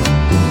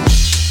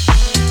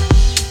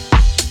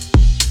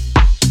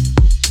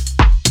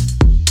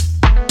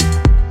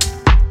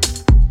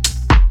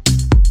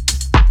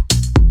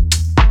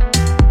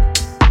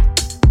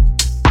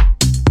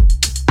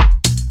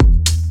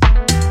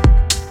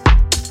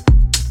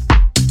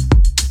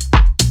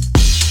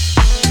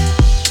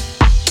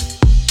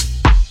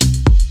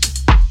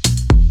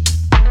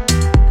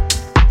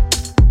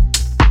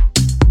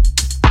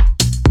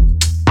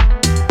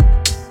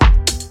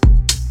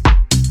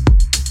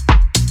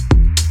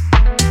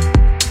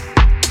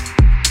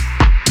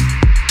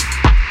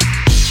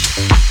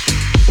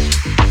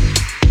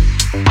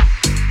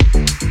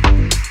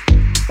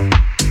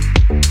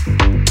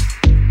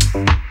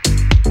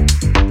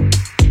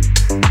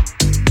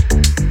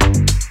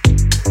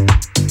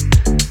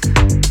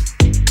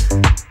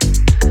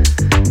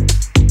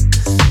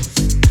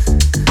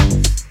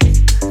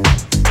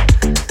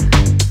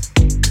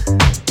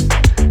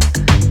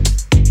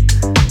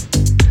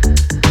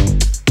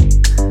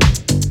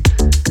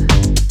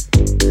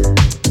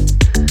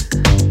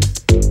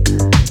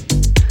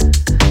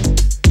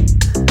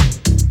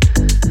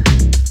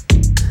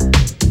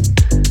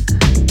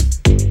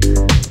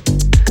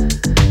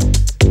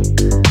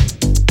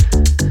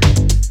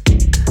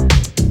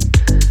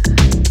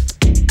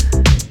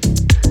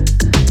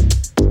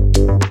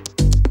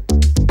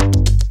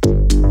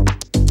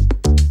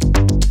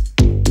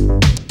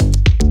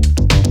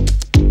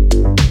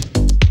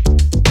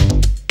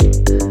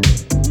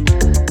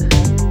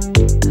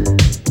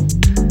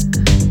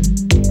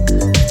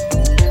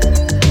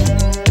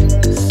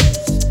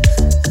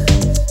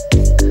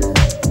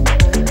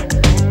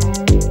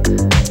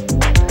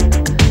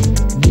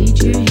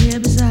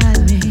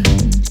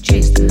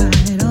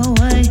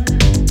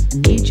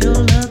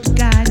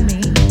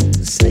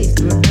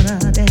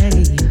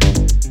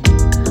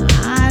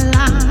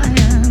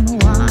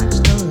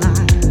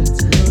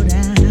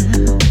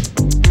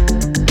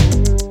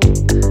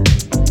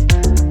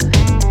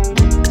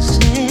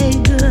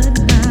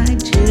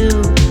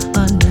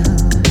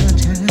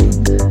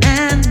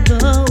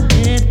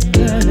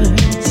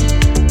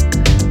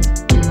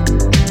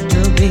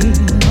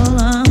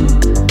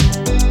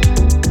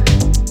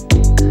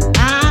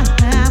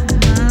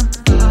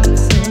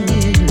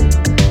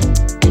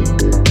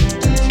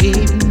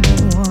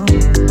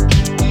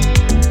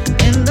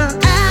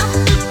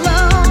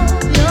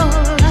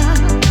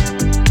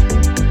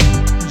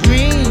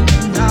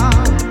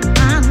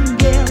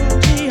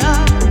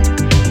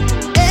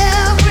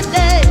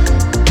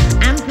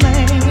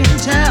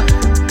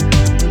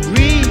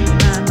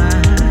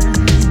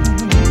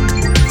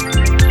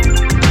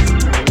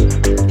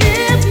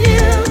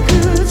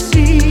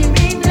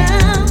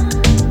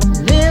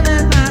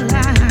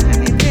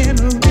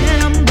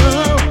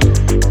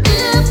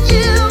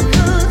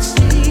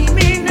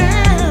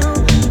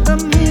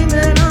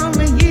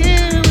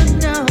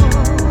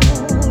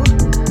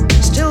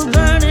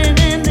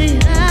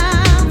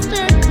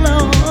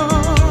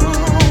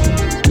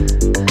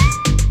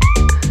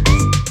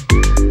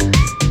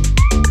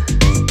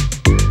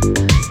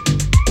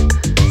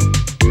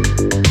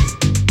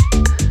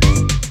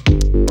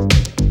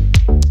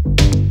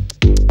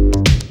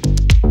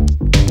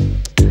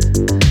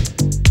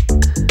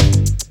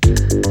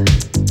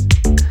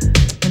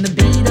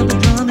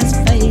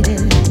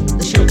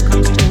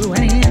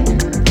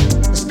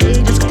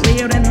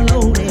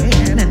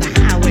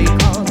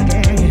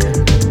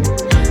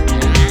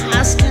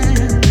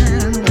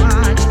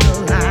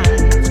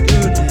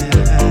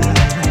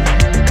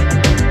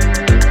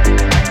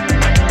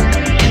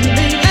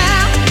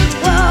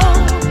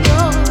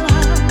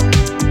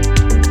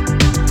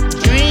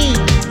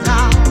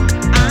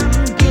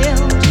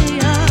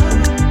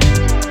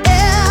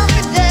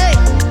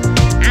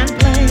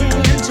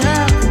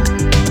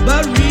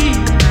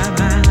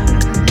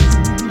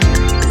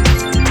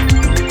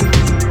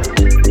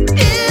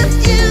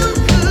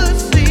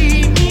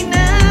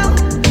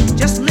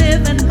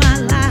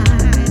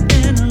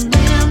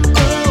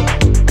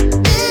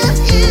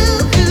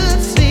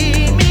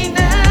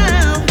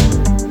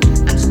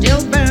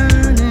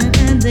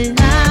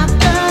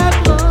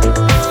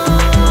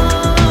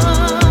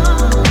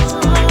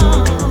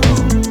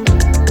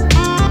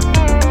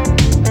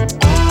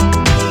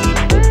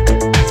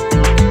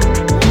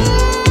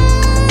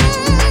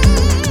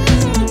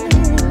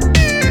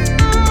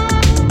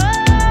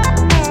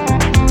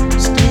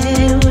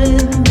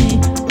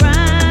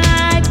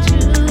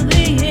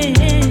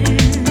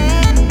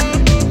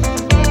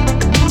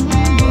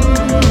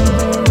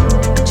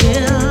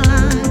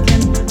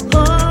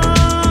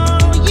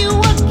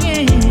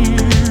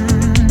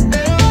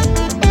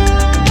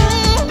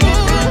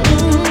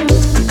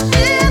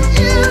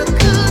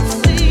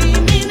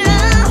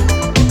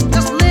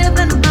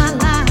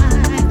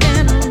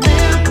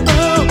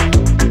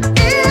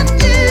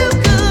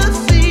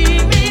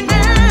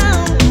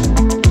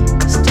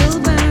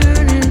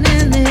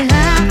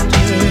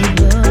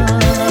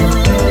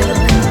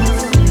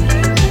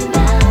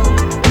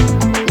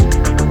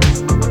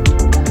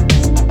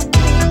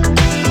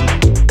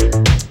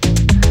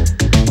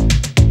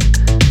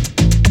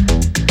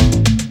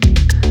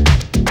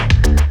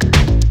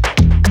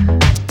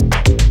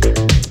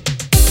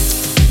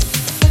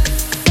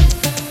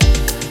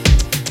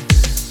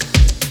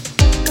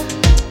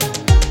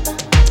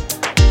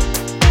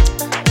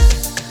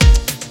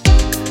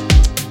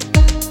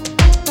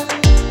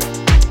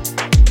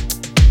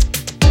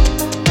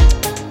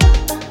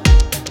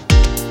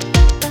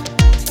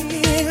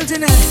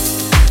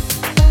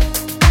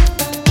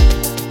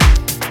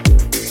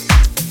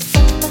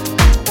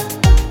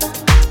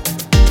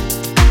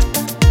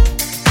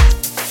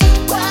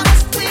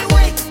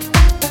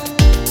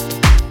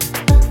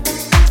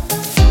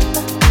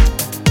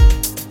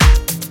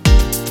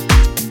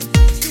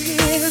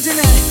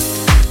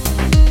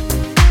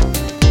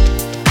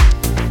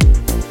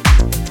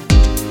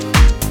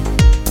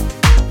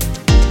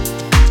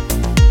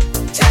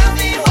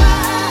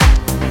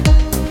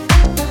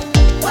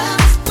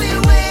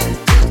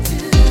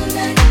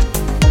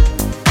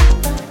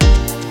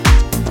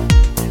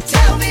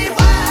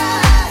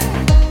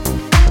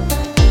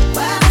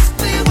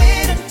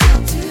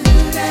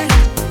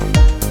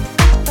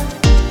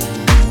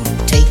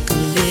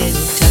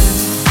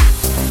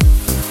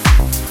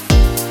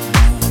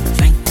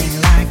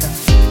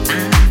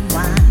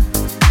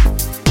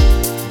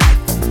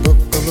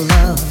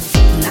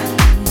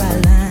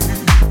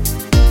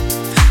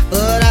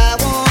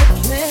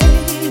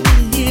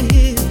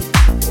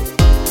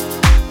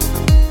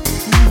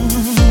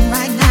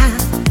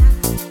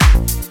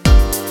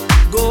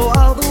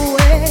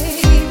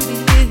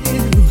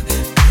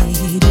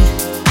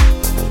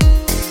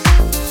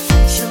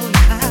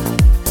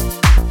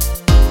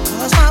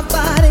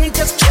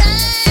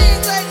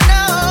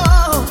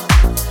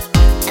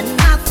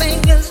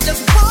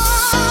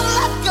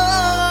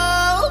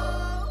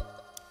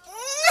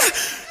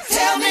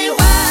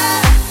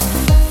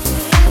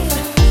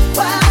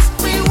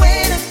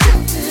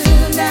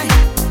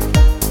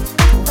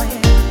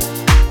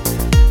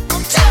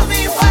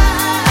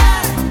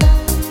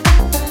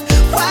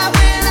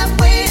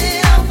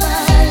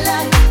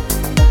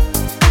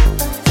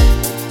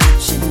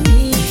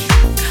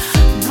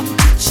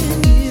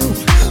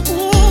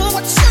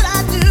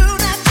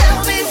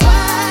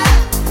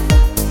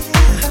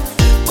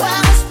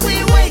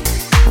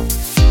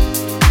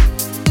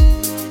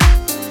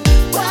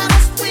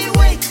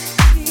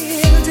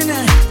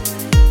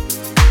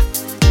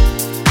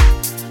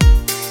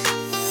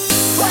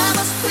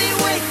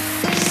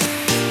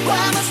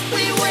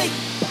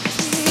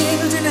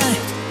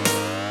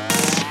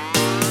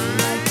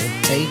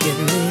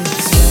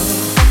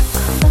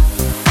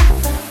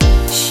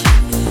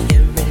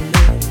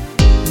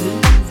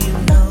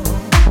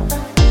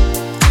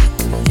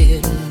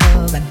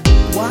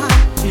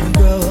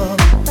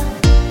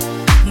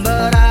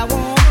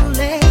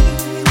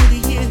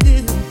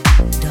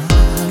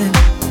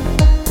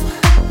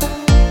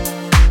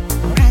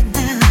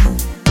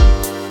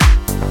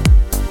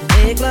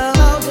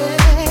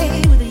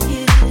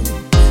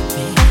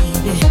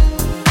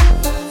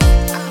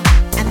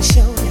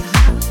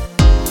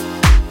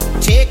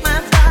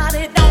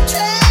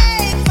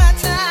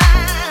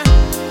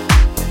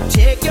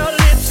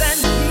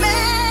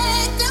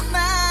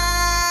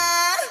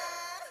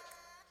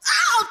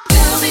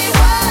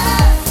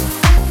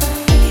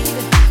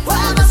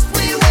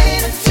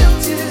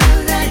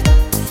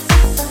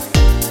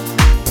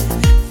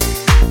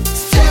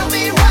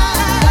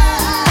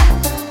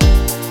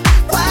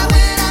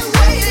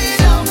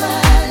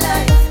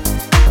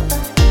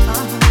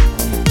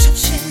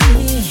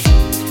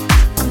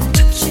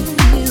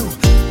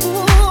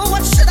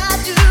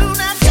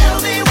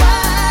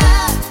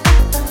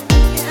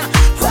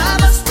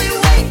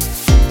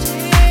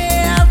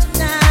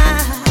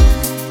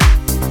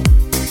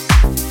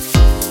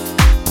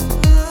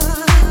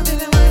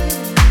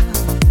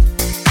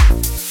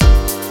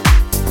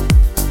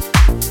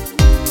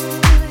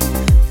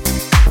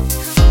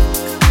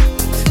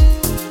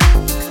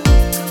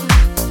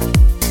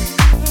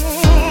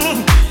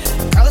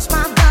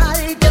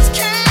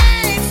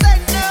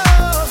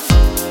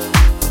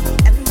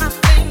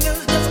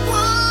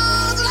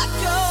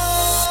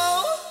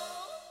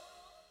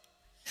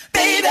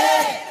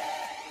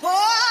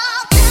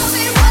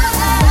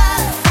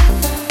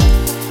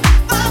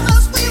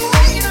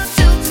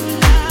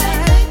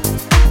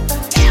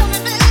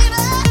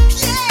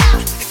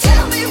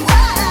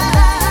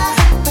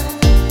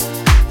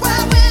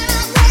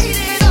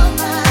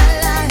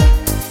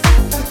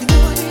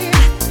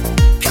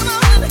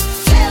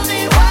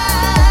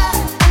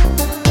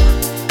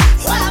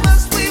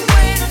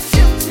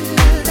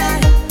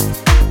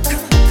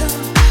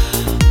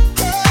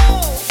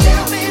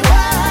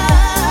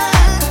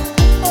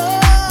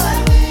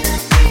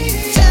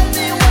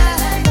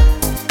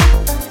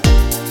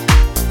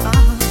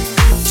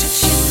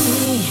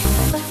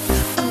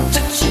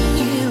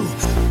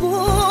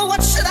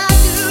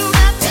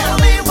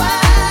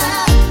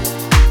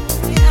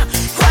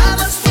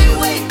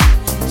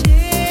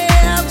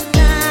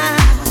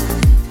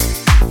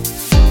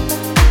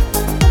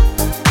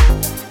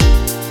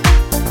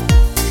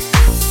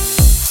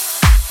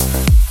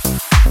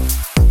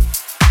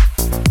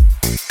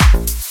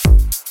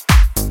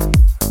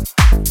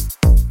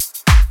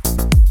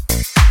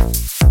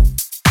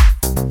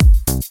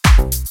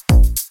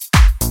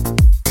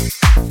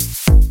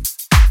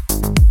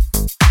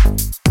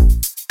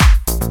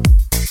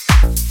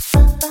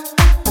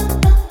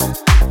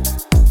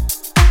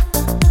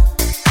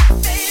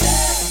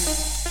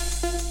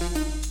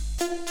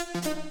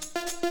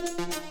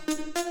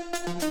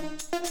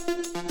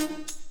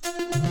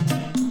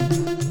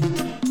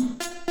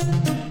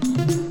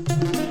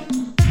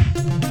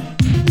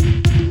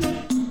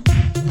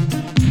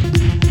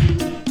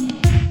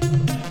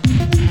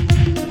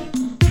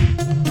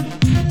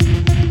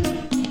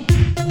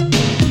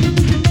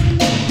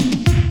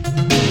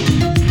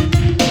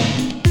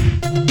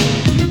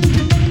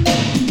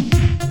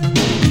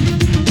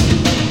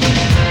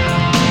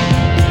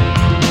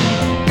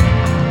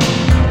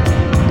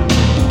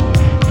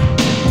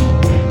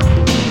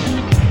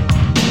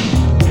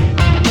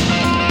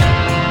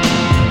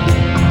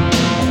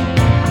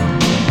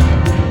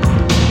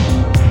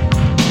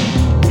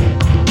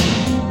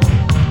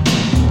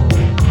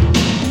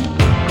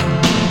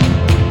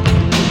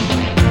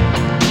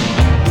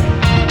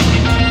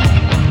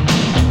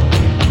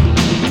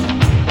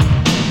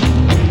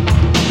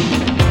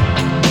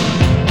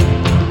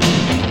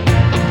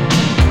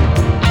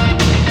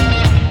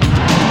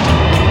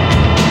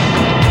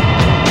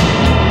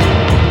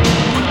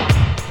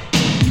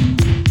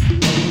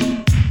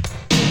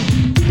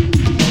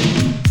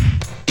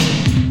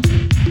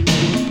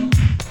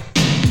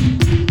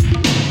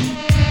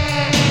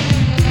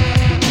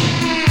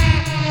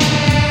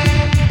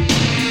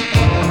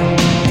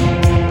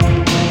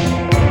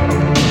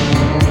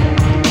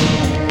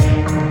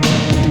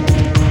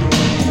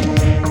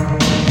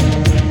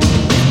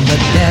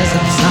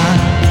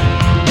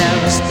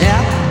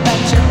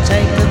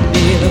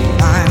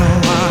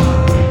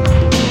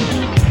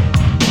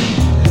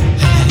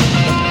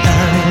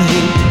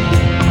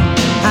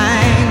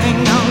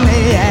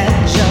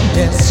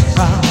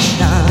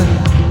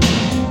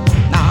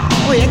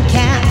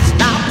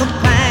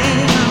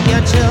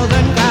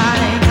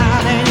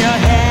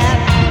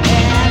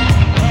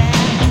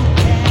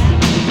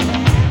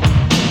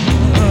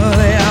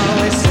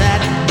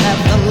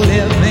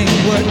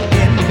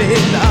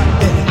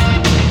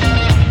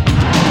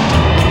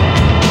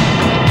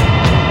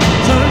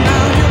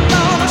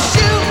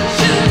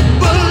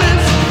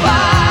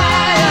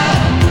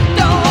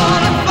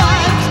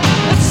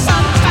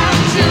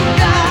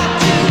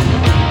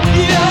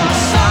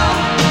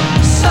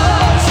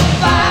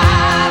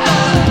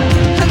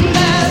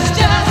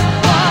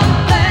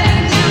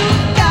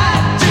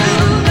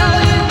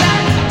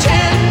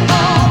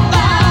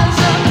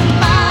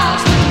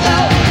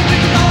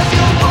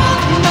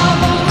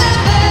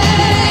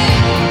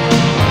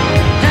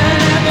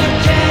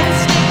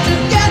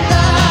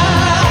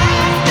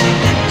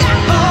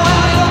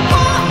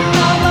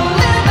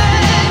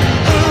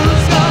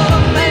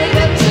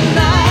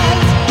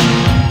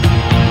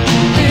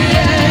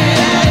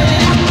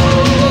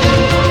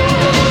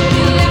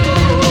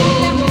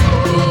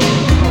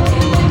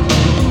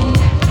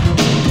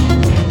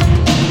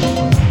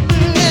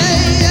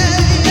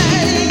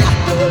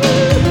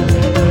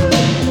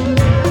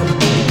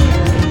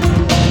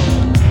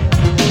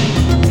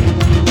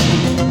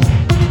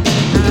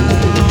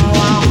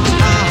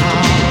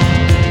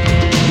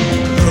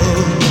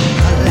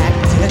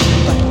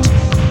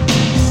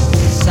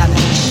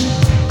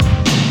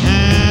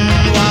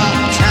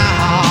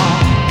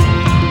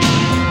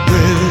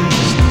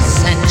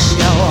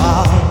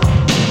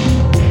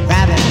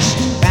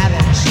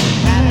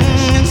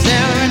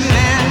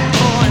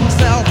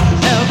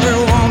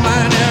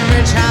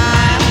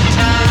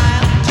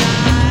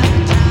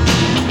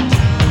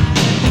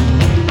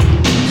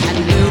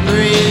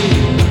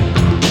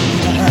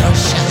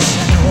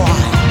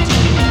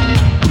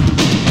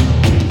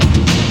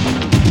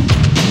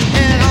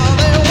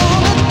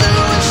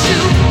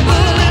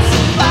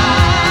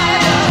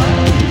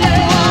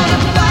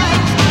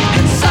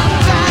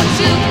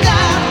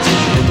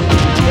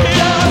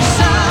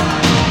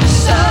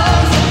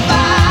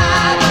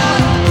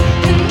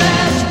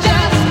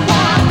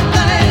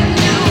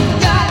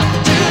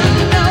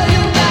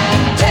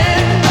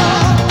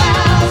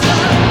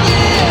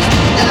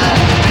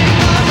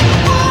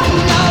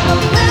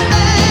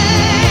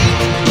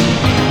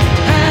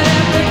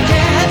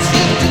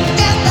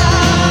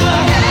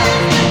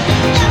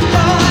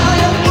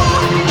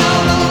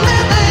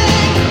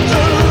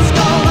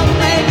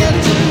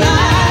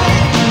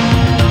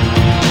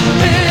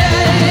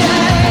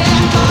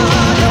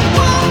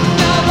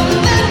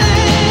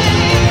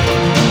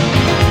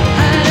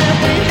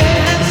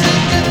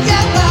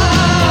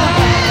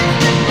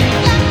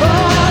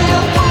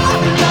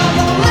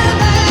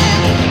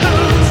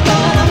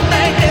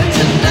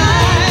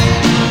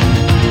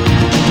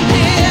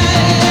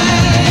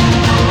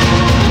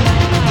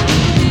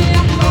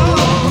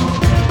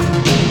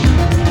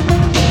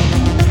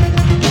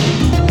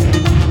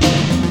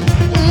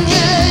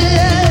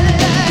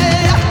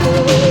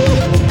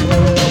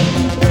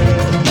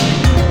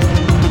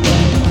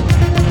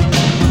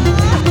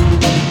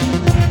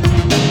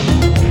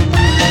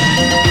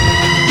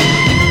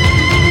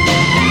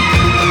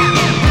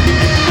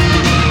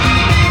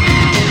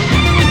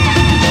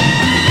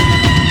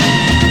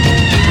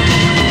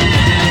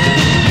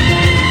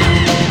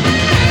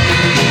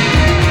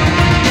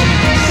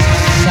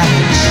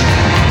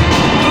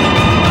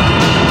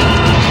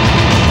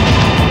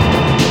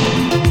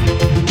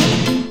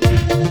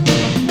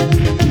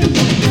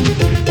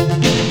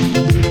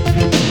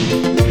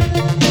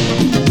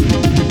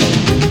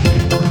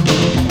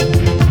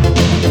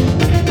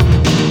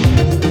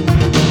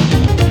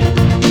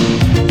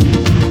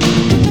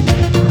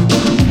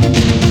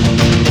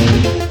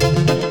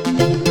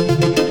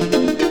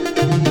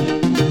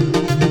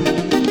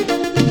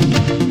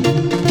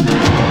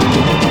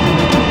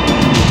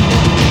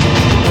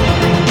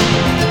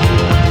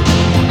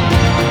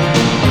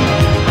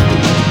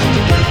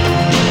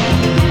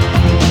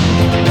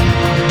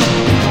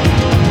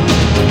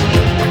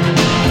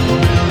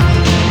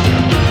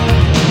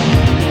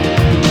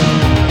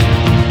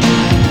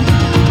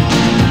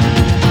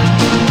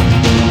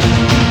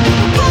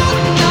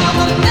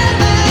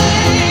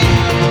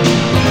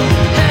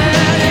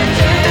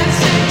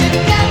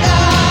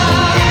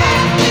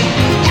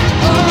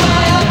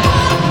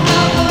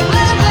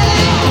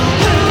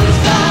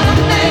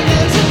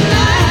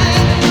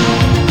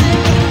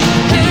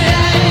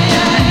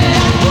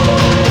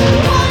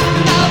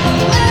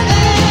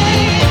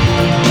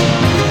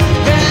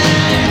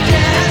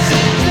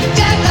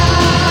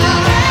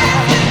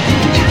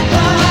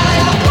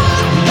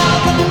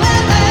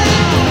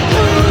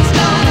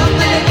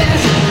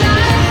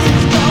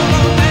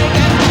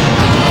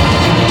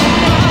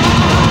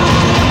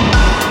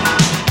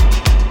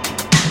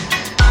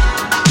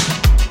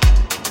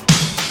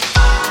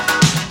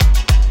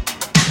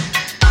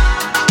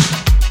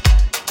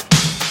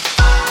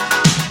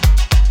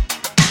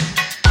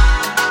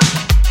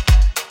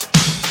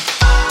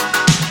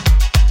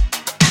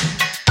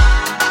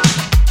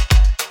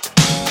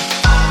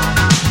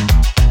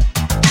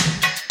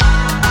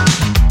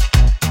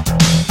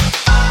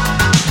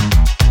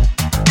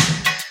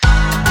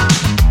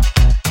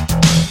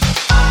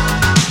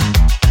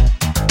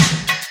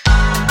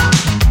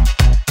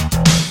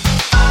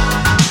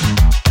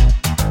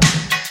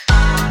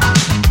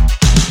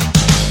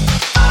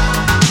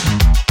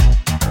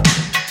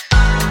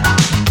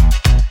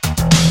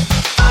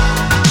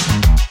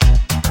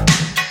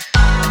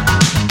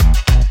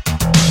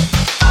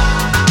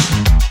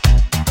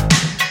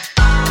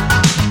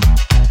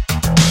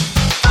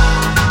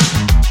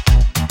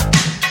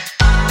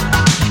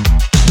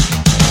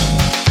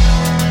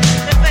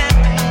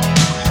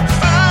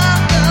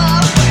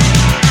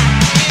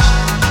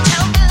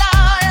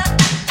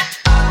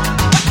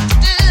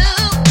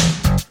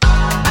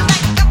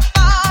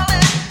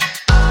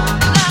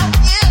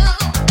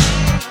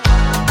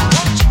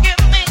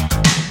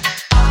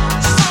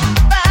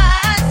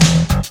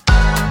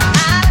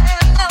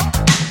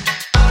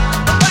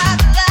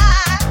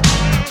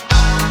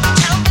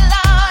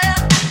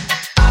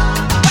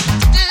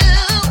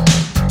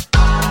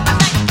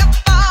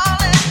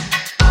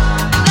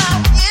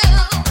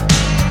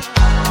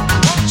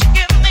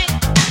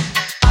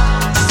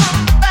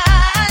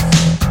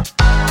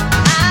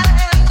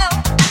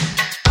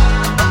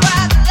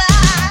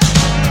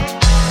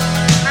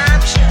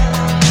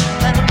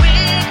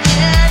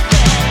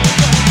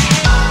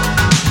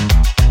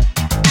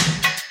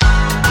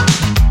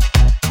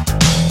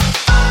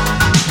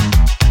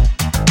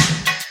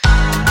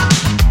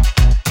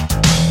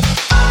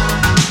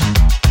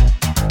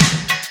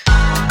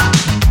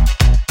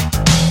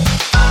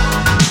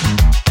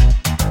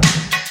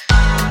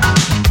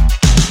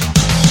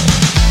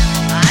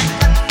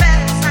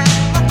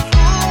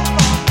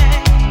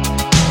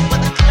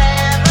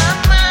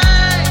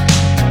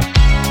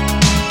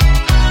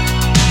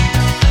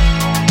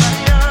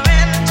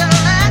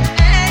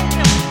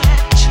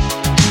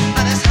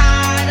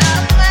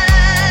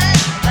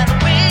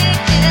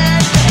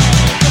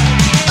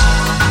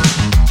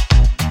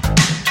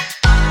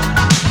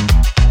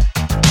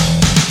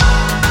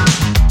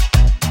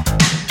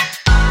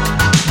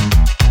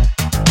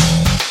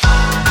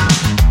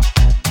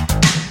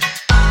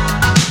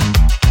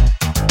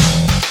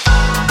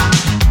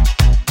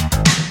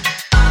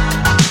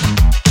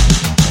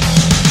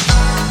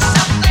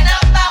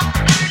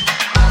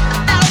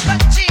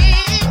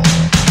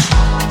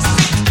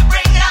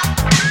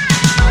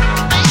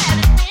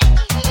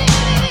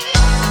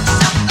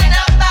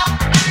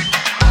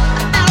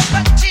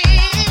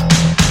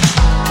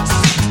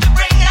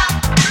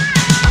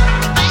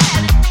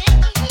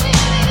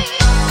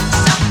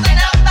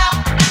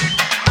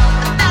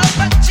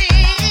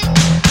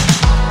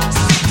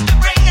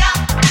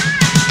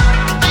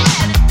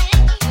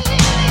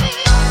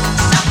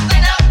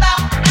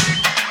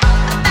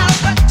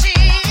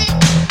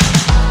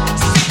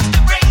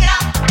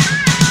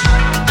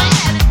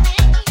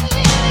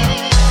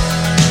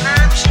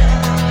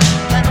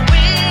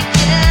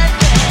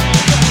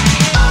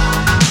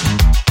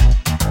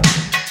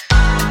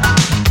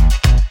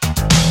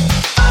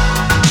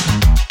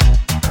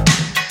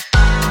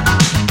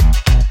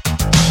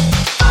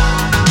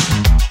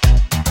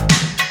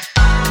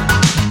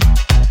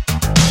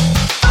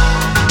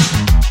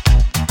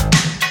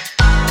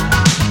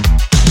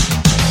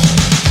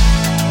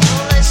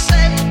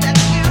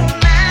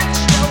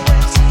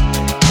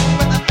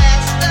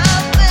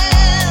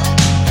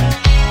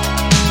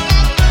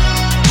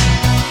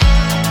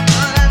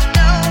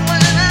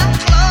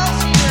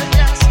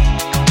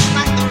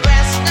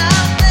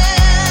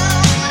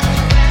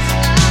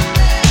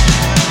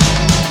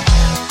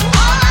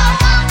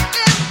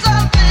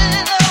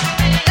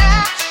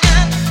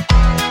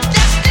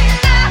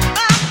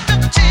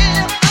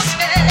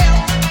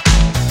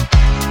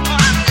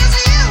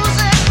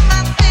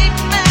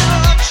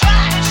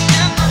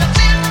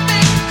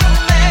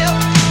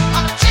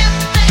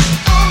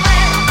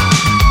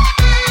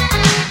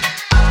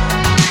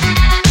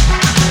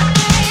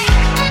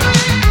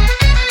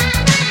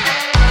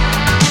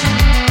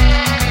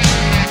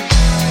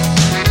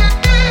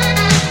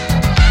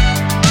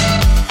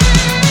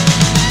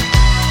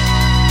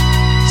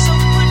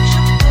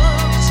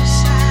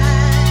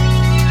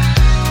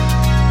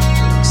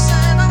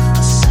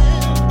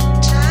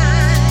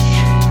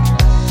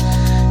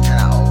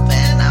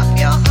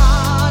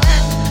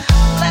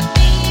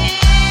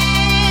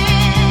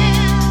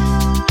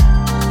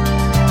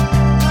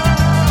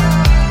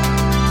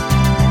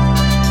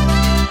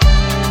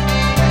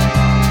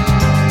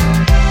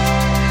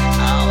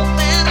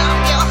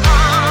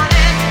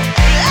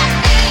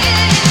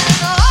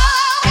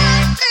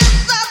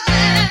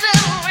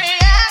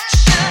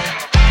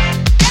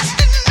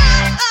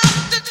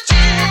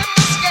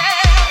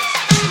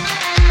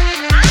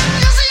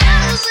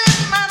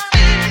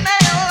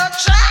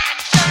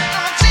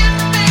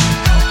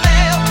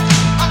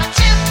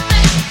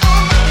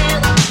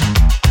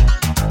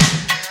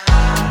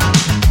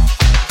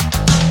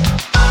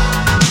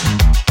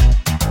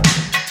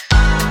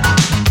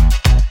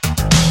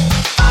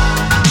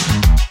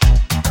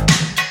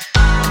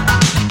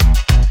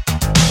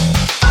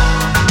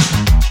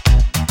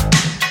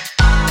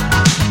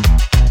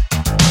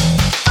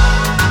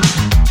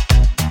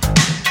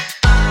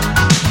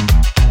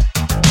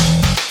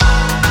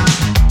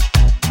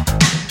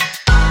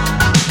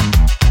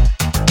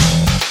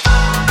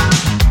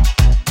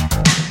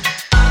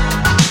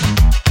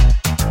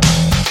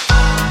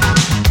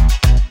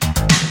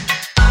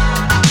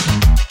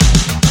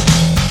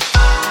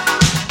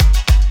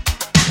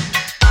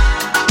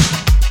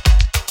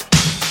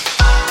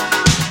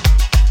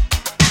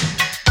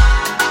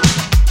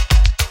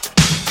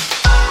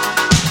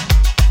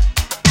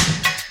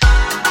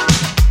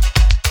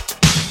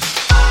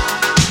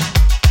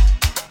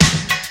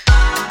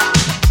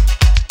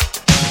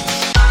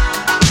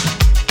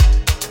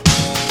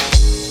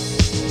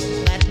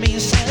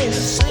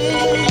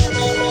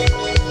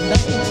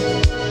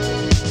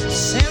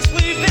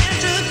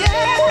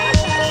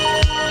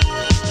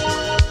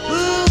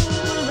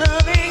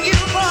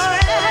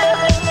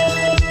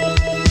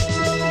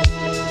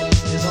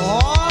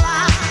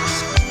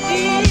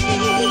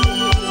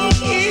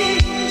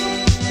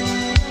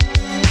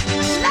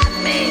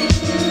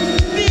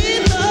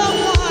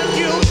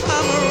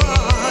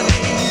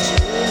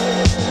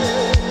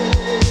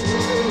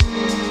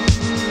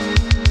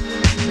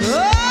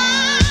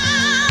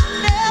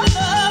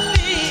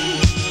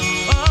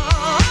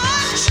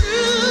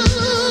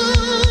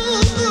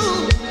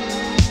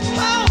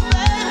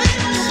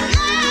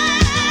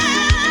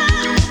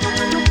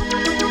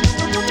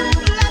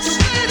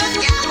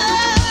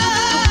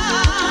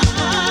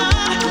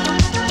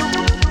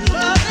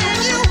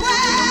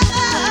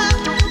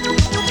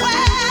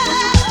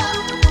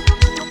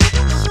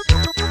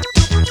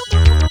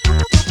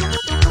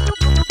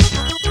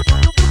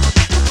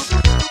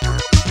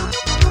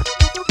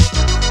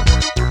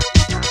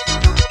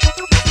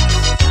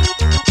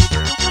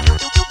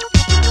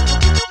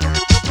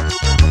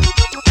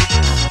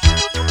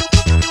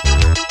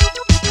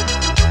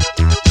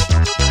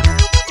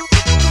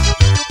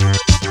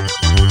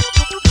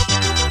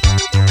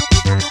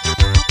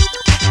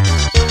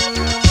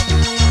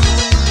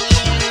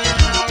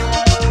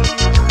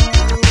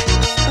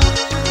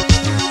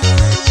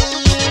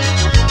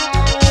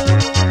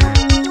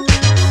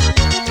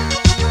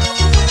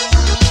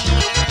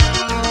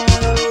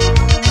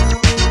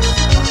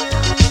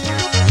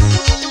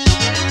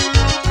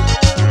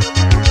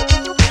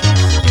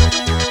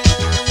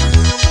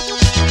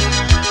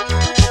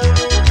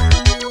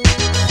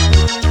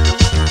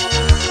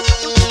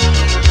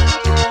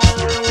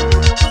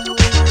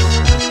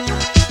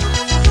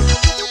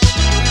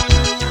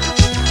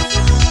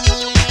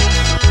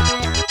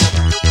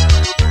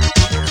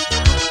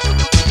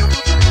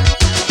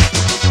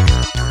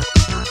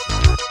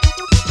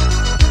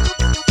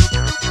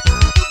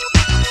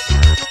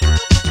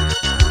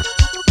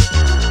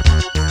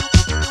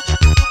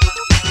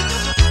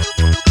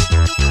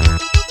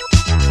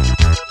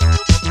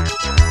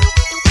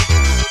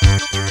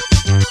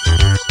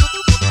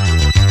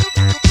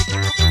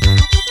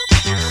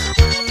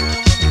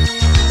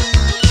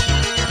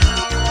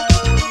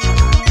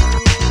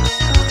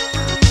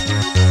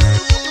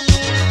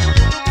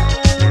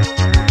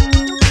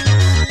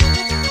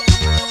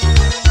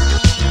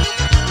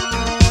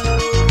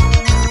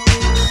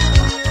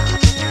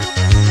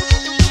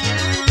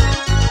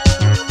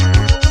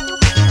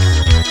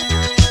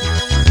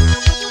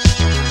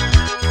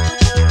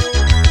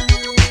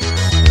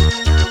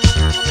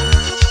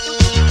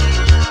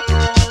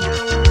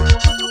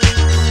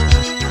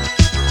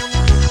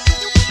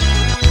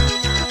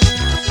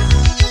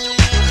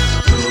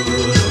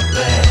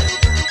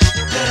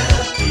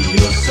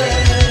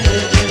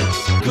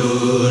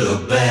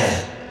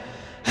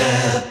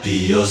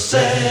 happy or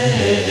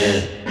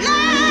sad.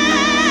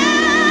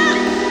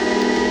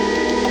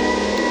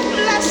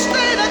 Let's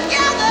stay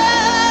together,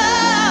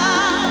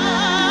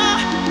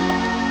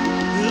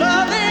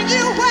 loving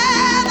you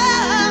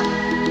weather,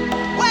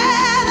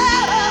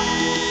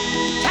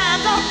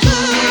 times are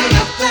good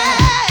or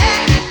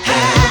bad,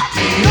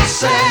 happy or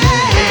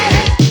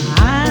sad.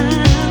 I'm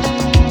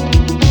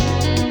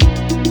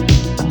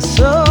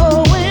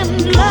so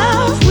in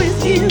love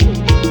with you.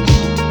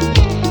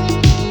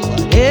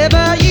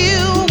 Whatever you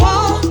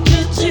want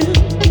to do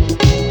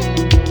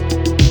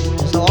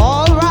is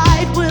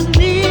alright with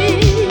me.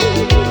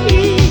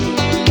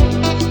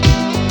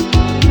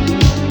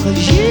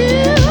 'Cause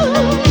you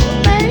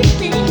make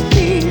me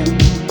feel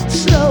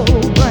so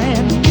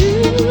brand new.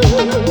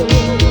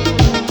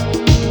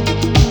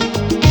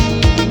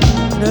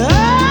 I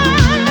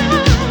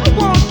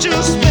want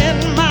to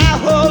spend my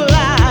whole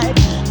life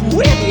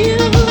with you.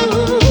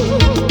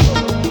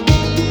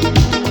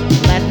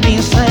 Let me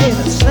say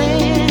the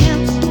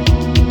same,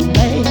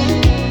 baby,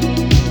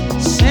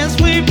 since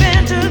we've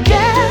been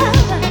together,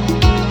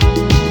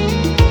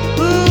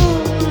 ooh,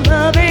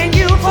 loving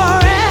you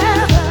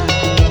forever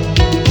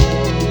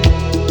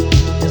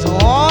is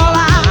all I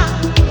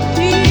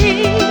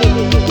need.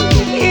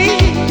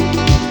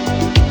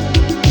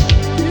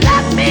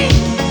 Let me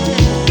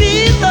be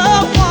the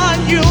one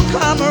you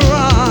come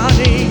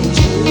running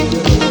to.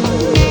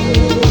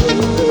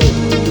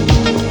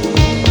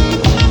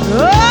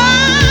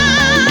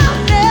 I'll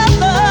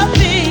never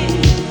be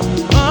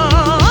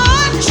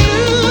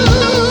untrue.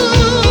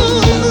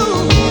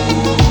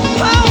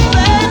 Oh,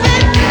 baby,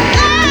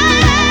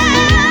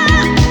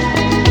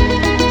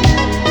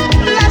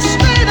 let's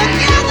stay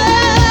together,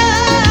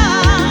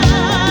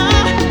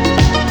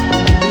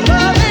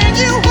 loving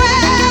you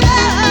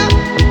weather,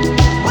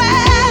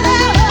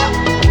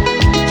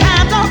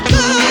 times are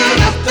good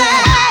or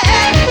bad,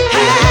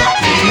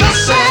 happy or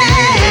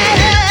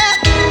sad.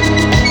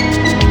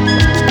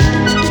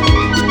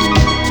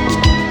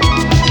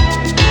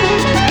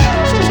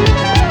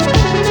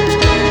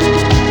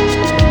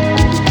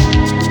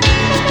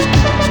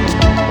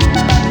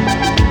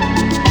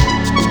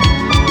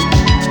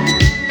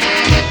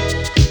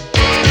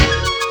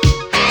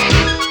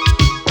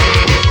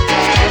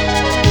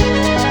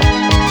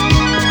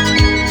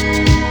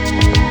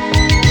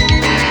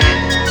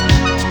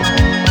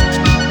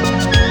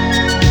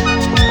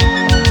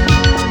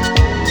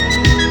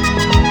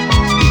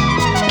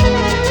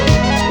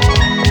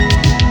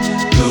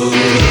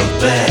 Good or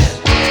bad,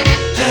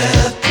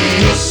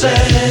 happy or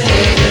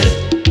sad.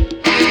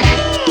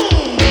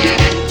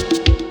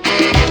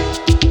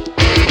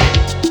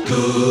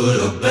 Good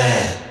or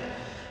bad,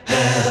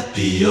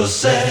 happy or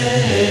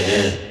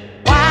sad.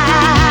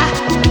 Why?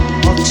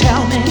 Oh,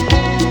 tell me,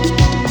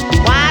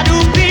 why do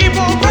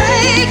people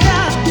break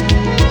up?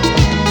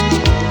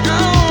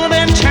 Oh,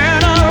 then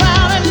turn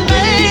around and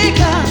make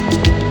up.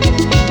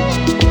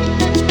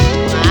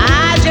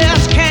 I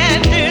just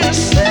can't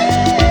decide.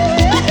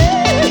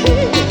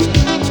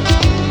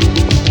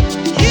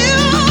 You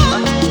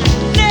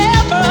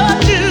never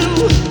do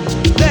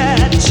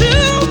that to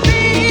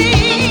me.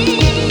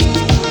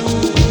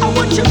 I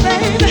want you,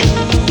 baby.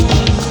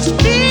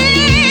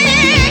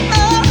 Being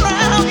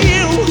around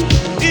you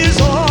is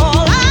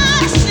all I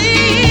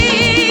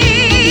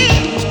see.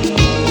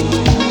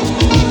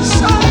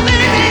 So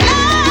many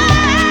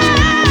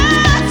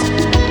nights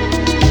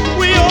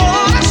we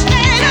ought to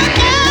stay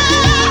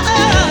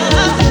together,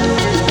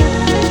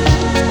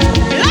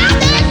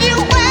 loving you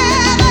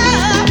weather,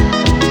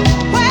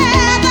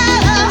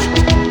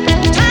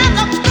 times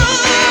are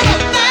good or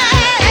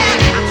bad,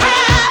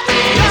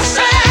 happy or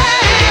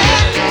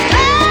sad.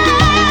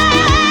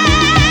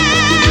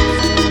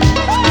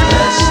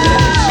 Let's stay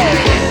together.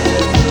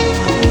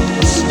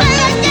 Stay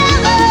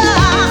together,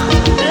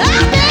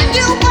 loving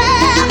you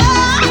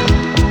weather,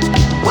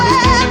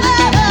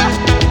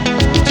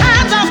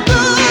 times are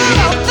good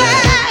or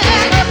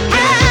bad,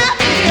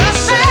 happy or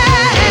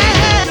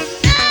sad.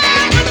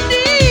 Never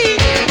need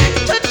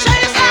to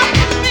chase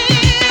after me,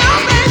 oh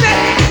baby.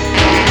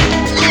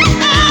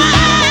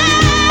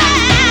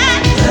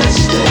 Let's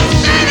stay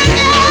Stay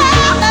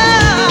together,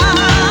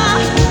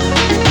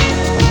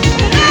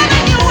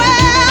 loving you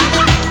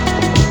weather,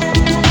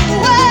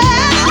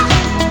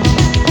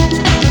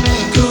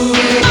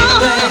 good or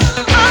bad,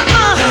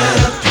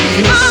 happy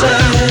or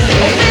sad.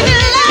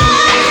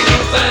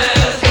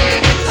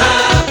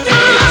 Happy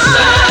or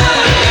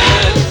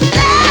sad.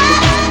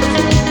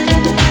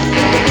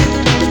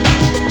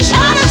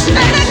 Try to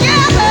stay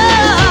together,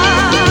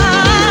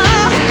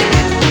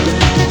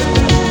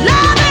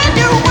 loving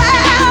you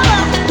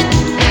weather.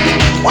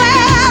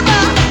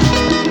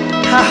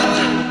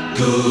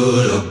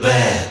 Good or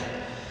bad,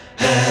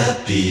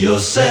 happy or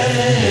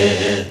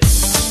sad.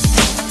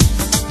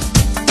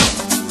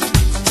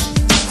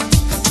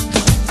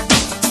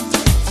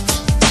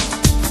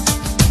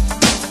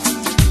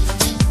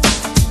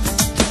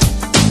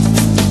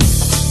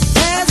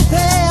 There's a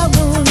pale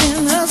moon in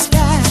the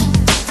sky,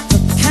 the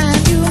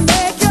kind you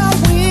make your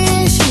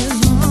wishes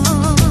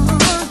on.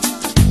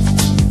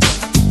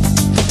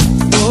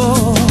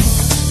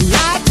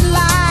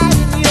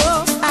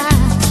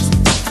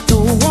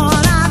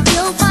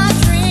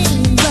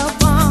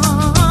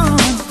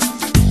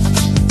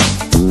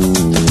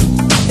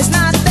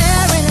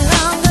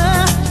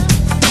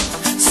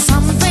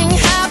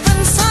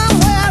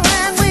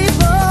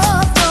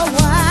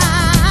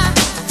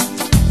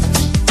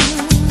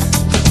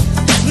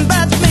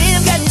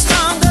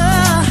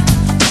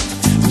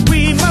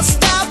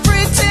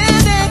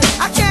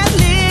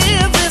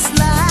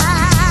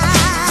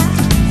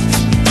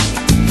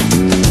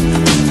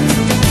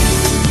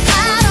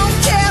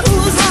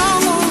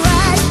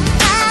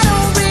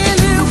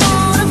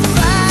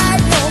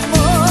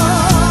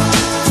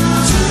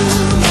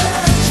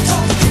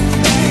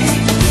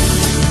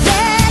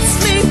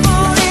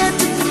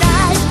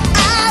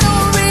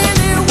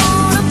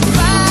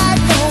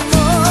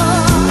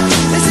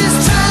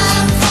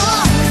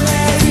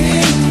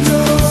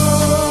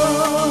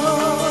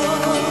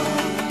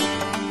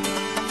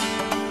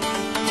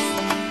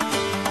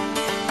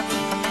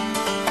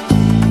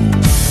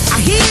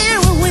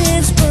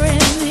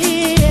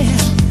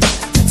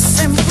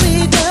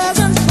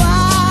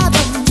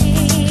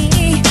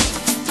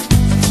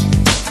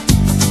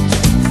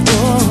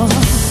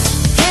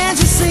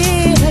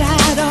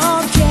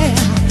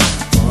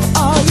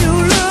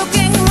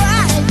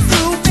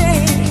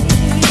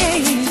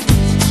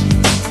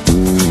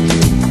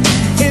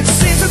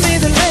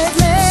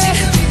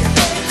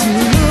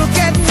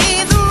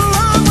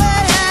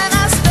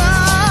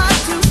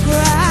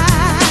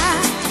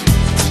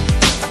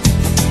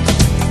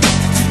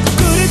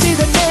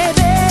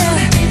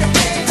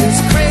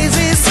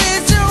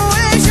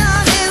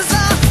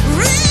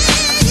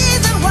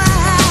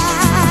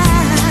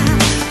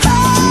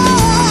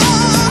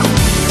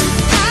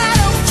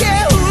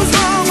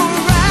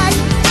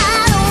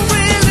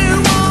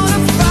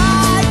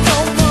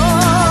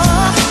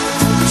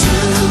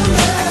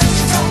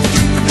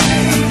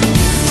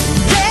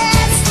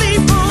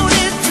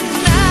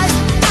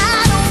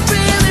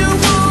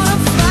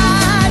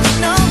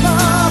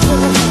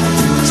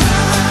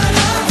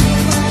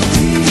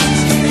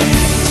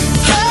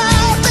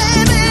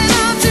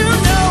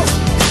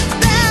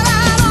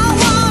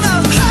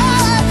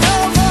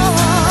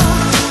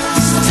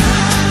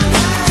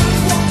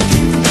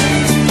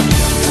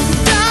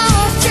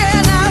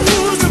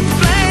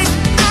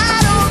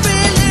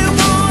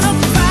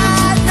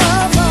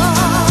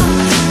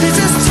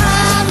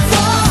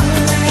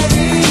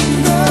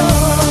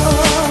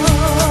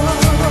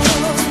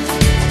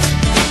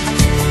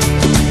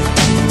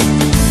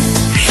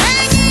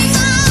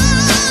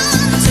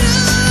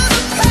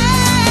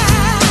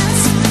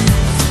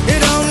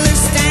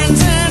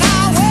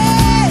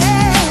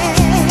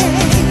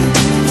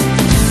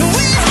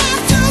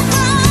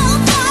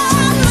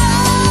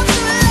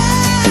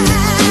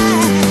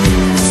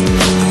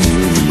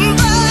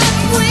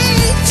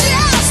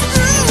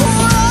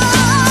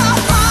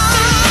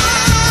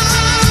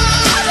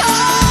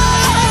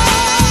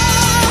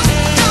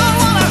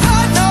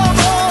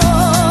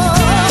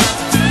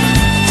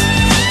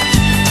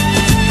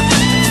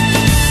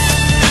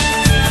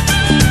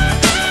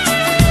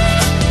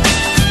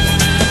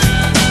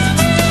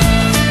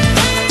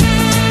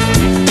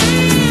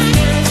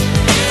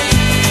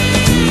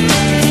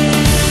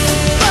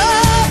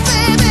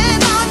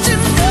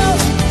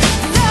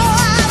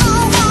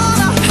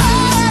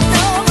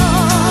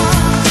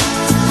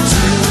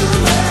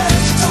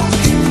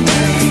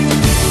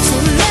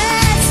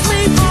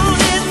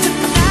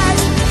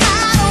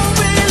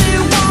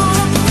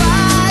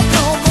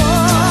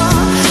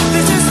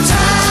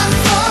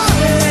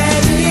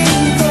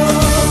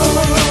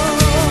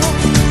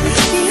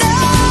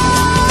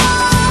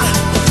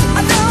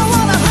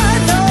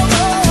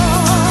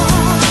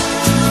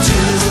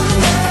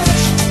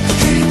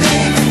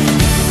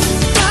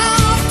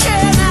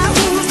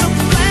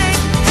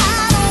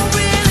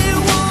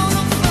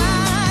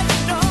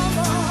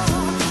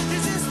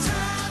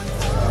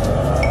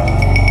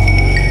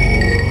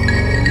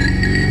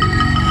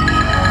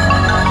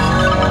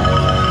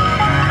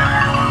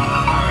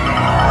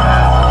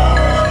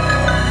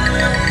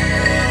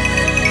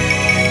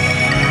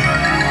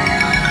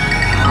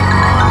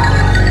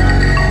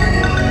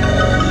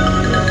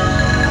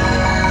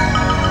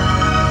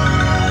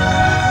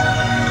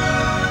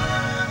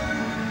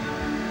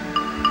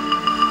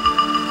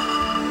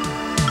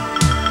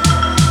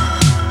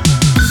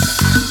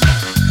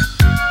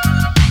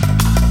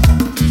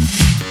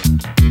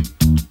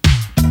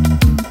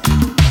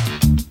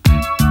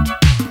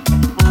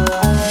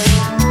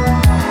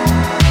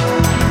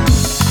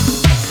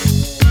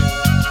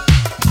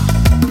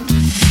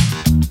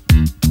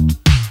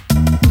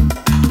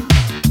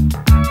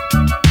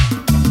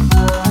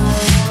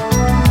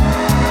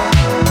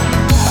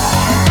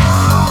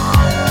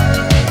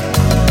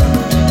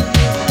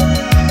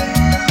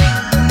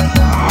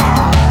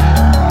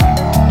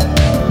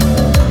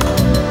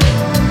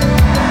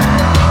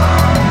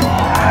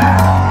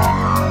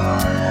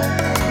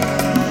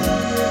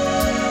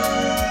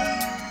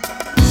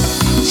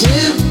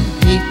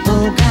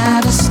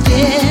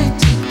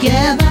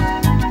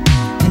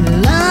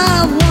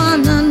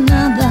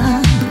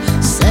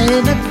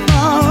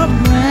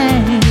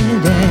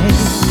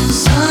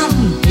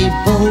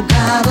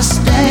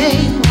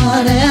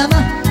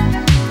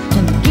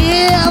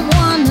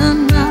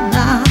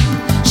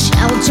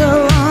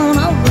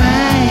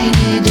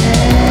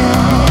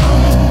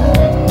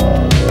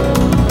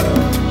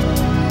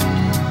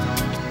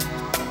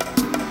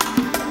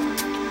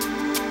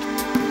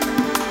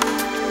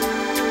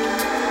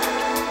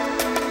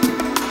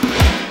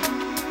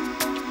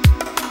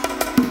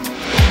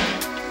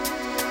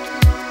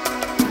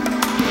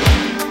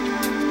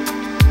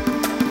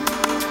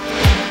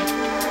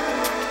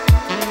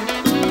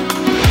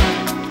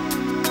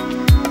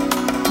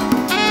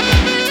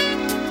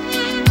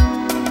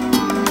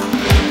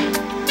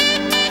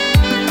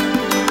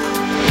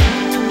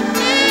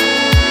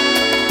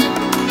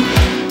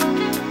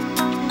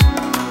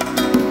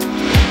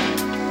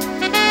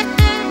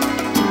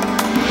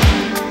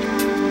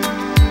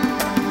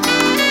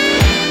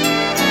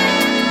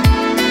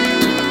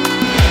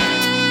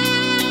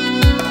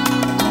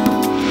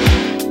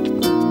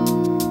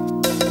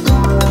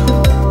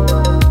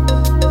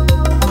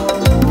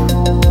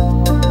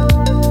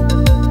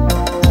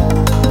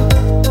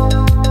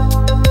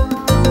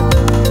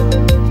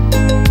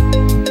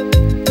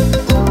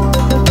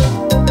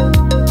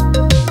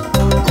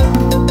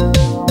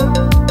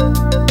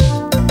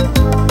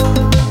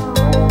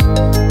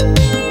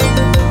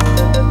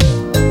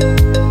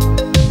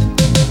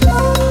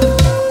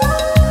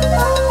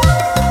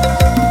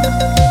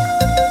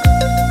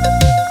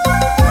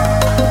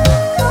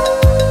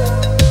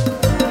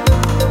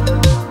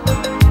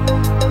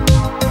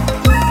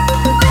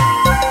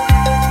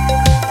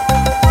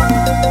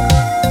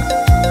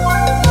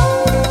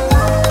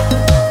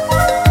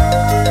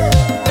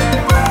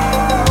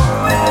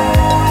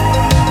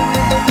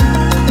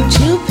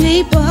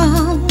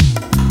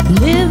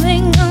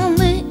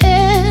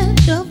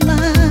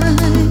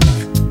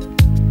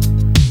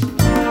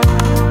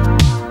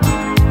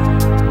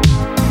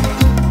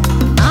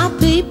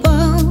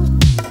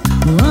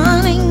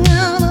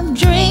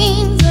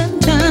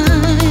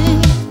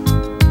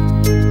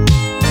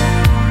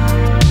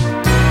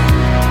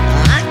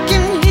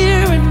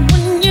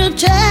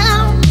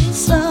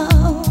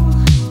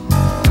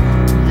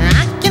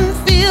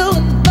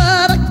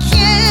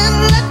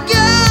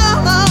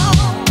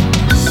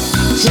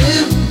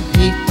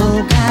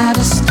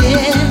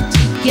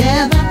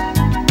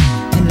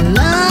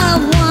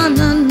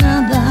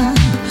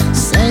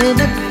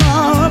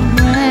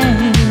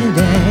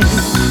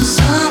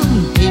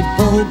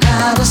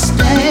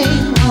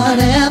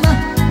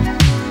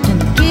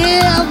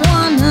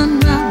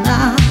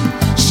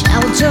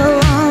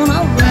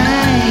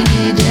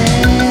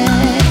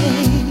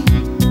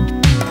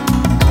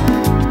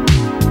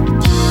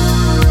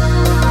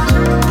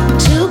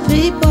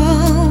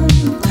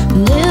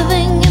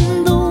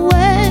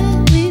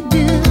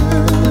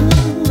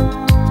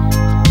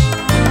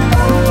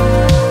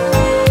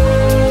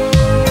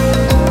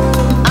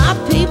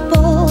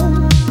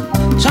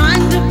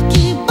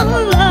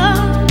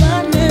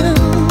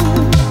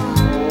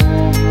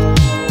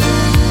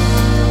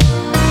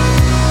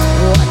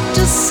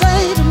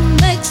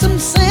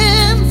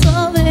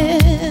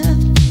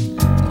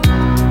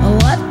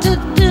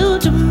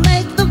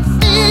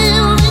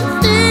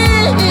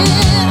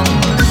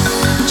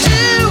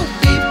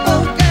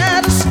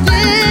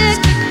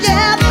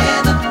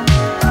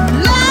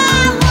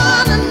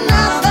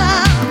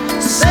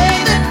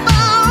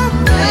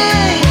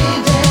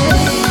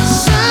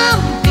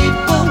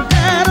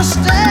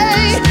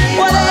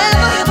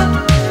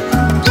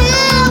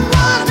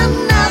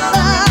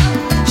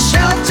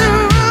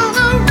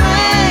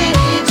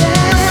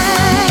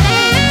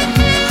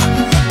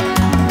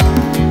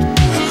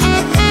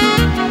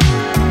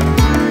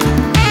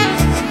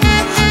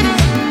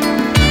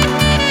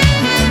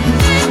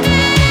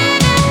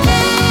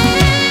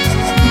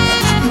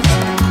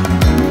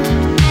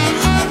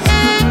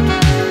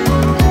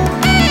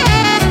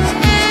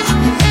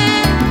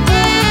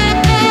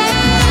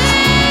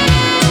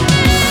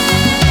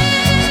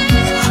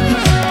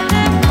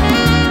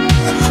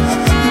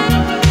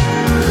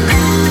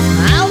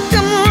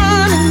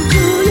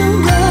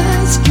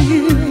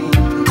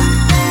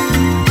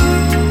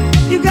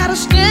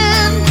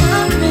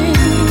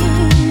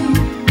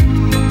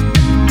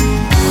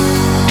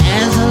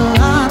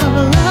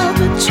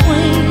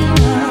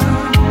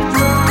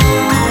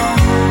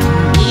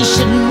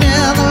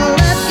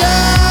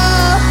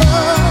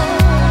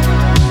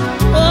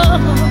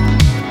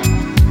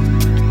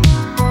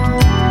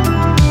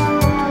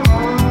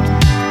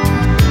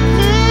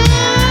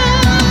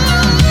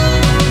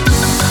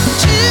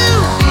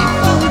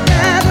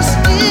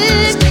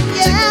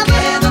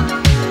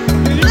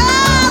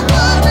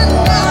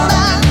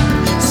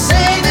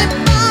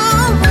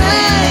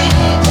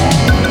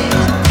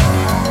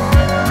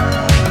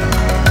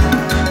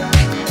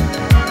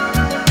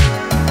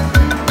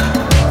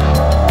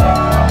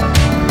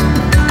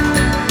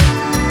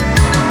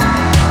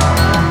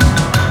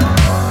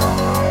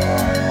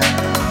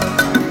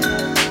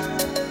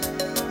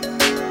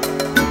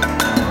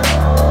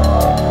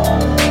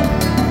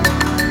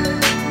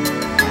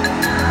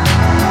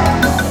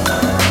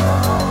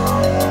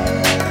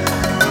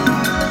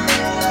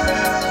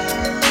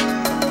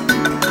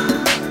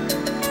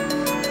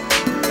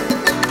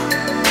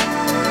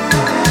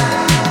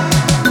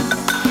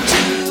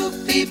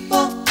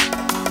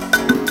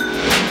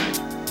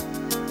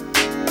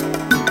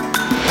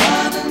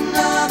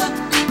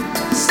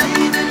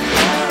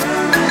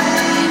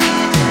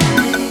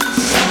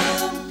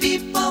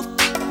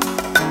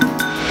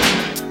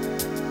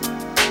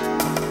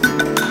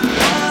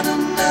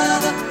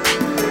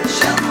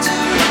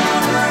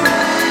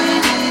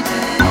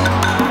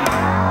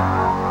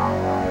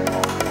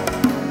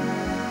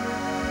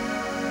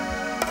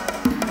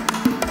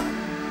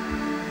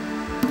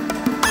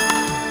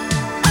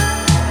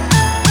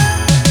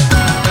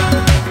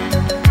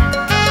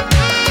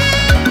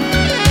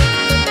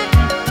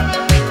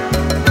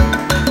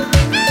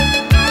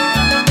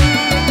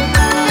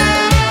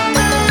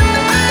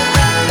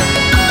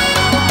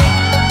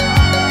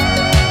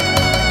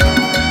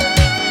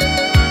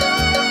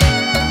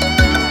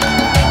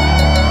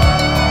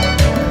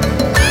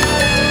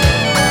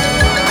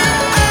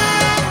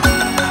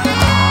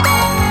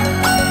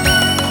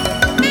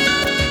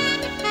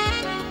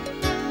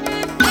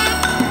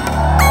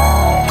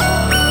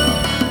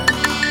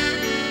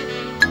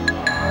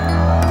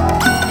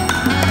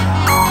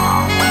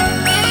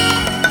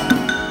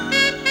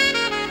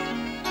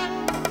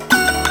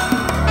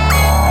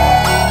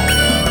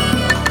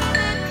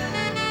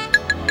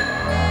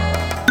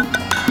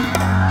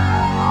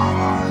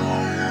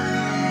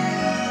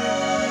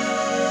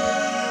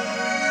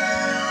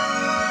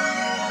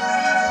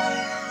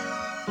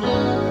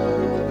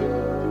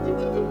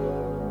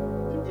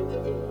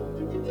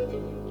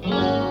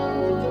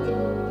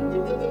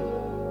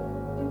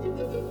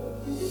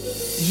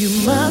 You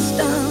must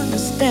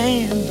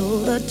understand,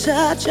 though the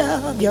touch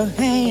of your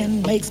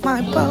hand makes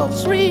my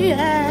pulse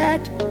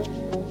react,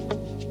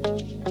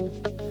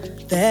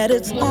 that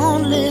it's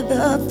only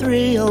the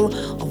thrill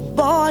of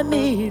boy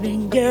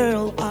meeting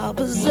girl,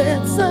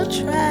 opposites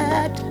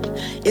attract.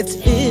 It's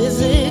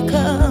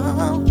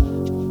physical,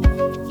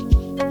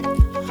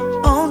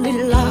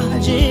 only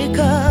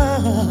logical.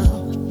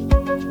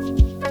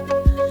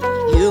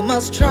 You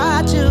must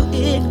try to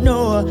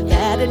ignore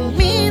that it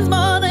means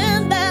more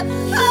than that.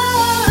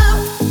 Oh,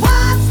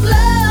 what's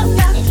love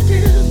got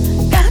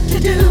to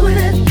do with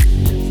it?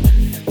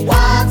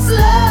 What's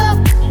love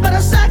but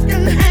a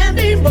second-hand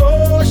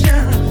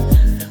emotion?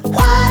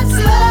 What's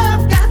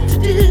love got to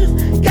do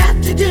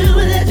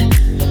with it?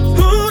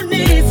 Who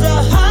needs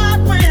a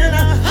heart when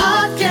a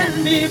heart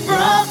can be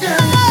broken?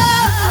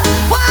 Oh,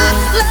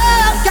 what's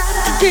love got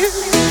to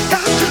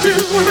do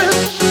with it?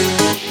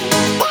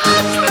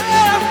 What's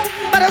love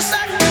but a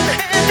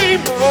second-hand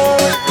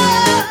emotion?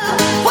 Oh,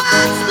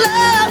 what's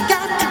love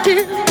got to do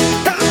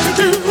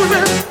with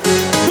it?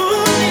 Who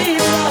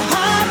needs a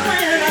heart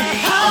when a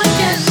heart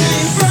can be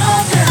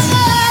broken?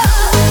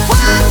 Oh,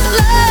 what's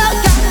love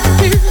got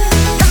to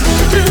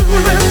do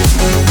with it?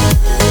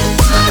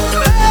 What's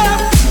love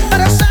but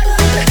a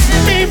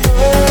second-hand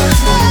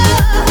emotion?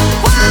 Oh,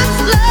 what's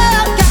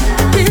love got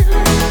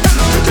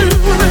to do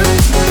with it?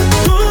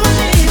 Who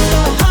needs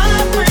a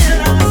heart when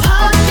a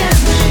heart can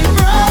be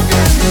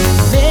broken?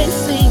 May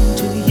seem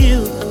to you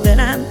that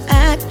I'm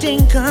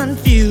acting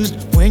confused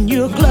when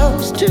you're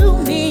close to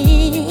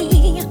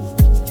me.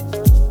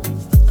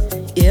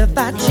 If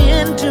I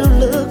tend to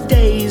look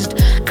dazed,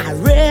 I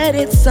read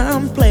it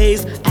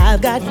someplace.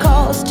 I've got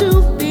cause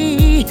to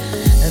be.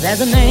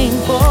 There's a name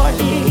for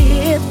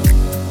it.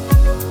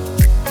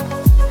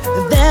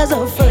 There's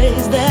a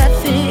phrase that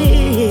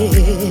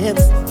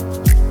fits.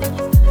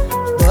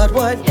 But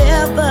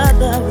whatever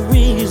the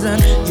reason,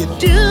 you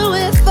do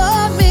it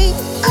for me.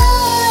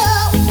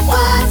 Oh,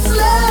 what's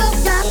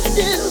love got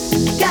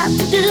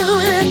to do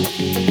with it?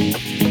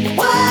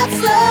 What's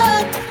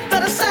love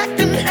but a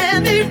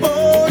second-hand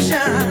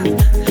emotion?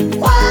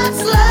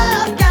 What's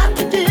love got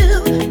to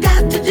do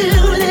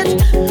with it?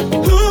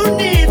 Who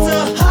needs a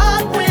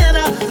heart when a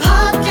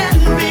heart can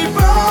be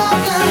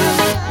broken?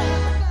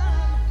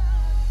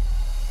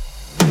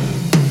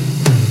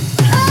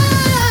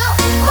 Oh,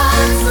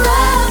 what's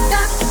love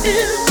got to do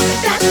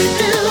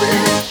with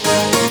it?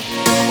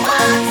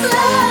 What's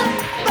love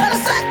but a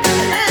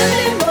second-hand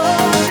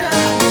emotion?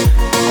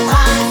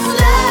 What's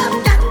love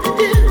got to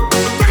do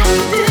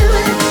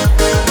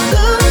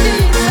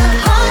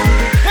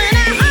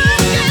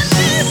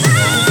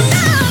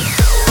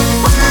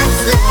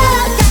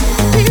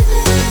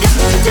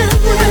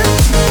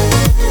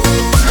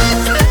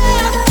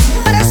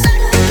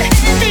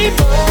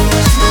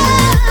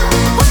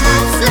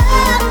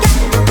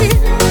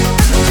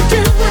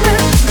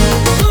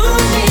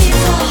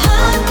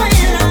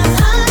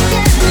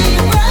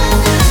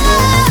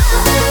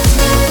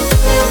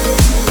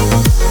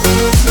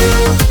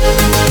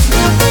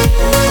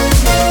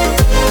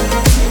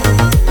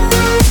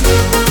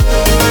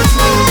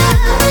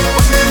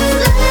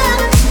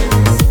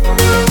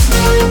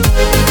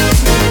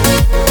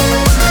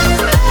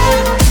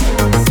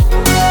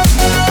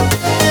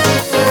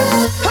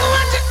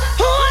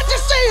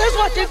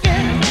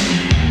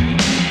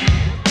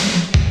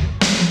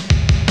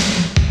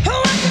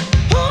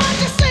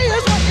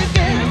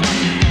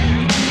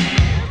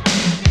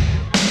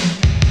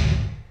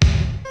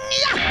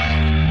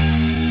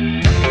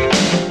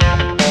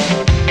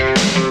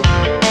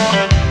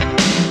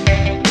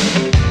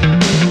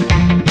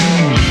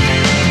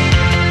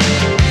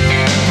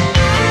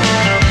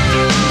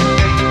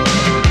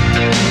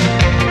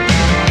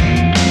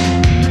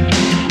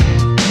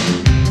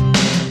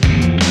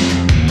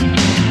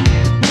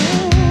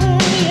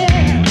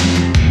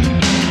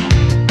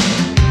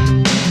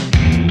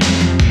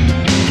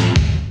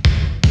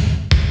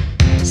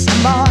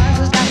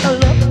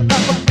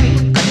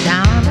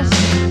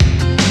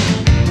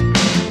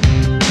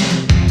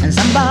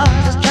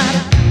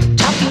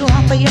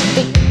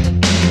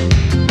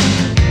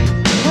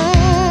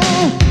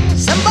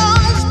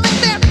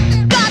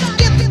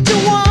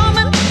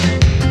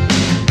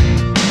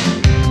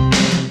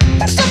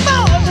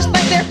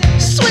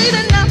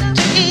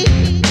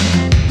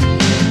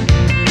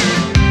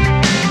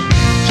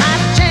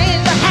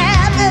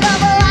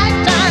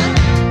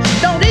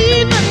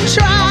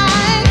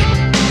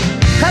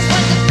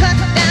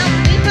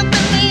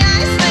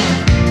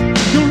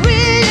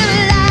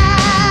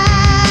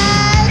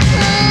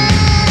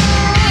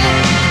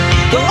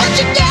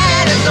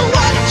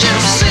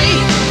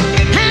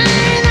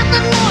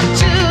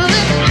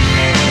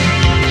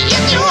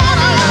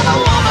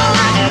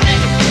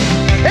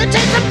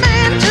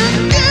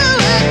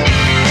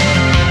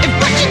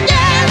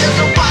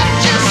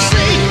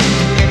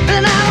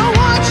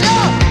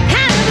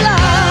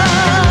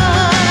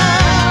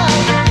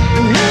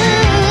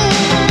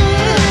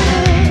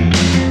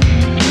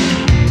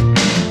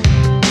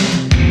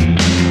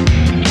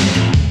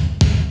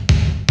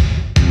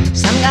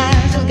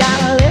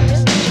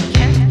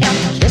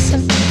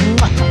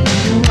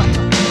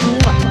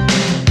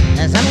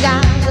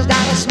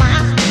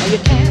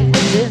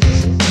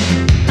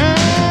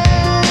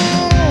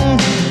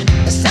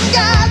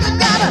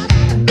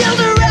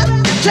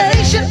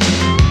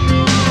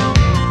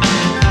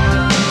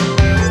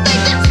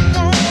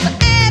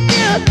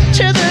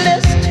to the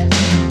list.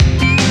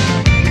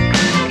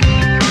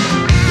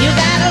 You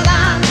got a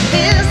lot of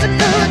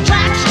physical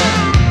attraction,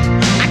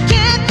 I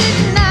can't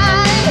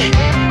deny,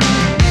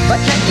 but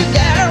can you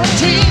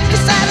guarantee the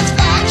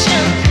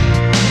satisfaction?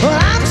 Well,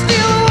 I'm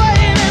still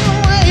waiting,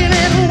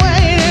 waiting,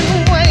 waiting,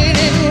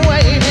 waiting,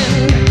 waiting.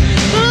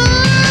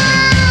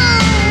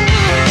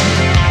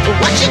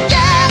 What you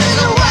get is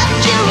what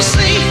you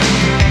see.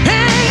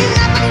 Ain't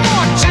nothing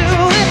more to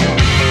it.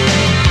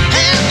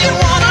 If you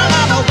wanna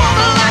love a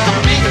woman like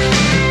me,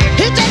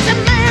 it takes a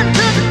man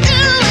to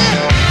do it.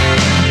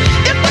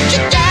 If what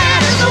you get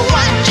is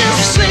what you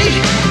see,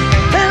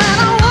 then I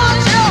don't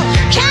want your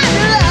kind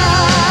of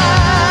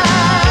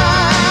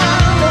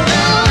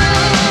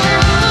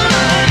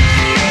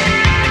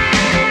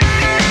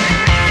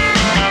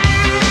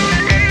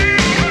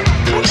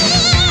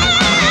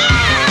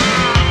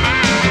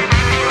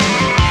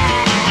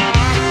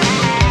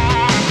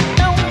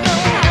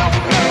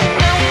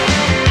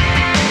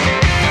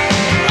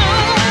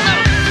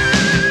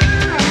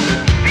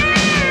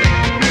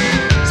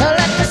So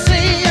let me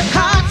see your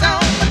cards on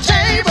the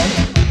table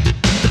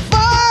before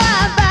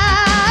I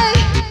buy.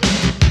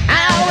 I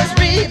always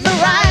read the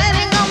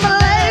writing on the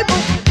label,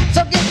 so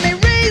give me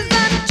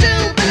reason to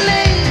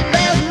believe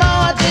there's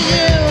more to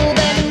you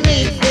than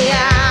meets the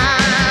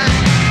eye.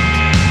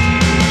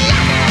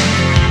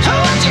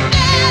 What you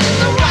get is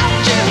what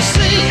you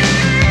see.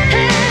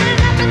 Ain't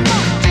nothing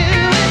more to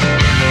it.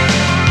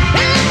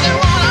 If you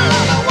wanna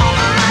love a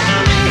woman like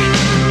me,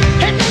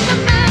 it takes a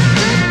man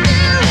to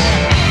do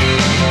it.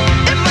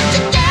 If what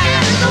you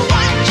get is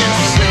what you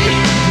see,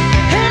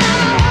 and I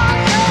don't want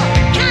your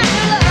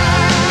kind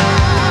of